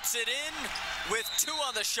wall, puts it in with 2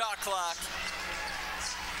 on the shot clock.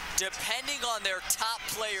 Depending on their top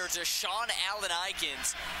player, Deshaun Allen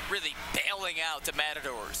Eikens, really bailing out the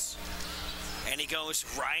Matadors. And he goes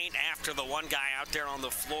right after the one guy out there on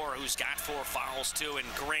the floor who's got 4 fouls too, and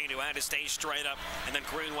Green, who had to stay straight up. And then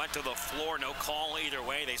Green went to the floor, no call either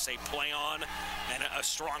way. They say play on, and a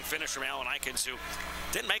strong finish from Allen Eikens, who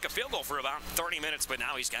didn't make a field goal for about 30 minutes, but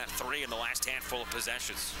now he's got 3 in the last handful of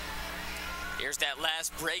possessions. Here's that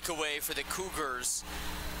last breakaway for the Cougars.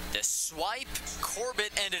 The swipe,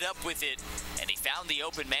 Corbett ended up with it, and he found the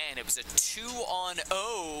open man. It was a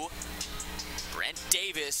 2-on-0. Brent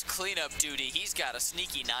Davis, cleanup duty. He's got a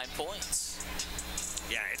sneaky 9 points.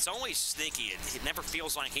 Yeah, it's always sneaky. It never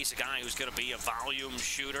feels like he's a guy who's going to be a volume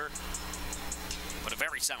shooter, but a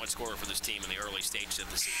very solid scorer for this team in the early stages of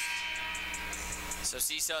the season. So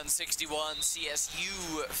CSUN 61,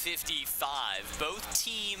 CSU 55. Both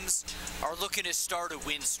teams are looking to start a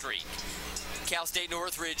win streak. Cal State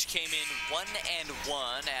Northridge came in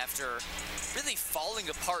 1-1 after really falling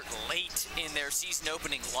apart late in their season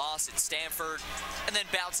opening loss at Stanford, and then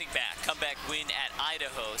bouncing back, comeback win at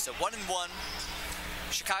Idaho. So 1-1.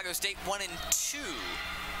 Chicago State 1-2.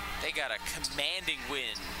 They got a commanding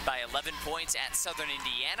win by 11 points at Southern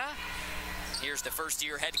Indiana. Here's the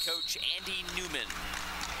first-year head coach, Andy Newman.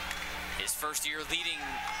 His first year leading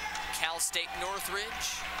Cal State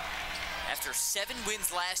Northridge. After 7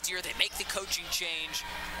 wins last year, they make the coaching change,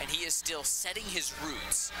 and he is still setting his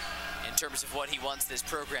roots in terms of what he wants this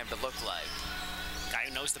program to look like. Guy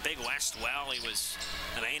who knows the Big West well. He was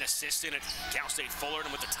an main assistant at Cal State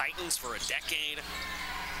Fullerton with the Titans for a decade.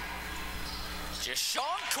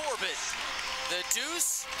 Deshaun Corbett, the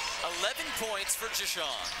deuce, 11 points for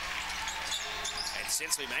Deshaun. And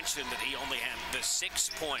since we mentioned that he only had the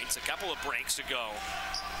 6 points a couple of breaks ago,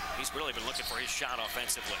 he's really been looking for his shot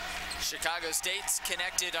offensively. Chicago State's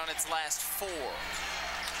connected on its last 4.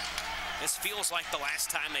 This feels like the last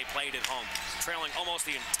time they played at home, trailing almost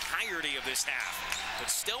the entirety of this half, but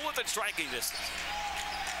still within striking distance.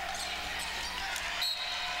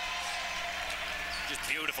 Just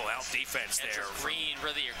beautiful help defense there. Green,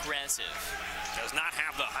 really aggressive. Does not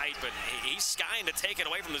have the height, but he's skying to take it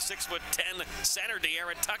away from the 6'10" center,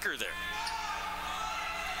 De'Aaron Tucker there.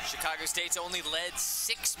 Chicago State's only led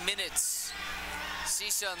 6 minutes.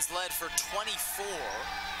 CSUN's led for 24.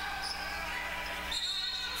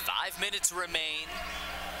 5 minutes remain.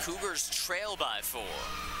 Cougars trail by 4.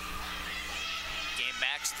 Game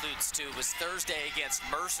Max alludes to was Thursday against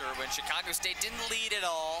Mercer when Chicago State didn't lead at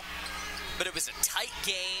all, but it was a tight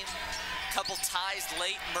game. Couple ties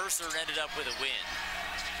late, Mercer ended up with a win.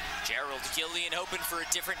 Gerald Gillian hoping for a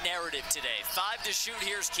different narrative today. 5 to shoot,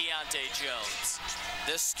 here's Keontae Jones.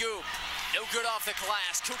 The scoop, no good off the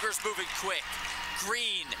glass. Cougars moving quick.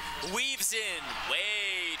 Green weaves in,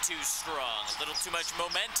 way too strong. A little too much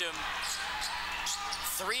momentum.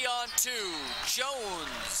 3-on-2,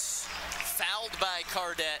 Jones fouled by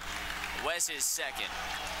Cardette. Wes's second.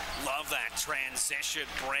 Love that transition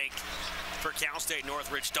break for Cal State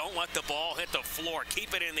Northridge. Don't let the ball hit the floor.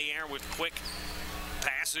 Keep it in the air with quick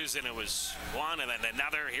passes, and it was one and then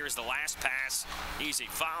another. Here's the last pass. Easy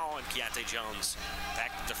foul, and Keontae Jones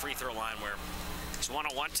back to the free throw line where he's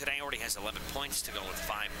 1-on-1 today. Already has 11 points to go with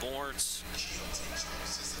 5 boards.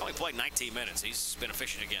 Only played 19 minutes. He's been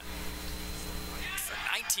efficient again. For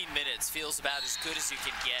 19 minutes feels about as good as you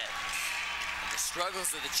can get. And the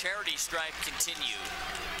struggles of the charity stripe continue.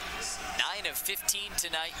 9 of 15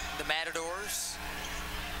 tonight, the Matadors.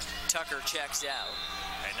 Tucker checks out.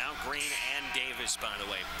 And now Green and Davis, by the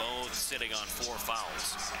way, both sitting on 4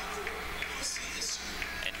 fouls.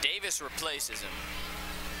 And Davis replaces him.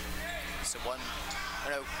 So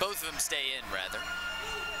both of them stay in, rather.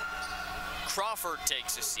 Crawford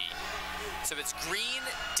takes a seat. So it's Green,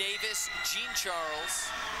 Davis, Jean Charles,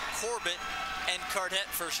 Corbett, and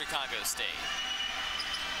Cardette for Chicago State.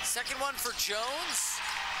 Second one for Jones.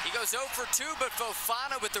 He goes 0 for 2, but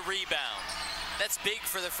Fofana with the rebound. That's big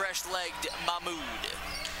for the fresh-legged Mahmoud.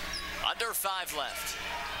 Under 5 left.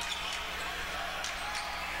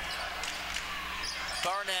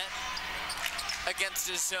 Barnett against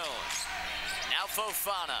his zone. Now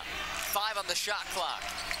Fofana. 5 on the shot clock.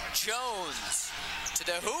 Jones to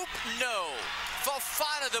the hoop? No.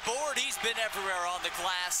 Fofana the board. He's been everywhere on the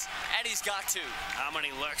glass, and he's got 2. How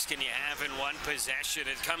many looks can you have in one possession?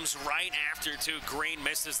 It comes right after 2. Green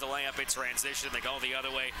misses the layup in transition. They go the other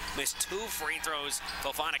way. Missed 2 free throws.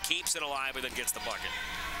 Fofana keeps it alive and then gets the bucket.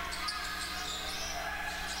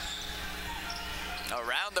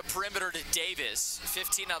 Around the perimeter to Davis.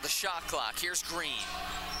 15 on the shot clock. Here's Green.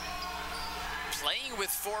 Playing with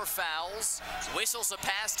 4 fouls, whistles a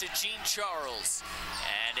pass to Jean Charles,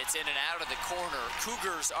 and it's in and out of the corner.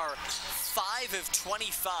 Cougars are 5 of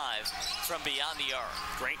 25 from beyond the arc.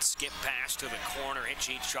 Great skip pass to the corner, hit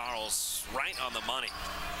Jean Charles right on the money.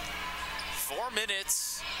 4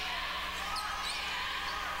 minutes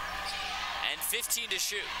and 15 to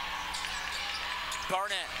shoot.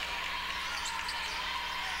 Barnett,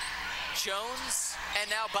 Jones, and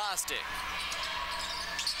now Bostic.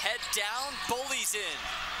 Head down, Bully's in.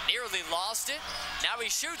 Nearly lost it. Now he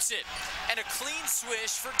shoots it. And a clean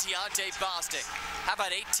swish for Deontay Bostic. How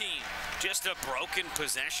about 18? Just a broken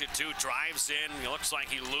possession, too. Drives in. It looks like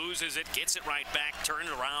he loses it. Gets it right back. Turned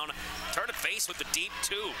around. Turned a face with the deep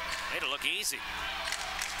 2. Made it look easy.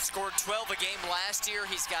 Scored 12 a game last year.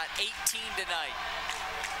 He's got 18 tonight.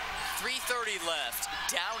 3:30 left.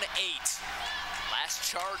 Down 8. Last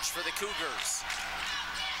charge for the Cougars.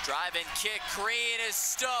 Drive and kick, Green is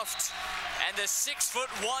stuffed. And the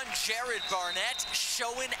 6'1" Jared Barnett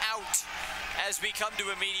showing out as we come to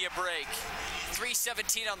a media break.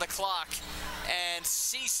 3:17 on the clock, and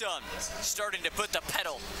CSUN starting to put the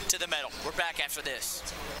pedal to the metal. We're back after this.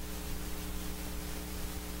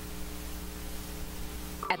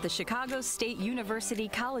 At the Chicago State University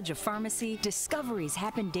College of Pharmacy, discoveries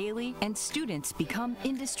happen daily and students become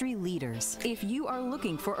industry leaders. If you are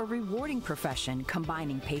looking for a rewarding profession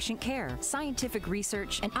combining patient care, scientific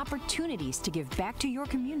research, and opportunities to give back to your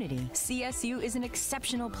community, CSU is an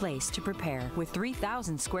exceptional place to prepare with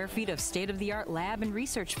 3,000 square feet of state-of-the-art lab and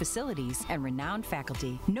research facilities and renowned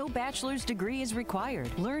faculty. No bachelor's degree is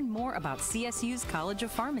required. Learn more about CSU's College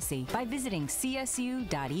of Pharmacy by visiting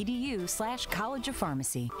csu.edu/College of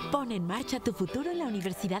Pharmacy. Pon en marcha tu futuro en la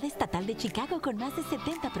Universidad Estatal de Chicago con más de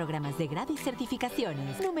 70 programas de grado y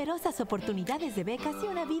certificaciones, numerosas oportunidades de becas y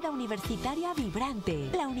una vida universitaria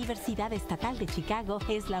vibrante. La Universidad Estatal de Chicago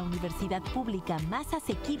es la universidad pública más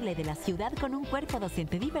asequible de la ciudad con un cuerpo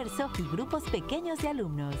docente diverso y grupos pequeños de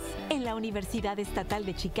alumnos. En la Universidad Estatal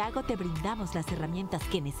de Chicago te brindamos las herramientas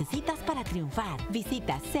que necesitas para triunfar.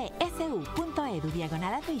 Visita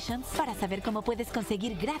csu.edu/admissions para saber cómo puedes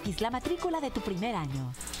conseguir gratis la matrícula de tu primer año.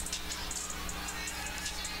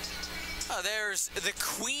 There's the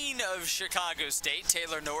queen of Chicago State,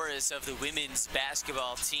 Taylor Norris of the women's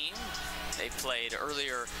basketball team. They played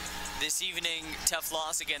earlier this evening. Tough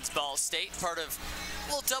loss against Ball State, part of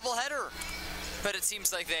a little doubleheader. But it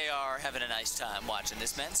seems like they are having a nice time watching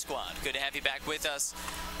this men's squad. Good to have you back with us.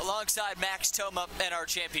 Alongside Max Toma and our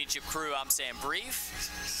championship crew, I'm Sam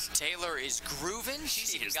Brief. Taylor is grooving.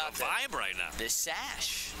 She's even got the vibe right now. The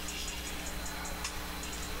sash.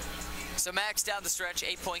 So Max, down the stretch,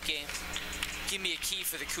 8-point game. Give me a key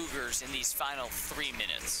for the Cougars in these final 3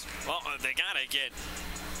 minutes. Well, they got to get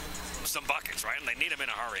some buckets, right? And they need them in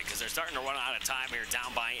a hurry because they're starting to run out of time here,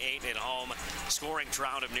 down by 8 at home. Scoring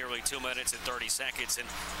drought of nearly 2 minutes and 30 seconds. And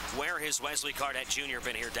where has Wesley Cardette Jr.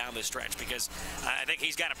 been here down the stretch? Because I think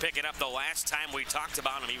he's got to pick it up. The last time we talked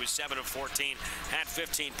about him, he was 7 of 14, had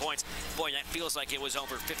 15 points. Boy, that feels like it was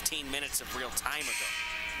over 15 minutes of real time ago.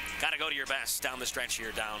 Got to go to your best down the stretch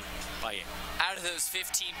here, down by 8. Out of those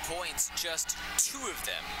 15 points, just 2 of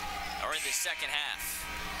them are in the second half.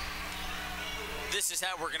 This is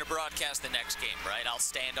how we're going to broadcast the next game, right? I'll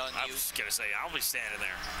stand on you. I was going to say, I'll be standing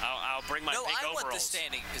there. I'll bring my big overalls. No, I want the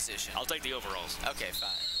standing position. I'll take the overalls. Okay,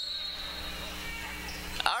 fine.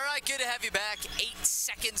 All right, good to have you back. 8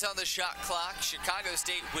 seconds on the shot clock. Chicago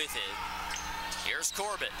State with it. Here's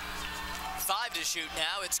Corbett. 5 to shoot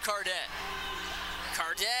now. It's Cardette.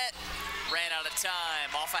 Cardette ran out of time.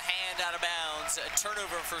 Off a hand, out of bounds. A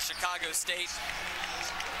turnover for Chicago State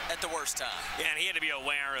at the worst time. Yeah, and he had to be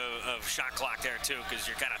aware of shot clock there, too, because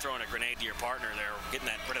you're kind of throwing a grenade to your partner there, getting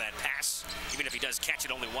rid of that pass. Even if he does catch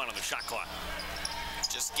it, only 1 on the shot clock.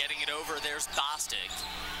 Just getting it over. There's Bostic.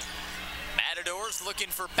 Matadors looking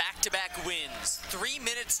for back-to-back wins. 3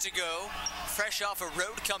 minutes to go. Fresh off a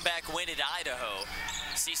road comeback win at Idaho.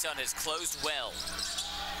 CSUN has closed well.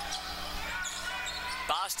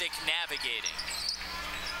 Bostic navigating.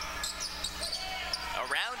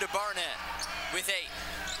 Around to Barnett with 8.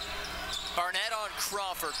 Barnett on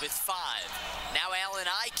Crawford with 5. Now Allen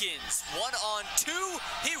Eikens, 1 on 2.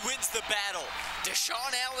 He wins the battle.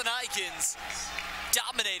 Deshaun Allen Eikens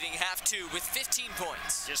dominating half 2 with 15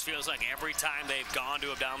 points. Just feels like every time they've gone to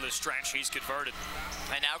him down the stretch, he's converted.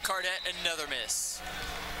 And now Cardette, another miss.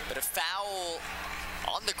 But a foul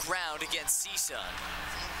on the ground against CSUN.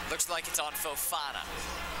 Looks like it's on Fofana.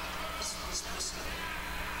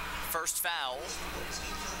 First foul.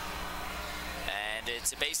 And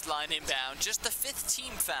it's a baseline inbound. Just the 5th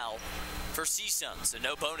team foul for CSUN. So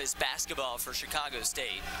no bonus basketball for Chicago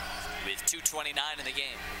State with 2:29 in the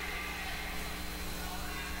game.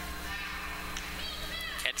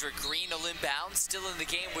 Kendrick Green will inbound, still in the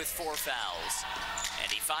game with 4 fouls.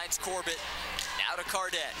 And he finds Corbett. Now to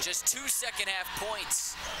Cardette, just 2 second-half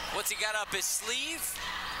points. What's he got up his sleeve?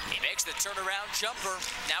 He makes the turnaround jumper,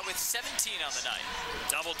 now with 17 on the night.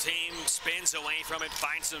 Double team, spins away from it,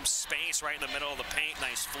 finds some space right in the middle of the paint.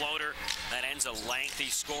 Nice floater. That ends a lengthy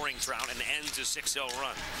scoring drought and ends a 6-0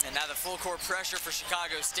 run. And now the full court pressure for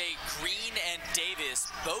Chicago State. Green and Davis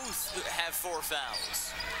both have 4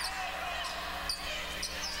 fouls.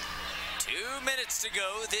 2 minutes to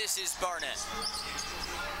go. This is Barnett.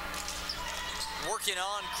 Working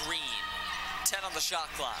on Green. 10 on the shot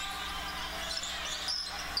clock.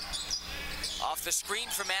 Off the screen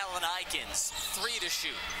from Allen Eikens. 3 to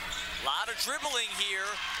shoot. A lot of dribbling here,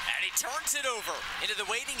 and he turns it over into the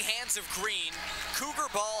waiting hands of Green. Cougar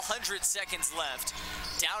ball, 100 seconds left.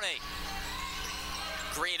 Down 8.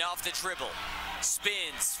 Green off the dribble.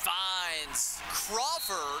 Spins, finds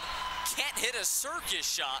Crawford. Can't hit a circus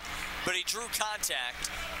shot, but he drew contact.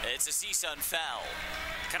 It's a CSUN foul.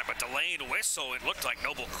 Kind of a delayed whistle. It looked like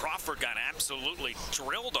Noble Crawford got absolutely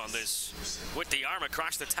drilled on this with the arm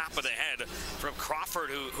across the top of the head from Crawford,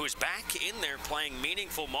 who's back in there playing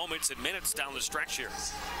meaningful moments and minutes down the stretch here.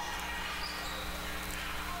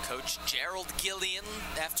 Coach Gerald Gillian,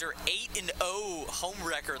 after 8-0 home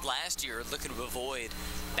record last year, looking to avoid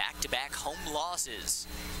back-to-back home losses.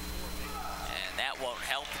 And that won't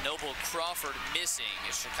help. Noble Crawford missing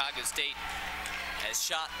as Chicago State has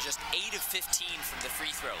shot just 8 of 15 from the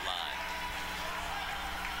free throw line.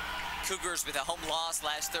 Cougars with a home loss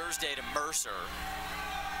last Thursday to Mercer.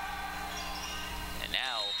 And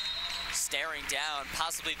now staring down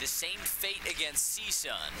possibly the same fate against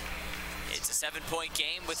CSUN. It's a 7-point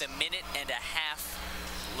game with 1.5 minutes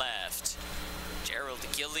left. Gerald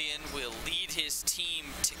Gillian will lead his team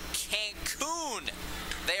to Cancun.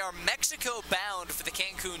 They are Mexico bound for the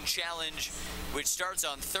Cancun Challenge, which starts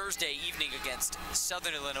on Thursday evening against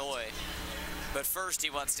Southern Illinois. But first, he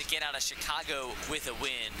wants to get out of Chicago with a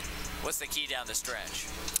win. What's the key down the stretch?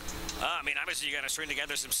 I mean, obviously you got to string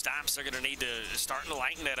together some stops. They're going to need to start to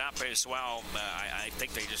lighten it up as well. I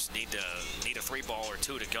think they just need a 3 ball or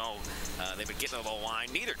 2 to go. They've been getting to the line.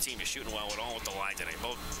 Neither team is shooting well at all at the line today.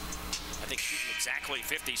 Both, I think, shooting exactly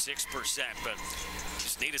 56%, but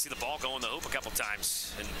just need to see the ball go in the hoop a couple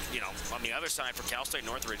times. And, you know, on the other side for Cal State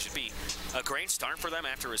Northridge, it'd be a great start for them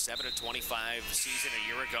after a 7-25 season a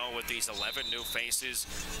year ago with these 11 new faces.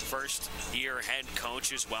 First year head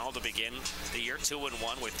coach as well to begin the year,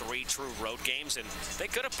 2-1 with 3 true road games. And they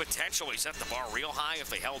could have potentially set the bar real high if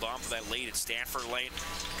they held on to that lead at Stanford late,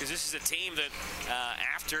 because this is a team that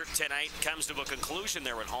after tonight comes to a conclusion.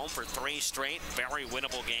 They're at home for 3 straight very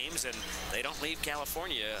winnable games, and they don't leave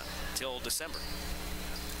California till December.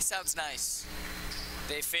 Sounds nice.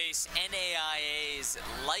 They face NAIA's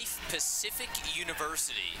Life Pacific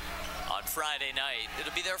University on Friday night.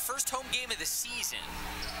 It'll be their first home game of the season.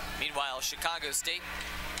 Meanwhile, Chicago State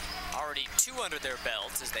already 2 under their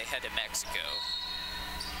belts as they head to Mexico.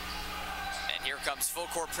 And here comes full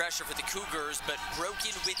court pressure for the Cougars, but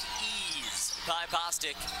broken with ease by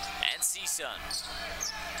Bostic and CSUN.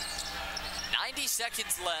 90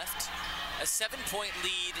 seconds left. A 7-point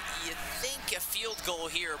lead. You think a field goal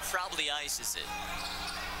here probably ices it.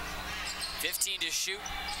 15 to shoot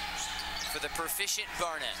for the proficient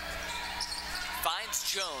Barnett.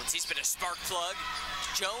 finds Jones. He's been a spark plug.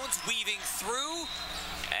 Jones weaving through,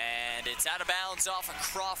 and it's out of bounds off of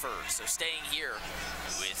Crawford. So staying here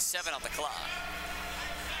with 7 on the clock.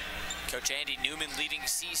 Coach Andy Newman leading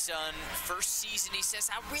CSUN. First season, he says,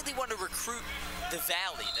 I really want to recruit the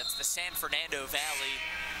Valley. That's the San Fernando Valley.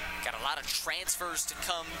 Got a lot of transfers to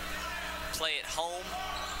come play at home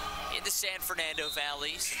in the San Fernando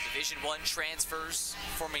Valley. Some Division I transfers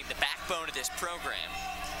forming the backbone of this program.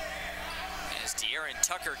 As De'Aaron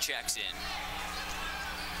Tucker checks in.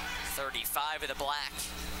 35 of the black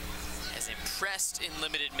has impressed in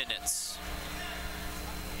limited minutes.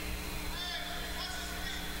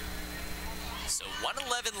 So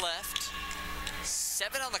 1:11 left,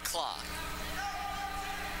 7 on the clock.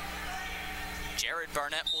 Jared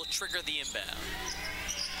Barnett will trigger the inbound.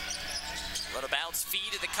 Little bounce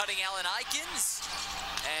feed to the cutting Allen Eikens,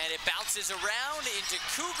 and it bounces around into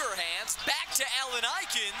Cougar hands, back to Allen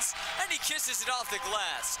Eikens, and he kisses it off the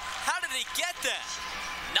glass. How did he get that?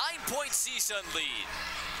 9-point CSUN lead.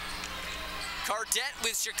 Cardette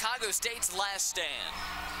with Chicago State's last stand.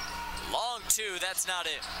 Long 2, that's not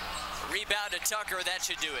it. Rebound to Tucker, that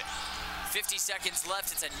should do it. 50 seconds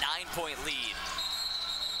left, it's a 9-point lead.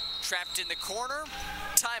 Trapped in the corner,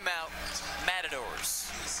 timeout, Matadors.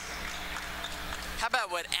 How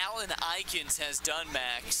about what Allen Eikens has done,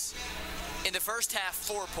 Max? In the first half,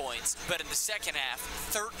 4 points, but in the second half,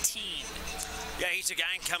 13. Yeah, he's a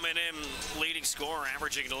guy coming in, leading scorer,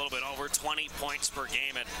 averaging a little bit over 20 points per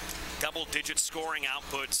game at double-digit scoring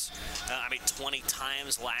outputs. 20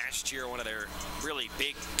 times last year, one of their really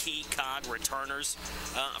big key cog returners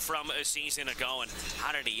from a season ago. And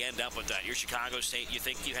how did he end up with that? You're Chicago State. You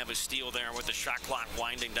think you have a steal there with the shot clock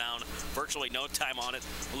winding down. Virtually no time on it.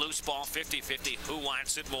 Loose ball, 50-50. Who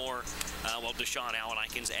wants it more? Well, Deshaun Allen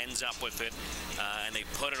Eikens ends up with it, and they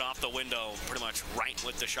put it off the window pretty much right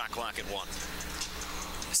with the shot clock at 1.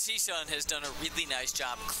 CSUN has done a really nice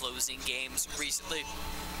job closing games recently.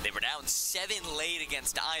 They were down 7 late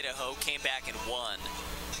against Idaho, came back and won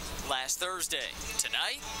last Thursday.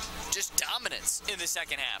 Tonight, just dominance in the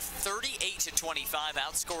second half. 38-25,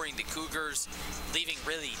 outscoring the Cougars, leaving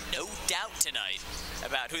really no doubt tonight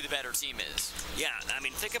about who the better team is. Yeah,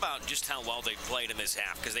 think about just how well they played in this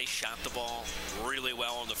half, because they shot the ball really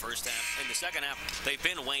well in the first half. In the second half, they've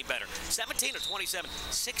been way better. 17-27,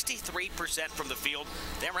 63% from the field.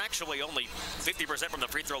 They were actually only 50% from the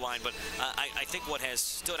free throw line, but I think what has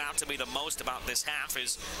stood out to me the most about this half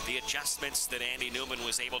is the adjustments that Andy Newman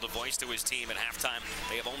was able to voice to his team at halftime.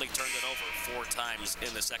 They have only turned it over 4 times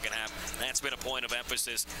in the second half. That's been a point of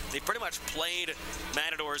emphasis. They pretty much played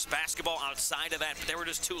Matadors basketball outside of that, but they were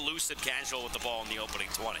just too loose and casual with the ball in the opening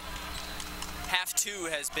 20. Half 2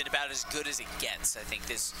 has been about as good as it gets. I think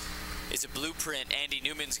this is a blueprint Andy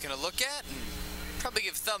Newman's going to look at and probably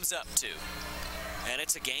give thumbs up to. And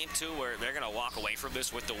it's a game, too, where they're going to walk away from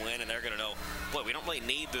this with the win, and they're going to know, boy, we don't really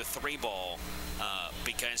need the 3-ball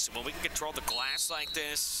because when we can control the glass like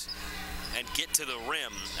this and get to the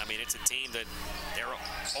rim, it's a team that they're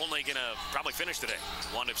only going to probably finish today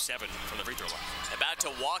 1 of 7 from the free throw line. About to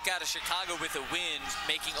walk out of Chicago with a win,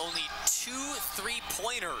 making only 2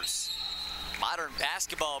 3-pointers. Modern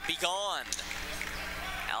basketball be gone.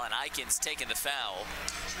 Allen Eikens taking the foul.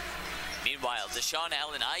 Meanwhile, Deshaun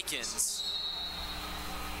Allen Eikens,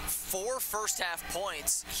 4 first-half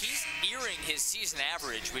points. He's nearing his season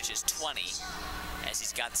average, which is 20, as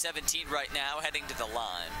he's got 17 right now, heading to the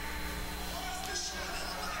line.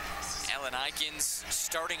 Allen Eikens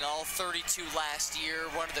starting all 32 last year,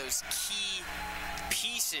 one of those key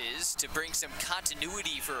pieces to bring some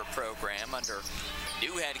continuity for a program under a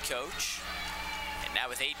new head coach, and now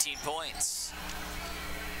with 18 points.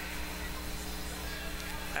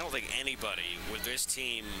 I don't think anybody with this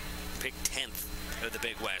team picked 10th of the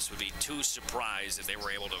Big West would be too surprised if they were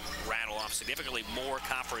able to rattle off significantly more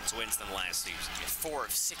conference wins than last season. 4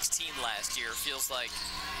 of 16 last year feels like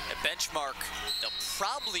a benchmark they'll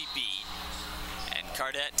probably beat. And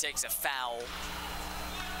Cardette takes a foul.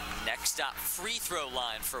 Next stop, free throw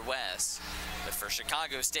line for Wes. But for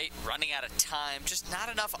Chicago State, running out of time, just not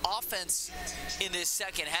enough offense in this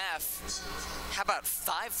second half. How about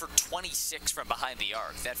 5 for 26 from behind the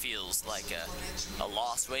arc? That feels like a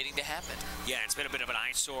loss waiting to happen. Yeah, it's been a bit of an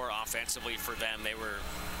eyesore offensively for them. They were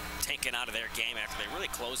taken out of their game after they really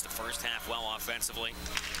closed the first half well offensively.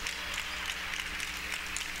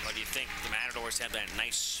 But you think the Matadors had that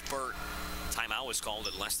nice spurt. Timeout was called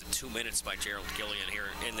in less than 2 minutes by Gerald Gillian here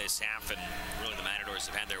in this half, and really the Matadors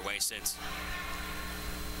have had their way since.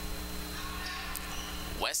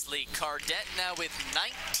 Wesley Cardette now with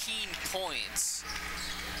 19 points.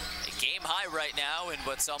 A game high right now in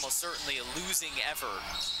what's almost certainly a losing effort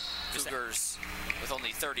Cougars with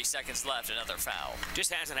only 30 seconds left, another foul.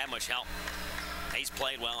 Just hasn't had much help. He's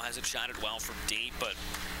played well, hasn't shot it well from deep, but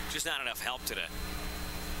just not enough help today.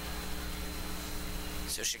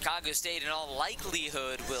 So Chicago State, in all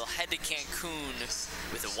likelihood, will head to Cancun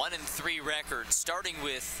with a 1-3 record, starting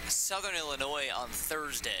with Southern Illinois on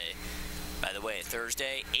Thursday. By the way,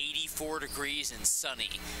 Thursday, 84 degrees and sunny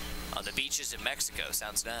on the beaches of Mexico.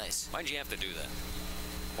 Sounds nice. Why'd you have to do that?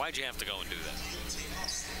 Why'd you have to go and do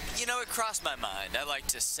that? You know, it crossed my mind. I like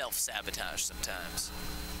to self-sabotage sometimes.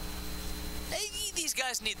 Hey, these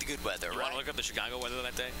guys need the good weather, right? You want to look up the Chicago weather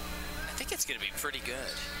that day? I think it's going to be pretty good.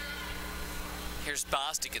 Here's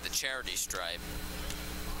Bostic at the charity stripe.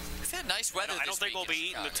 We've had nice weather I don't think we'll be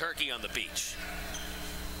eating the turkey on the beach.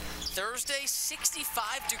 Thursday,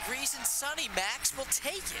 65 degrees and sunny. Max will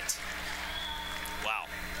take it. Wow.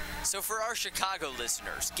 So for our Chicago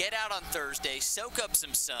listeners, get out on Thursday, soak up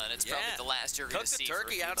some sun. It's probably the last you're going to see. Cook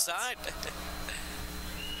the turkey outside.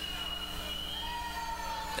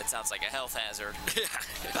 That sounds like a health hazard.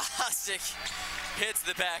 Bostic hits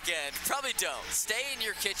the back end. Probably don't. Stay in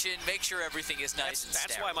your kitchen. Make sure everything is nice and sterile.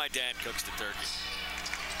 That's why my dad cooks the turkey.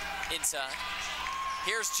 Inside.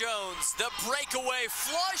 Here's Jones. The breakaway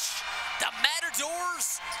flush. The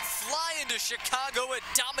Matadors fly into Chicago, a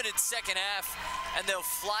dominant second half, and they'll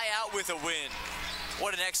fly out with a win.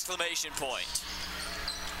 What an exclamation point.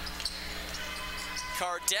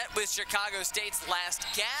 Cardette with Chicago State's last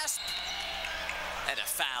gasp. And a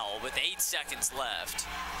foul with 8 seconds left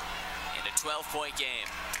in a 12-point game.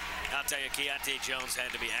 I'll tell you, Keontae Jones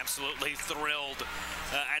had to be absolutely thrilled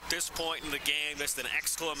at this point in the game. That's an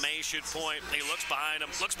exclamation point. He looks behind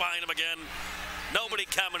him again. Nobody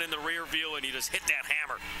coming in the rear view, and he just hit that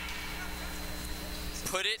hammer.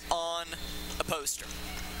 Put it on a poster.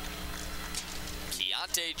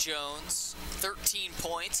 Keontae Jones, 13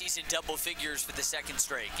 points. He's in double figures for the second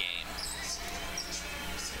straight game.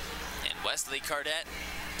 Wesley Cardette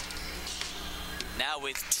now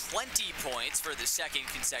with 20 points for the second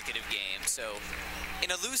consecutive game. So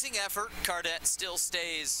in a losing effort, Cardette still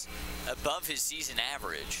stays above his season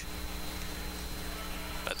average.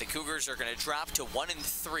 But the Cougars are going to drop to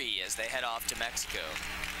 1-3 as they head off to Mexico.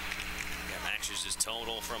 Yeah, matches his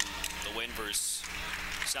total from the win versus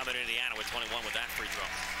Southern Indiana with 21 with that free throw.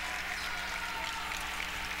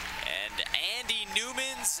 And Andy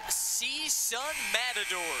Newman's CSUN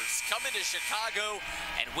Matadors come into Chicago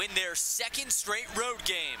and win their second straight road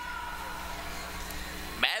game.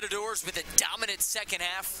 Matadors with a dominant second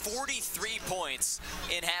half, 43 points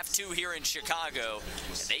in half two here in Chicago.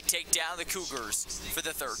 And they take down the Cougars for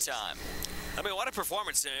the third time. I mean, what a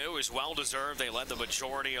performance. It was well-deserved. They led the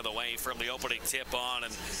majority of the way from the opening tip on.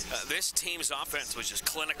 And this team's offense was just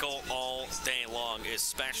clinical all day long,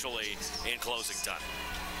 especially in closing time.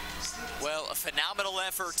 Well, a phenomenal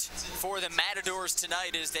effort for the Matadors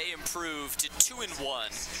tonight as they improve to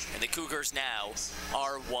 2-1, and the Cougars now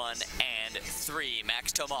are 1-3.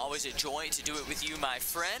 Max Toma, always a joy to do it with you, my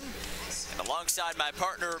friend. And alongside my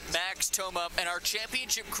partner, Max Toma, and our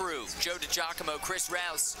championship crew, Joe DiGiacomo, Chris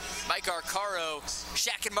Rouse, Mike Arcaro,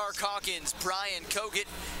 Shaq and Mark Hawkins, Brian Kogut,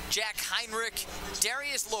 Jack Heinrich,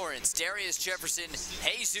 Darius Lawrence, Darius Jefferson,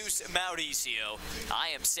 Jesus Mauricio. I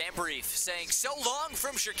am Sam Brief saying so long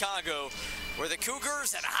from Chicago, where the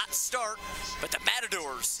Cougars had a hot start, but the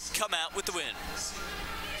Matadors come out with the win.